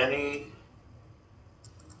there any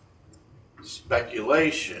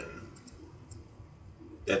speculation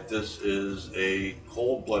that this is a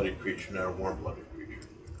cold-blooded creature, not a warm-blooded creature?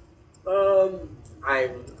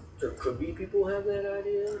 There could be people who have that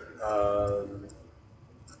idea.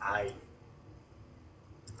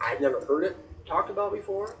 I've never heard it talked about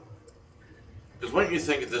before. Because wouldn't you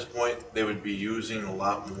think at this point they would be using a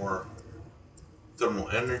lot more thermal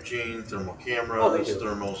imaging, thermal cameras,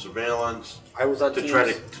 thermal surveillance? I was on to teams.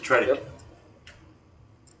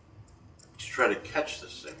 try to catch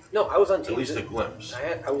this thing. No, I was on teams. At least a glimpse.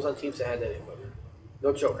 I was on teams that had that equipment.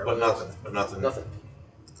 No joke. But nothing. Nothing.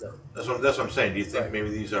 No. That's what I'm saying. Do you think maybe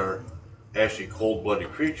these are actually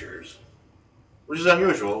cold-blooded creatures? Which is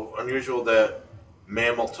unusual. Unusual that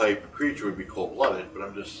mammal-type creature would be cold-blooded, but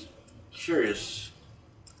I'm just curious,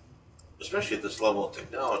 especially at this level of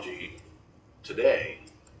technology today,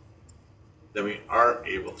 that we aren't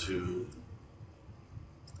able to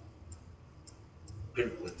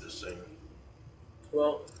pinpoint this thing.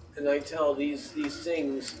 Well, and I tell these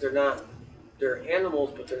things, they're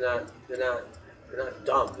animals, but they're not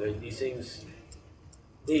dumb. These things,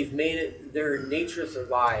 they've made it. Their nature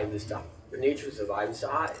survive this stuff. Their nature survives to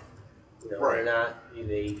hide. Right. They're not.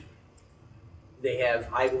 They have.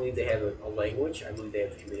 I believe they have a language. I believe they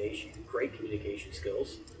have great communication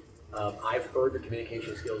skills. I've heard the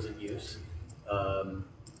communication skills in use.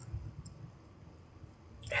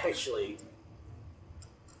 Actually,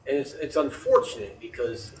 and it's unfortunate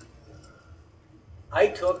because I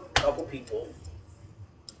took a couple people,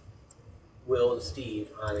 Will and Steve,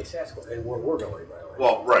 on a Sasquatch, and where we're going, by the way.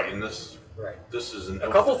 Well, right, and this is a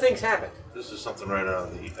couple things happened. This is something right out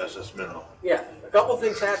of the SS Minnow. Yeah, a couple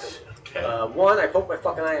things happened. Okay. One, I poked my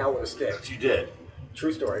fucking eye out with a stick. You did.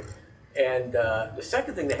 True story. And the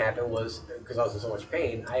second thing that happened was, because I was in so much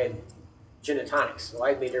pain, I had gin and tonics. So I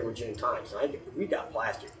had made there with gin and tonics, and we got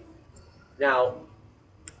plastered. Now,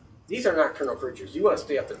 these are nocturnal creatures. You want to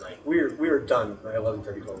stay up at night. We were done by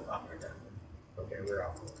 11:30, 12 o'clock right now. Okay, we were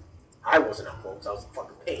out. I wasn't out cold because I was in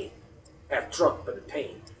fucking pain. Half drunk, but in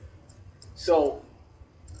pain. So,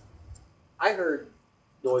 I heard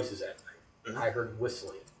noises at night. I heard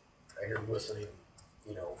whistling. From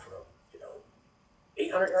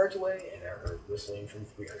 800 yards away, and I heard whistling from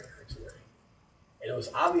 300 yards away. And it was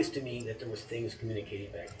obvious to me that there was things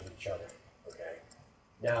communicating back to each other. Okay.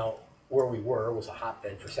 Now, where we were was a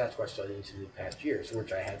hotbed for Sasquatch studies in the past years,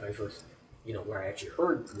 which I had my first, where I actually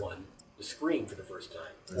heard the scream for the first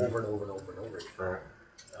time, over and over and over and over again. Right.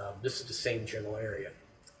 This is the same general area.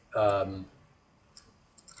 And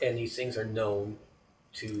these things are known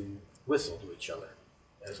to whistle to each other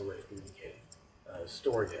as a way of communicating.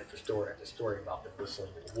 Story after story after story about them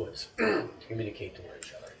whistling in the woods to communicate to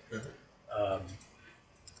each other.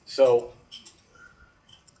 So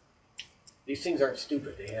these things aren't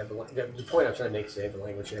stupid. They have the point I'm trying to make is they have a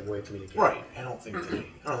language, they have a way of communicating. Right. I don't think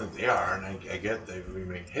they are, and I get they've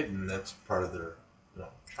remained hidden. That's part of their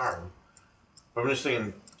charm. But I'm just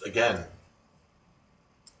thinking again,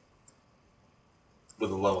 with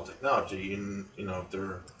the level of technology, and if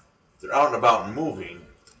they're out and about and moving.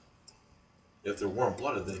 If they're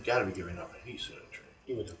warm-blooded, they've got to be giving off a heat signature.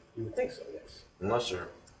 You would think so, yes. Unless they're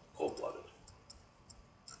cold-blooded.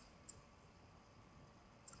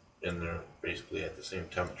 And they're basically at the same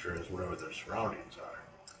temperature as whatever their surroundings are.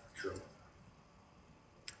 True.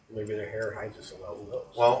 Maybe their hair hides it so well. Who knows?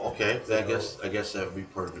 Well, okay, I guess that would be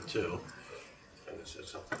part of it too. I guess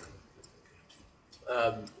that's something.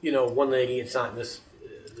 One lady, it's not in this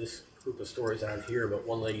group of stories I have here, but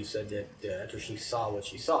one lady said that after she saw what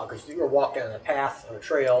she saw, because they were walking on a path, on a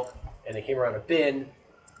trail, and they came around a bend,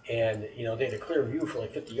 and, they had a clear view for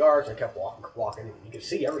like 50 yards, and kept walking, and you could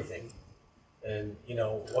see everything. And,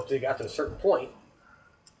 once they got to a certain point,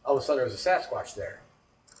 all of a sudden there was a Sasquatch there.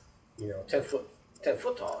 10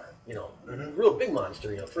 foot taller, real big monster,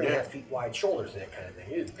 3.5 feet wide shoulders and that kind of thing.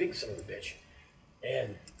 He was a big son of a bitch.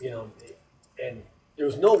 And, and there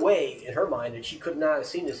was no way in her mind that she could not have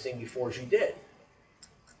seen this thing before she did.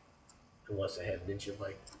 Unless it had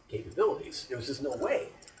ninja-like capabilities. There was just no way.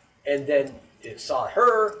 And then it saw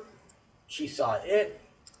her, she saw it,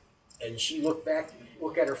 and she looked at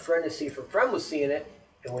her friend to see if her friend was seeing it,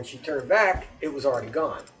 and when she turned back, it was already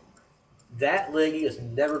gone. That lady has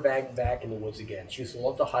never been back in the woods again. She used to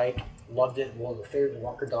love to hike, loved it, one of her favorite to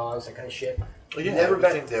walk her dogs, that kind of shit. Well, yeah, never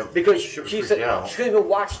been because she said out. she couldn't even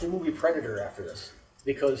watch the movie Predator after this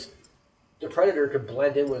because the Predator could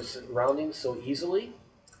blend in with surroundings so easily.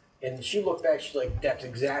 And she looked back, she's like, "That's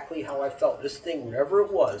exactly how I felt. This thing, whatever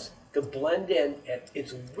it was, could blend in at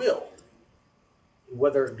its will,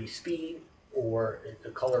 whether it be speed or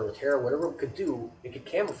the color of its hair, whatever it could do, it could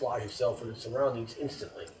camouflage itself with its surroundings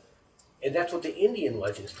instantly." And that's what the Indian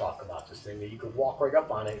legends talk about, this thing, that you could walk right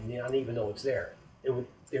up on it and not even know it's there.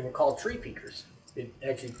 They were called tree peekers. They'd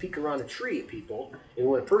actually peek around a tree at people, and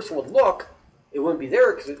when a person would look, it wouldn't be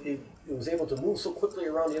there because it was able to move so quickly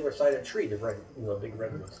around the other side of the tree, the big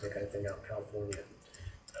redwoods, that kind of thing out in California.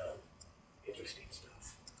 Interesting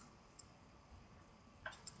stuff.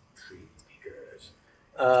 Tree peekers.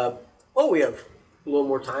 We have a little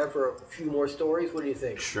more time for a few more stories. What do you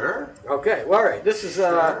think? Sure. Okay, well, all right. This is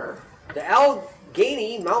the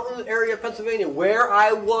Allegheny Mountain area of Pennsylvania, where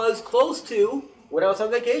I was close to when I was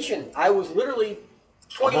on vacation. I was literally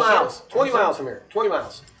 20 miles from here. 20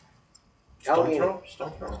 miles. Stone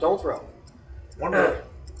throw. Wonderful.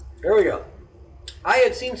 There we go. I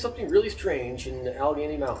had seen something really strange in the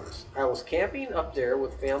Allegheny Mountains. I was camping up there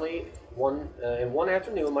with family one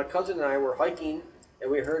afternoon. My cousin and I were hiking,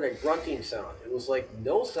 and we heard a grunting sound. It was like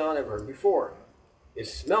no sound I've heard before. It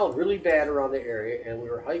smelled really bad around the area, and we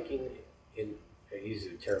were hiking in.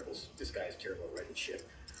 This guy's terrible at writing shit.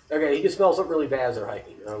 Okay, he just smells up really bad as they're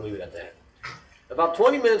hiking. I'll leave it at that. About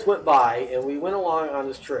 20 minutes went by, and we went along on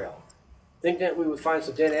this trail, thinking that we would find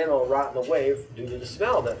some dead animal rotting away due to the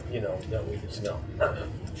smell that we could smell.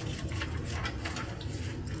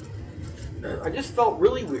 I just felt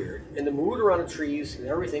really weird, and the mood around the trees and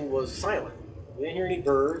everything was silent. We didn't hear any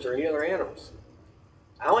birds or any other animals.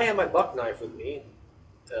 I only had my buck knife with me,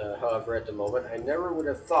 however, at the moment. I never would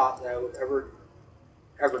have thought that I would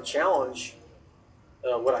ever challenge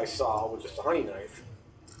what I saw with just a hunting knife.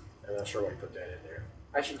 I'm not sure why I put that in there.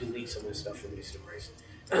 I should delete some of this stuff from these stories.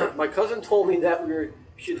 My cousin told me that we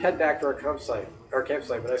should head back to our campsite,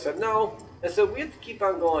 but I said no. I said we have to keep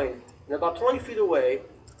on going. And about 20 feet away,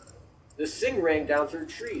 this thing rang down through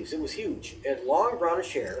the trees. It was huge. It had long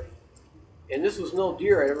brownish hair, and this was no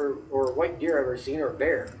deer or white deer I've ever seen, or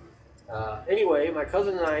bear. Anyway, my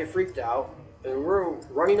cousin and I freaked out, and we're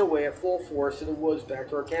running away at full force in the woods back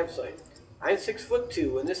to our campsite. I'm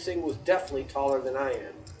 6'2", and this thing was definitely taller than I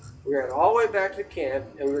am. We ran all the way back to the camp,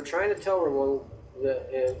 and we were trying to tell everyone,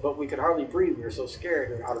 but we could hardly breathe. We were so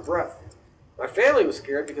scared and out of breath. My family was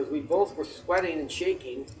scared because we both were sweating and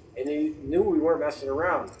shaking, and they knew we weren't messing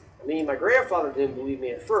around. I mean, my grandfather didn't believe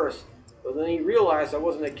me at first, but then he realized I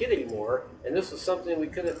wasn't a kid anymore, and this was something we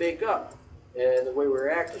couldn't make up, and the way we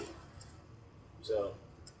were acting. So,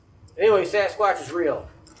 anyway, Sasquatch is real.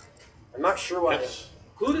 I'm not sure why I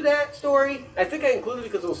included that story. I think I included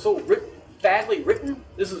it because it was so badly written.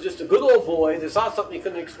 This is just a good old boy that saw something he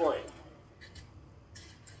couldn't explain.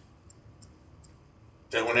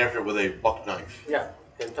 They went after it with a buck knife. Yeah,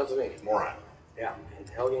 in Pennsylvania. Moron. Yeah, in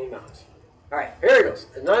Allegheny Mountains. All right, here it goes.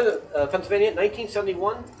 In Pennsylvania,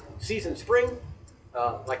 1971, season spring,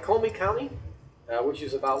 Lycoming County, which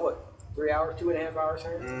is about, 3 hours, 2.5 hours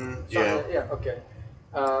here? Yeah. Yeah, okay.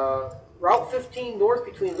 Route 15 north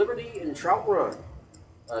between Liberty and Trout Run.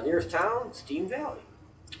 Nearest town, Steam Valley.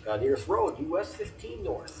 Nearest road, US 15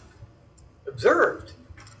 north. Observed.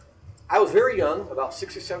 I was very young, about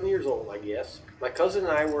 6 or 7 years old, I guess. My cousin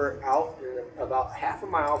and I were out about half a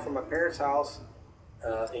mile from my parents' house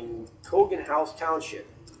in Cogan House Township.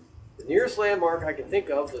 The nearest landmark I can think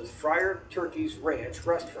of is Friar Turkey's Ranch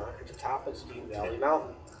restaurant at the top of Steam Valley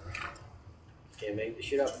Mountain. Can't make this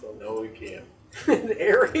shit up, folks. No, we can't. The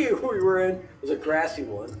area we were in was a grassy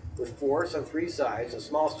one with forests on three sides, a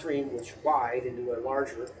small stream which wide into a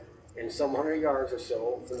larger and some 100 yards or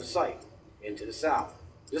so from the site and to the south.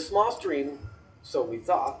 This small stream, so we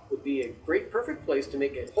thought, would be a perfect place to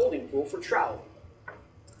make a holding pool for trout.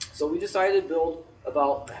 So we decided to build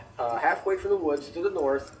about halfway from the woods to the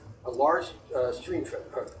north a large stream.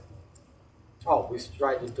 We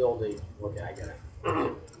tried to build a. Okay, I got it.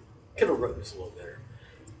 Could have written this a little better.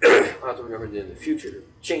 I'll have to remember in the future to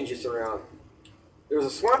change this around. There was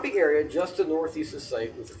a swampy area just to the northeast of the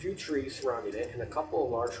site with a few trees surrounding it and a couple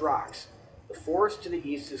of large rocks. The forest to the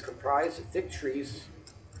east is comprised of thick trees,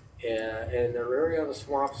 and the area of the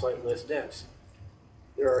swamp site less dense.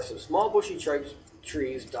 There are some small bushy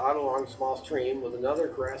trees dotted along a small stream with another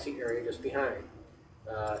grassy area just behind.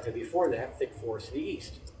 And before that, thick forest to the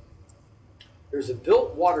east. There's a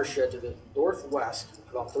built watershed to the northwest,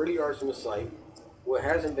 about 30 yards from the site, where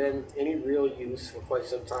hasn't been any real use for quite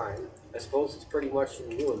some time. I suppose it's pretty much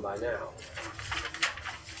ruined by now.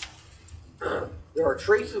 There are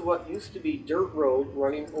traces of what used to be dirt road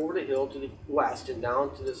running over the hill to the west and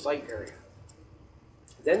down to the site area,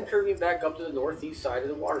 then curving back up to the northeast side of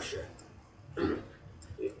the watershed.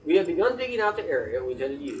 We had begun digging out the area we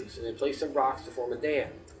intended to use and had placed some rocks to form a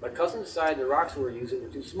dam. My cousin decided the rocks we were using were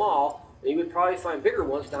too small, and he would probably find bigger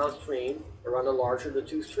ones downstream around the larger of the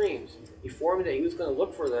two streams. He informed me that he was going to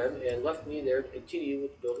look for them and left me there to continue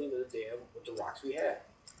with the building of the dam with the rocks we had.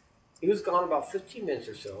 He was gone about 15 minutes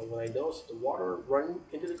or so when I noticed the water running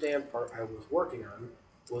into the dam part I was working on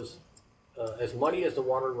was as muddy as the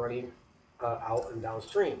water running out and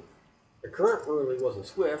downstream. The current really wasn't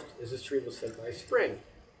swift, as the stream was fed by a spring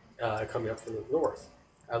coming up from the north.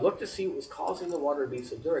 I looked to see what was causing the water to be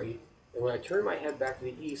so dirty, and when I turned my head back to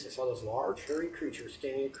the east, I saw this large, hairy creature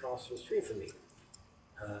standing across the stream from me.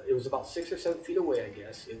 It was about 6 or 7 feet away, I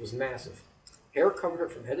guess. It was massive. Hair covered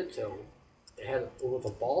it from head to toe. It had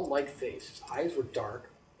a bald-like face. Its eyes were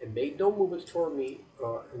dark and made no movements toward me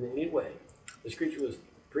in any way. This creature was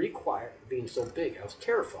pretty quiet, being so big. I was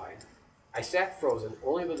terrified. I sat frozen,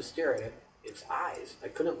 only able to stare at it. Its eyes. I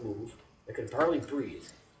couldn't move. I could hardly breathe.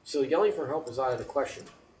 So yelling for help was out of the question.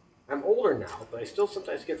 I'm older now, but I still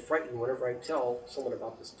sometimes get frightened whenever I tell someone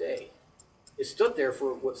about this day. It stood there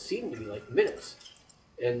for what seemed to be like minutes,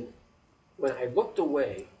 and when I looked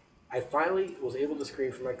away, I finally was able to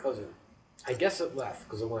scream for my cousin. I guess it left,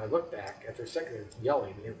 because when I looked back, after a second of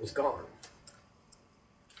yelling, it was gone.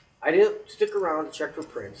 I didn't stick around to check for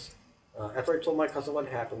prints. After I told my cousin what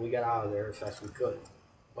happened, we got out of there as fast as we could.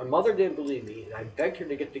 My mother didn't believe me, and I begged her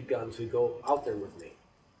to get the gun so we'd go out there with me.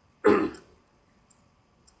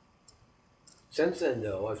 Since then,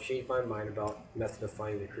 though, I've changed my mind about the method of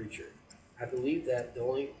finding the creature. I believe that the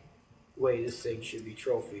only way this thing should be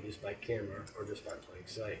trophied is by camera or just by plain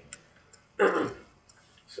sight.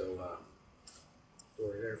 So,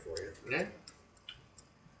 story there for you. Yeah.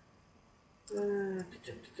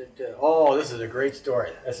 Oh, this is a great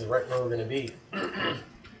story. This is right where we're going to be. They're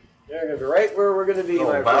going to be right where we're going to be,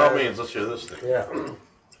 my by all friend. means, let's hear this thing. Yeah.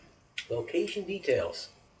 Location details.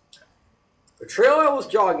 The trail I was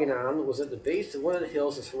jogging on was at the base of one of the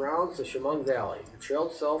hills that surrounds the Chemung Valley. The trail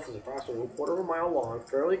itself is approximately 1/4 of a mile long,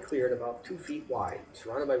 fairly clear and about 2 feet wide,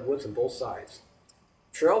 surrounded by woods on both sides.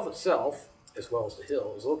 The trail itself, as well as the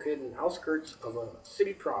hill, is located in the outskirts of a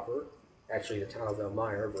city proper, actually the town of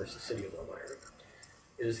Elmira versus the city of Elmira.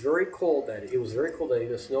 It was very cold that day.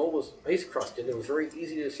 The snow was ice crusted, and it was very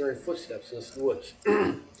easy to discern footsteps in the woods.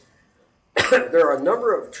 There are a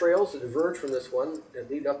number of trails that diverge from this one that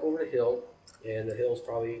lead up over the hill, and the hill is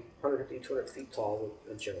probably 150, 200 feet tall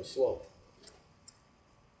with a gentle slope.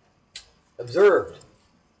 Observed.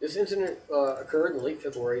 This incident occurred in late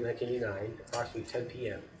February 1989, approximately 10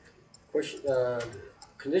 p.m.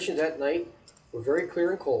 Conditions that night were very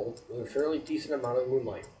clear and cold, with a fairly decent amount of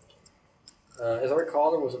moonlight. As I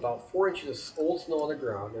recall, there was about 4 inches of old snow on the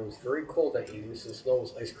ground, and it was very cold that evening, so the snow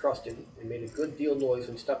was ice crusted and made a good deal of noise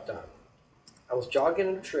when stepped on. I was jogging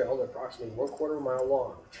on a trail that approximately 1/4 of a mile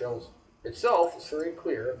long. The trail itself was very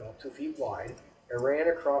clear, about 2 feet wide, and ran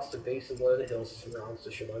across the base of one of the hills that surrounds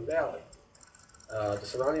the Chemung Valley. The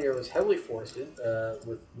surrounding area was heavily forested,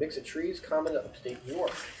 with a mix of trees common to upstate New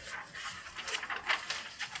York.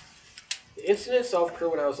 The incident itself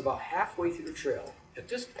occurred when I was about halfway through the trail. At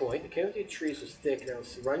this point, the canopy of trees was thick, and I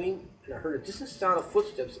was running, and I heard a distant sound of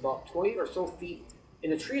footsteps about 20 or so feet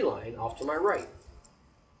in the tree line off to my right.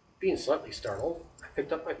 Being slightly startled, I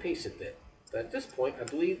picked up my pace a bit, but at this point, I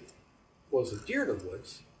believe was a deer in the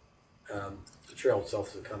woods, The trail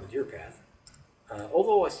itself is a common deer path.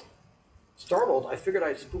 Although startled, I figured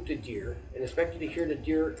I'd spooked a deer and expected to hear the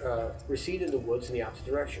deer recede in the woods in the opposite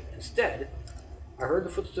direction. Instead, I heard the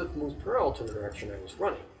footsteps move parallel to the direction I was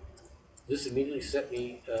running. This immediately set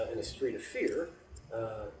me in a state of fear.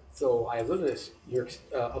 So I have lived in this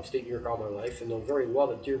upstate New York all my life and know very well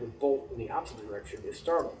that deer would bolt in the opposite direction if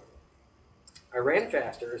startled. I ran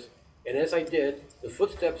faster, and as I did, the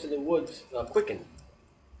footsteps in the woods quickened.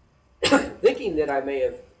 Thinking that I may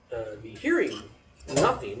have be hearing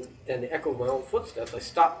nothing than the echo of my own footsteps, I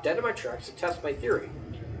stopped dead in my tracks to test my theory.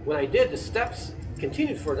 When I did, the steps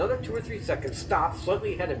continued for another 2 or 3 seconds, stopped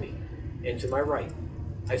slightly ahead of me and to my right.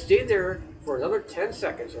 I stayed there for another 10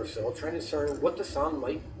 seconds or so, trying to discern what the sound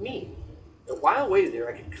might mean. And while I waited there,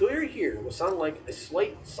 I could clearly hear what sounded like a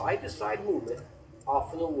slight side-to-side movement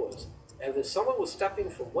off in the woods, as if someone was stepping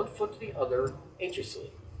from one foot to the other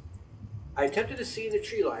anxiously. I attempted to see in the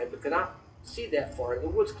tree line, but could not see that far in the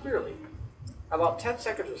woods clearly. About 10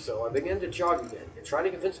 seconds or so, I began to jog again, and trying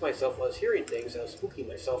to convince myself I was hearing things, I was spooking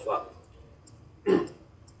myself up.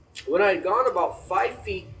 When I had gone about 5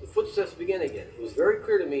 feet, the footsteps began again. It was very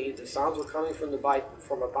clear to me the sounds were coming from a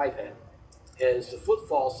biped, as the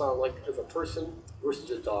footfall sounded like of a person versus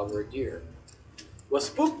a dog or a deer. What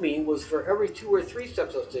spooked me was for every 2 or 3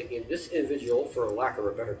 steps I was taking, this individual, for lack of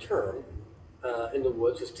a better term, in the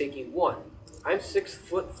woods was taking one. I'm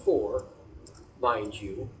 6'4", mind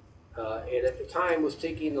you, and at the time was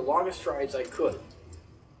taking the longest strides I could.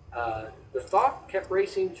 The thought kept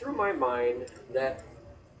racing through my mind that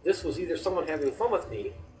this was either someone having fun with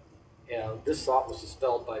me, and this thought was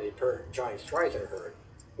dispelled by the apparent giant strides I heard,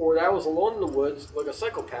 or that I was alone in the woods like a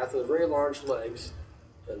psychopath with very large legs,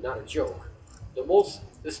 not a joke. The most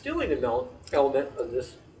distilling element of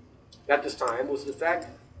this at this time was the fact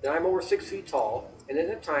that I'm over 6 feet tall, and at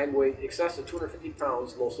that time weighed excess of 250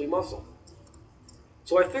 pounds, mostly muscle.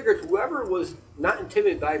 So I figured whoever was not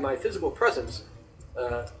intimidated by my physical presence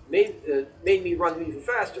made me run even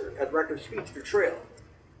faster at record speed through the trail.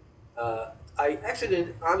 I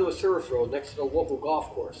exited onto a service road next to the local golf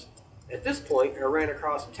course. At this point, I ran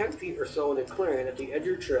across 10 feet or so in a clearing at the edge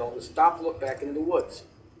of the trail and stopped to look back into the woods.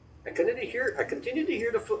 I continued to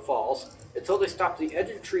hear the footfalls until they stopped at the edge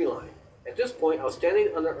of the tree line. At this point, I was standing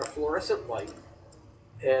under a fluorescent light,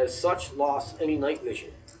 as such lost any night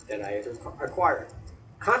vision that I had acquired.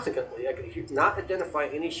 Consequently, I could not identify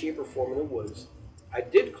any shape or form in the woods. I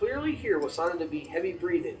did clearly hear what sounded to be heavy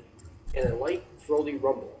breathing and a light, throaty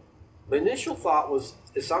rumble. My initial thought was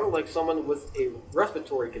it sounded like someone with a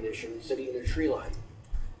respiratory condition sitting in a tree line.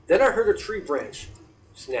 Then I heard a tree branch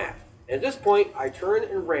snap. At this point, I turned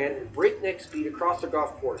and ran at breakneck speed across the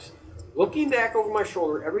golf course, looking back over my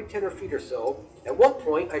shoulder every 10 feet or so. At one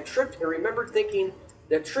point, I tripped and remembered thinking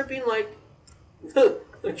that tripping like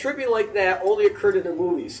that only occurred in the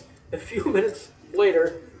movies. A few minutes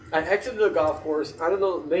later, I exited the golf course out of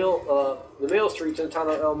the mail streets in the town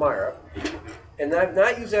of Elmira, and I've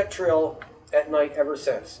not used that trail at night ever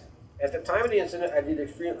since. At the time of the incident,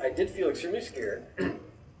 I did feel extremely scared,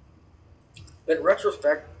 but in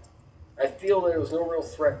retrospect, I feel that there was no real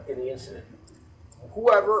threat in the incident.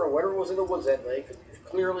 Whoever or whatever was in the woods that night could have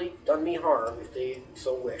clearly done me harm if they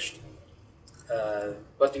so wished.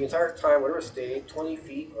 But the entire time, whatever stayed 20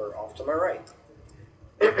 feet or off to my right.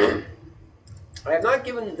 I have not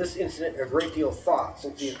given this incident a great deal of thought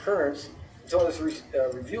since the occurrence until I was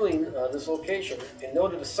reviewing this location and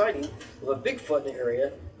noted a sighting of a Bigfoot in the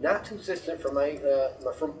area not too distant from my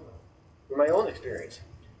own experience.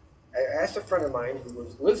 I asked a friend of mine who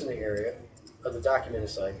lives in the area of the documented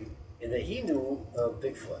sighting and that he knew of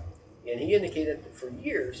Bigfoot. And he indicated that for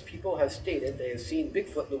years people have stated they have seen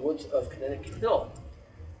Bigfoot in the woods of Connecticut Hill,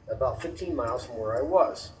 about 15 miles from where I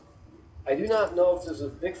was. I do not know if there's a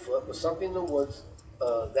Bigfoot, but something in the woods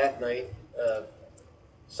that night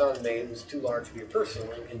sounded made was too large to be a person,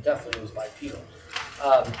 and definitely was bipedal.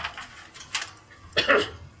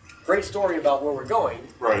 Great story about where we're going.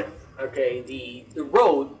 Right. Okay, the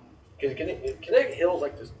road, because Connecticut Hill is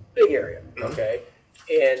like this big area, okay?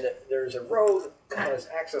 And there's a road that has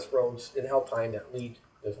access roads in Alpine that lead.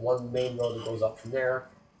 There's one main road that goes up from there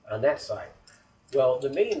on that side. Well, the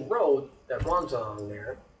main road that runs along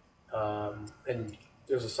there, and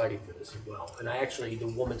there's a sighting for this as well. And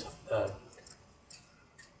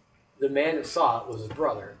the man that saw it was his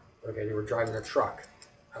brother. Okay, they were driving a truck.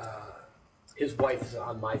 His wife is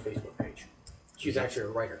on my Facebook page. She's actually a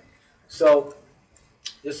writer. So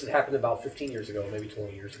this had happened about 15 years ago, maybe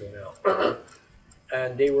 20 years ago now.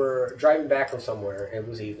 And they were driving back from somewhere. It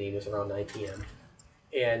was evening. It was around 9 p.m.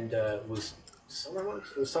 And it was summer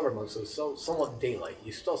months. It was summer months, so it was somewhat daylight.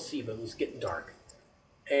 You still see, but it was getting dark.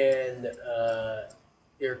 and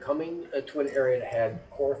they're coming to an area that had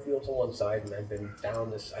cornfields on one side, and I've been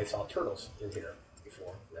down this. I saw turtles in here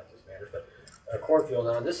before. That doesn't matter, but a cornfield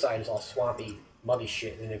on this side is all swampy, muddy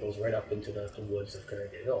shit, and it goes right up into the woods of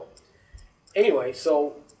Connecticut Hill. Anyway,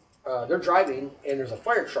 so they're driving, and there's a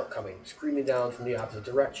fire truck coming, screaming down from the opposite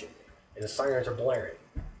direction, and the sirens are blaring.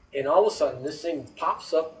 And all of a sudden, this thing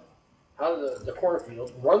pops up out of the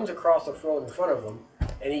cornfield, runs across the road in front of him,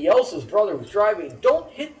 and he yells to his brother who's driving,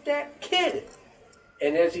 "Don't hit that kid!"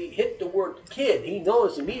 And as he hit the word kid, he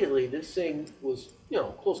noticed immediately this thing was,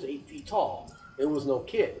 close to 8 feet tall. It was no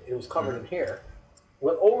kid. It was covered in hair.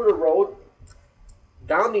 Went over the road,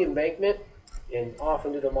 down the embankment, and off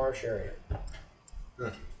into the marsh area.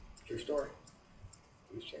 True story.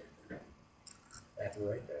 True story. Happened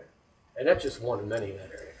right there. And that's just one of many in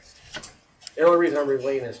that area. The only reason I'm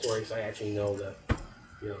relaying that story is I actually know the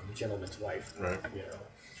gentleman's wife. Right.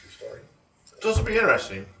 True story. So this will be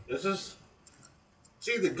interesting.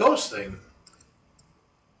 See, the ghost thing.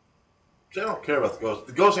 See, I don't care about the ghost.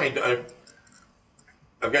 The ghost thing,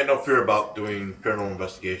 I've got no fear about doing paranormal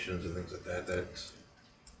investigations and things like that. That's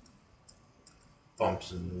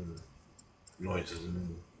bumps and noises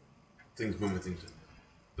and things moving, things.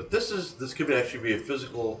 But this could actually be a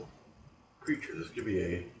physical creature. This could be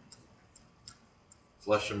a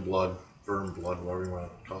flesh and blood, fur and blood, whatever you want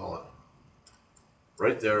to call it.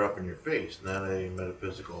 Right there up in your face, not a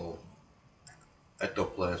metaphysical,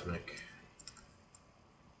 ectoplasmic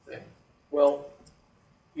thing. Well,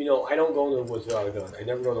 I don't go in the woods without a gun. I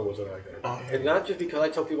never go in the woods without a gun. Oh, yeah. And not just because I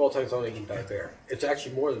tell people all the time it's only eaten by a bear. It's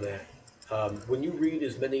actually more than that. When you read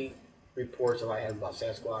as many reports as I have about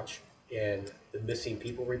Sasquatch and the missing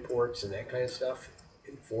people reports and that kind of stuff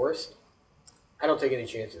in forest, I don't take any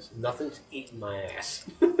chances. Nothing's eating my ass.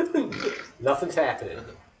 Nothing's happening.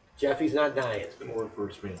 Jeffy's not dying. It's going to work for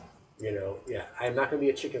its meal. Yeah, I'm not going to be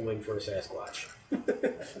a chicken wing for a Sasquatch.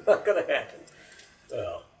 It's not going to happen.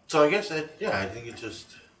 Well, So I guess I think it just,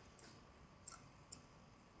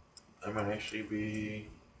 I might actually be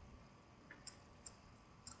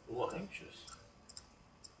a little anxious.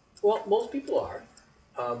 well, most people are.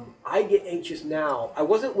 I get anxious now. I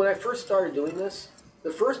wasn't when I first started doing this.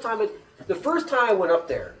 The first time I went up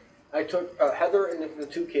there, I took Heather and the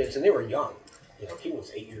two kids, and they were young. He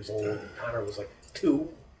was 8 years old, and Connor was like 2.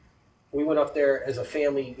 We went up there as a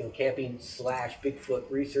family, camping / Bigfoot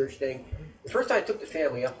research thing. The first time I took the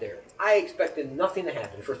family up there, I expected nothing to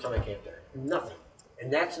happen the first time I camped there. Nothing.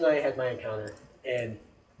 And that's the night I had my encounter, and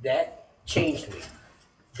that changed me.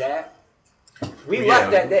 We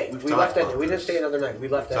left that day. We left that day. We didn't stay another night. We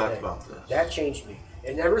left that day. About this. That changed me.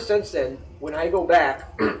 And ever since then, when I go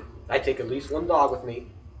back, I take at least one dog with me,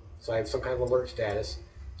 so I have some kind of alert status,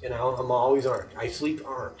 and I'm always armed. I sleep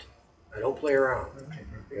armed. I don't play around.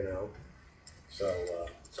 So.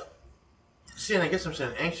 See, and I guess I'm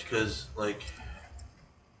saying anxious because,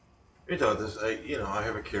 this. I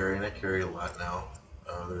have a carry, and I carry a lot now.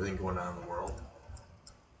 Everything going on in the world,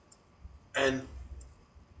 and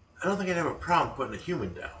I don't think I'd have a problem putting a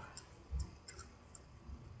human down.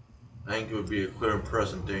 I think it would be a clear and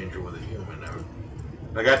present danger with a human.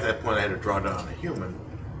 If I got to that point, I had to draw down a human.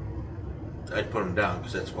 I'd put him down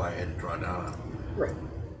because that's why I had to draw down on him. Right.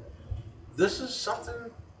 This is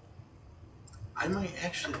something I might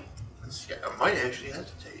actually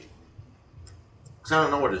hesitate because I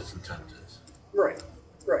don't know what its intent is. Right.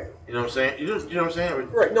 You know what I'm saying? You know what I'm saying?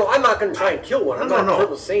 Right. No, I'm not going to try and kill one. I'm not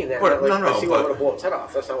purposely saying that. But, I see one want to blow its head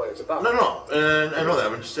off. That's not what it's about. No, and I know that.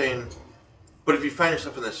 I'm just saying. But if you find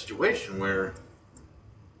yourself in that situation where,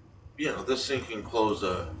 this thing can close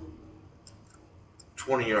a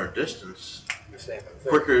 20-yard distance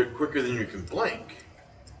quicker than you can blink,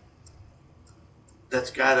 that's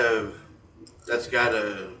gotta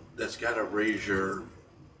raise your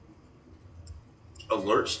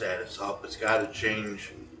alert status up. It's got to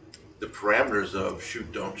change the parameters of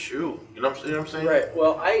shoot, don't shoot. You know what I'm saying? Right.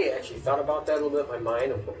 Well, I actually thought about that a little bit in my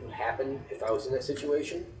mind of what would happen if I was in that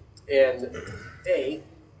situation. And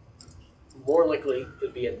more likely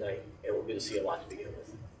it'd be at night, and we'll be able to see a lot to begin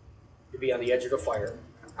with. You'd be on the edge of the fire,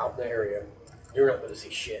 out in the area. You're not going to see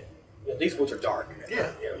shit. These woods are dark.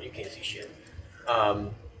 Yeah. You can't see shit.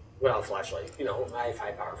 Without a flashlight. I have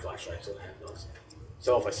high-power flashlights, so I have those.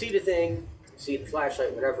 So if I see the thing, see the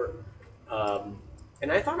flashlight, whatever,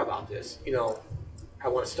 and I thought about this, I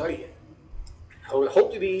want to study it. I would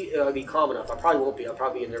hope to be calm enough. I probably won't be. I'll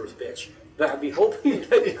probably be a nervous bitch. But I'd be hoping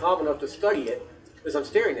to be calm enough to study it as I'm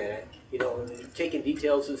staring at it, taking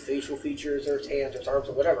details of facial features or its hands or its arms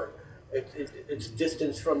or whatever. Its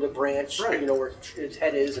distance from the branch, right. Where its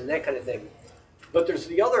head is and that kind of thing. But there's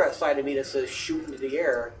the other side of me that says shoot into the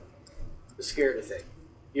air to scare the thing.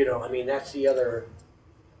 You know, I mean, that's the other.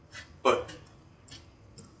 But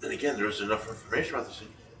then again, there's enough information about this thing.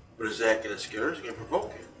 But is that going to scare us? Is it going to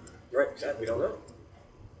provoke it? Right, exactly. We don't know.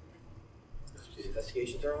 These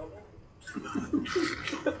investigations are all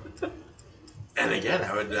about. And again,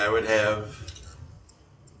 I would have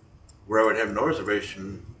where I would have no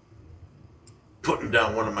reservation putting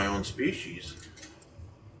down one of my own species.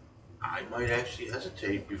 I might actually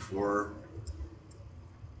hesitate before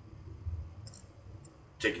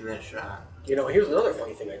taking that shot. You know, here's another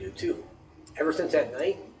funny thing I do too. Ever since that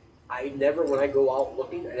night, I never, when I go out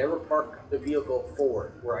looking, I never park the vehicle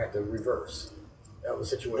forward where I have to reverse. That was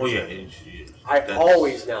the situation. Well, yeah, I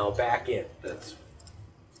always now back in. That's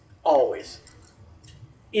Always.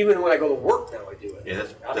 Even when I go to work now, I do it. yeah,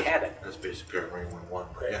 Out of habit. That's basically ring 1-1.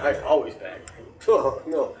 Yeah, I always back. Oh,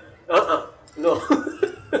 no. No.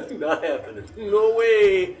 Not happening. No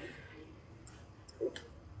way.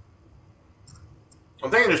 I'm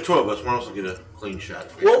thinking there's two of us. One of us will get a clean shot.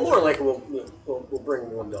 Well, more like we'll bring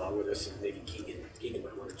one dog with us, and maybe Keegan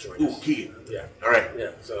might want to join us. Ooh, Keegan. Yeah. All right.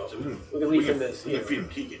 Yeah. So So we can leave him as. We can feed him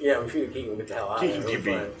Keegan. Yeah, we feed him Keegan. We'll get the hell out of Keegan there. can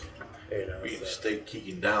be. We're fine. You know, We can so. stake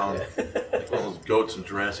Keegan down Yeah. like one of those goats in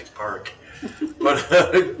Jurassic Park. But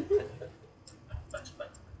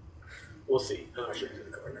We'll see. I'm not sure he's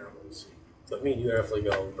in the car now, but we'll see. But me and you definitely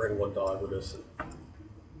go. Bring one dog with us. And,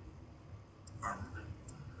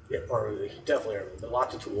 yeah, definitely armed.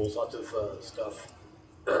 Lots of tools, lots of stuff.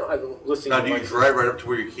 I've been listening. now, to do you my- drive right up to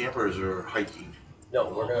where your camper is, or hiking? No,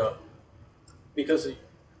 we're gonna because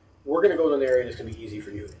we're gonna go to an area that's gonna be easy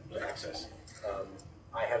for you to access.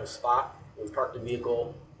 I have a spot. We park the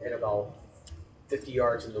vehicle and about 50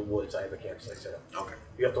 yards in the woods. I have a campsite set up. Okay.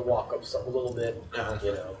 You have to walk up a little bit. Uh-huh.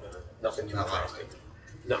 You know, nothing too Not drastic.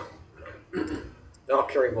 No. I'll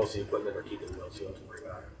carry most of the equipment or keep it well, so you don't have to worry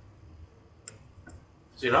about it.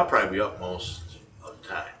 See, and I'll probably be up most of the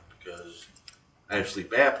time because I have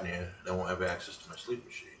sleep apnea and I won't have access to my sleep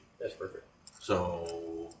machine. That's perfect.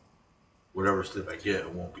 So, whatever sleep I get,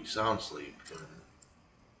 it won't be sound sleep, and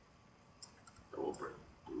it will bring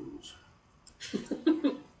booze.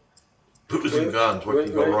 Booze and guns, what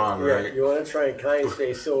can go wrong, yeah, right? You want to try and kind of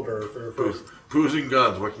stay sober for the first. Booze and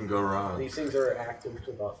guns, what can go wrong? These things are active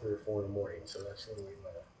to about 3 or 4 in the morning, so that's when we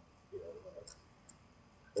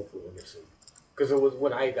hopefully we'll get some. Because it was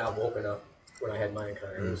when I got woken up, when I had my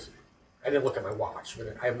encounter, it was, I didn't look at my watch,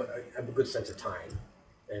 but I have a good sense of time,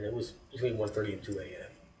 and it was between 1:30 and 2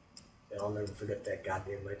 a.m. And I'll never forget that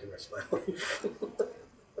goddamn night the rest of my life.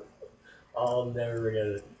 I'll never forget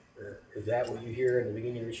it. Is that what you hear in the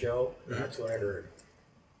beginning of the show? Mhm. That's what I heard.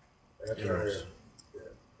 That's what I heard. Interesting. Yeah,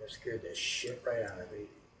 that scared the shit right out of me.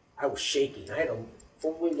 I was shaking. I had a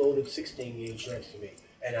fully loaded 16 gauge next to me,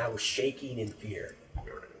 and I was shaking in fear.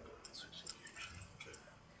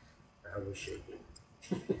 I was shaking.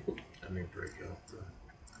 Let me break out the...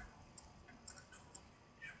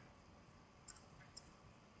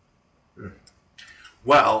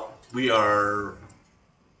 Well, we are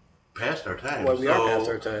past our time. Well, we so, are past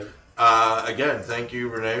our time. Again, thank you,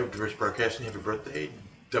 Renee, with Diversity Broadcasting. Happy birthday.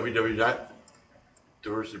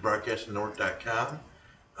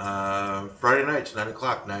 www.diversitybroadcastingnetwork.com. Friday nights, 9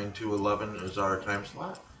 o'clock, 9 to 11 is our time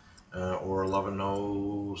slot. Or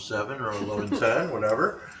 11:07 or 11:10,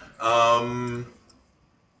 whatever.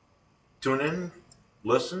 Tune in,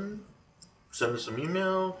 listen, send us some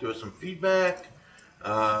email, give us some feedback.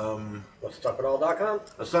 Let's talkitall.com.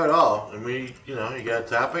 That's not all. And we, you got a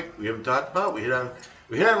topic we haven't talked about. We hit on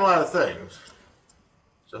a lot of things.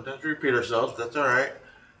 Sometimes we repeat ourselves, but that's all right.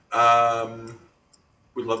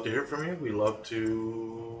 We'd love to hear from you. We love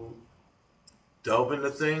to delve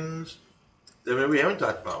into things that maybe we haven't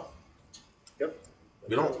talked about. Yep.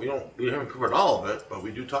 We haven't covered all of it, but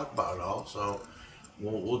we do talk about it all. So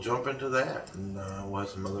we'll jump into that, and we'll have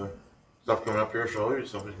some other stuff coming up here shortly,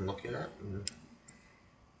 stuff we can look at. And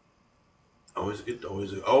always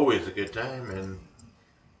a good time. And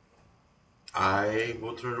I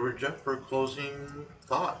will turn it over to Jeff for a closing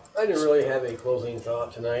thought. I didn't really have a closing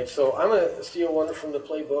thought tonight, so I'm going to steal one from the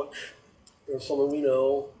playbook. There's someone we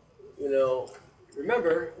know.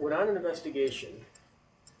 Remember, we're not an investigation.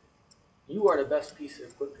 You are the best piece of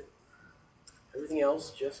equipment. Everything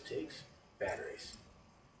else just takes batteries.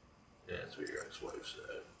 Yeah, that's what your ex-wife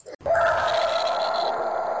said.